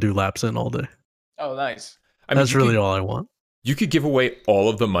that I could do laps in all day. Oh, nice. I mean, That's really all I want. you could give away all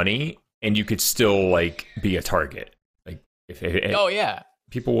of the money and you could still like be a target. Like if Oh yeah.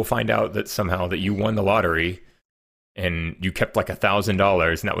 people will find out that somehow that you won the lottery and you kept like $1,000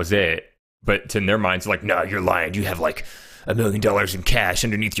 and that was it, But in their minds, like, no, you're lying. You have like $1 million in cash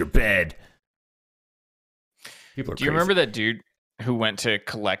underneath your bed. People are Do you remember that dude who went to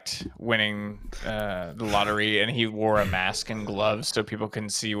collect winning the lottery, and he wore a mask and gloves so people couldn't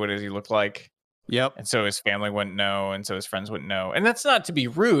see what he looked like? Yep. And so his family wouldn't know, and so his friends wouldn't know. And that's not to be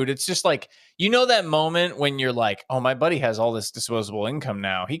rude. It's just like, you know, that moment when you're like, oh, my buddy has all this disposable income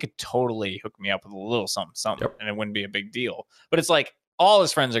now. He could totally hook me up with a little something, something, and it wouldn't be a big deal. But it's like, all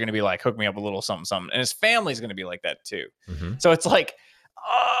his friends are going to be like, hook me up with a little something, something. And his family's going to be like that too. Mm-hmm. So it's like,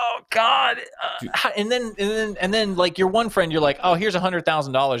 oh God. And then like your one friend, you're like, oh, here's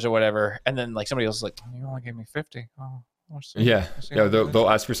 $100,000 or whatever. And then like somebody else is like, you only gave me 50. Oh. Yeah, they'll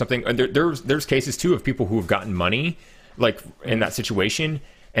ask for something. And there's cases too of people who have gotten money, like in that situation,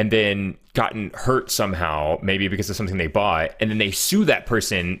 and then gotten hurt somehow, maybe because of something they bought, and then they sue that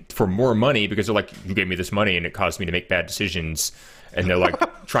person for more money because they're like, you gave me this money and it caused me to make bad decisions, and they're like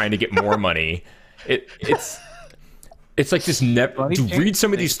trying to get more money. It's like this. To read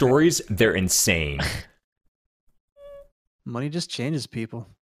some of these stories, they're insane. Money just changes people.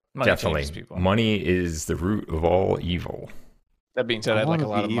 Definitely. Money is the root of all evil. That being said, I'd like a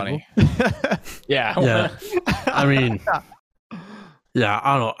lot of money. Yeah. I mean, yeah,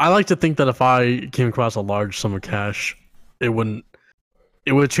 I don't know. I like to think that if I came across a large sum of cash, it would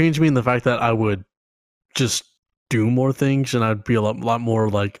change me in the fact that I would just do more things, and I'd be a lot more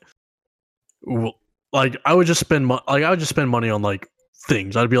like I would just spend money on like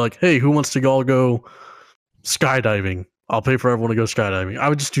things. I'd be like, hey, who wants to go skydiving? I'll pay for everyone to go skydiving. I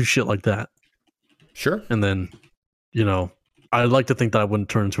would just do shit like that. Sure. And then, you know, I'd like to think that I wouldn't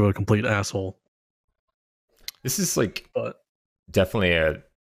turn into a complete asshole. This is like definitely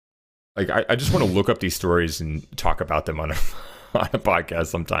I just want to look up these stories and talk about them on a podcast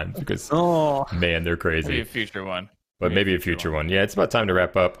sometimes because man, they're crazy. Maybe a future one. But maybe a future one. Yeah, it's about time to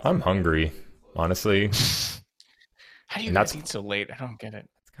wrap up. I'm hungry, honestly. How do you guys eat so late? I don't get it.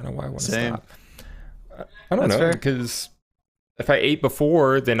 That's kind of why I want to stop. I don't know, because if I ate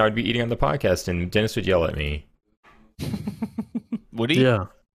before, then I'd be eating on the podcast, and Dennis would yell at me. Would he? Yeah.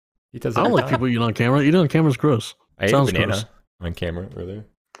 He does. I don't like people eating on camera. Eating on camera is gross. I ate a banana on camera earlier.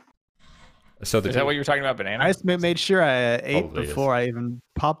 So is that what you were talking about, banana? I just made sure I ate before I even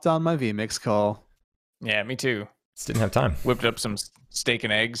popped on my VMix call. Yeah, me too. Just didn't have time. Whipped up some steak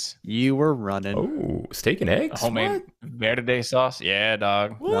and eggs. You were running. Oh, steak and eggs? Homemade Verde sauce. Yeah,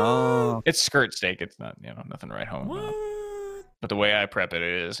 dog. No. It's skirt steak. It's not, nothing right home. What? But the way I prep it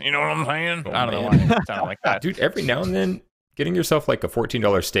is, you know what I'm saying? I don't know man. why it sounded like that. Dude, every now and then, getting yourself like a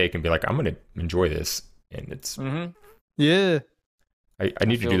 $14 steak and be like, I'm going to enjoy this. And it's... Mm-hmm. Yeah. I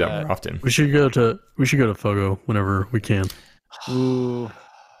need to do that more often. We should go to Fogo whenever we can. Ooh.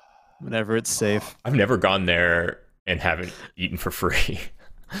 Whenever it's safe. I've never gone there and haven't eaten for free.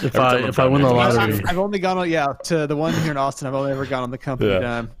 If I win the lottery, I've only gone to the one here in Austin. I've only ever gone on the company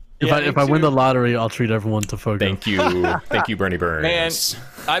dime. If I win the lottery, I'll treat everyone to Fogo. Thank you, Bernie Burns. Man,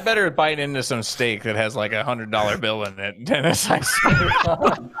 I better bite into some steak that has like $100 bill in it, Dennis. I swear.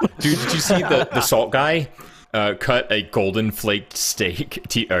 Dude, did you see the salt guy cut a golden flaked steak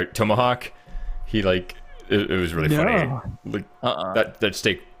tomahawk? He like it was really funny. Like, that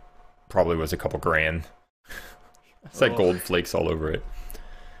steak probably was a couple grand. It's like gold flakes all over it.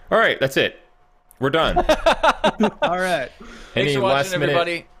 All right, that's it. We're done. All right. Thanks for watching,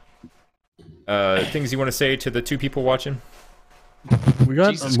 everybody. Things you want to say to the two people watching? We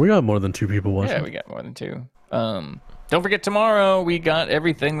got more than two people watching. Yeah, we got more than two. Don't forget, tomorrow we got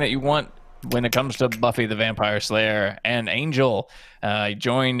everything that you want when it comes to Buffy the Vampire Slayer and Angel. I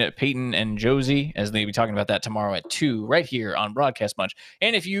joined Peyton and Josie as they'll be talking about that tomorrow at 2 right here on Broadcast Bunch.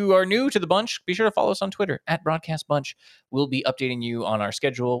 And if you are new to the bunch, be sure to follow us on Twitter at Broadcast Bunch. We'll be updating you on our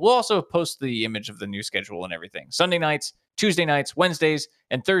schedule. We'll also post the image of the new schedule and everything. Sunday nights, Tuesday nights, Wednesdays,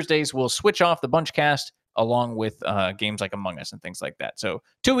 and Thursdays, we'll switch off the Bunchcast along with games like Among Us and things like that. So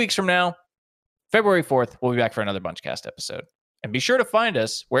 2 weeks from now, February 4th, we'll be back for another Bunchcast episode. And be sure to find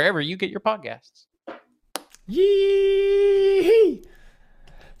us wherever you get your podcasts. Yee!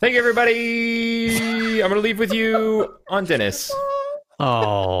 Thank you, everybody. I'm going to leave with you on Dennis.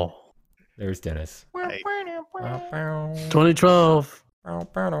 Oh. There's Dennis. 2012.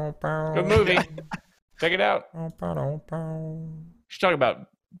 Good movie. Check it out. We should talk about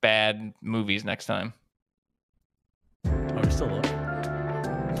bad movies next time. Are we still up?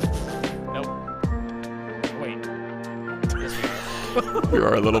 Nope. Wait. We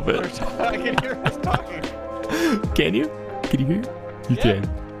are a little bit. I can hear us talking. Can you? Can you hear? You can.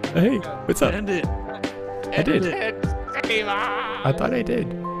 Hey, what's up? End it. I did. End it. I thought I did.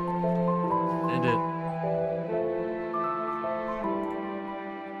 End it.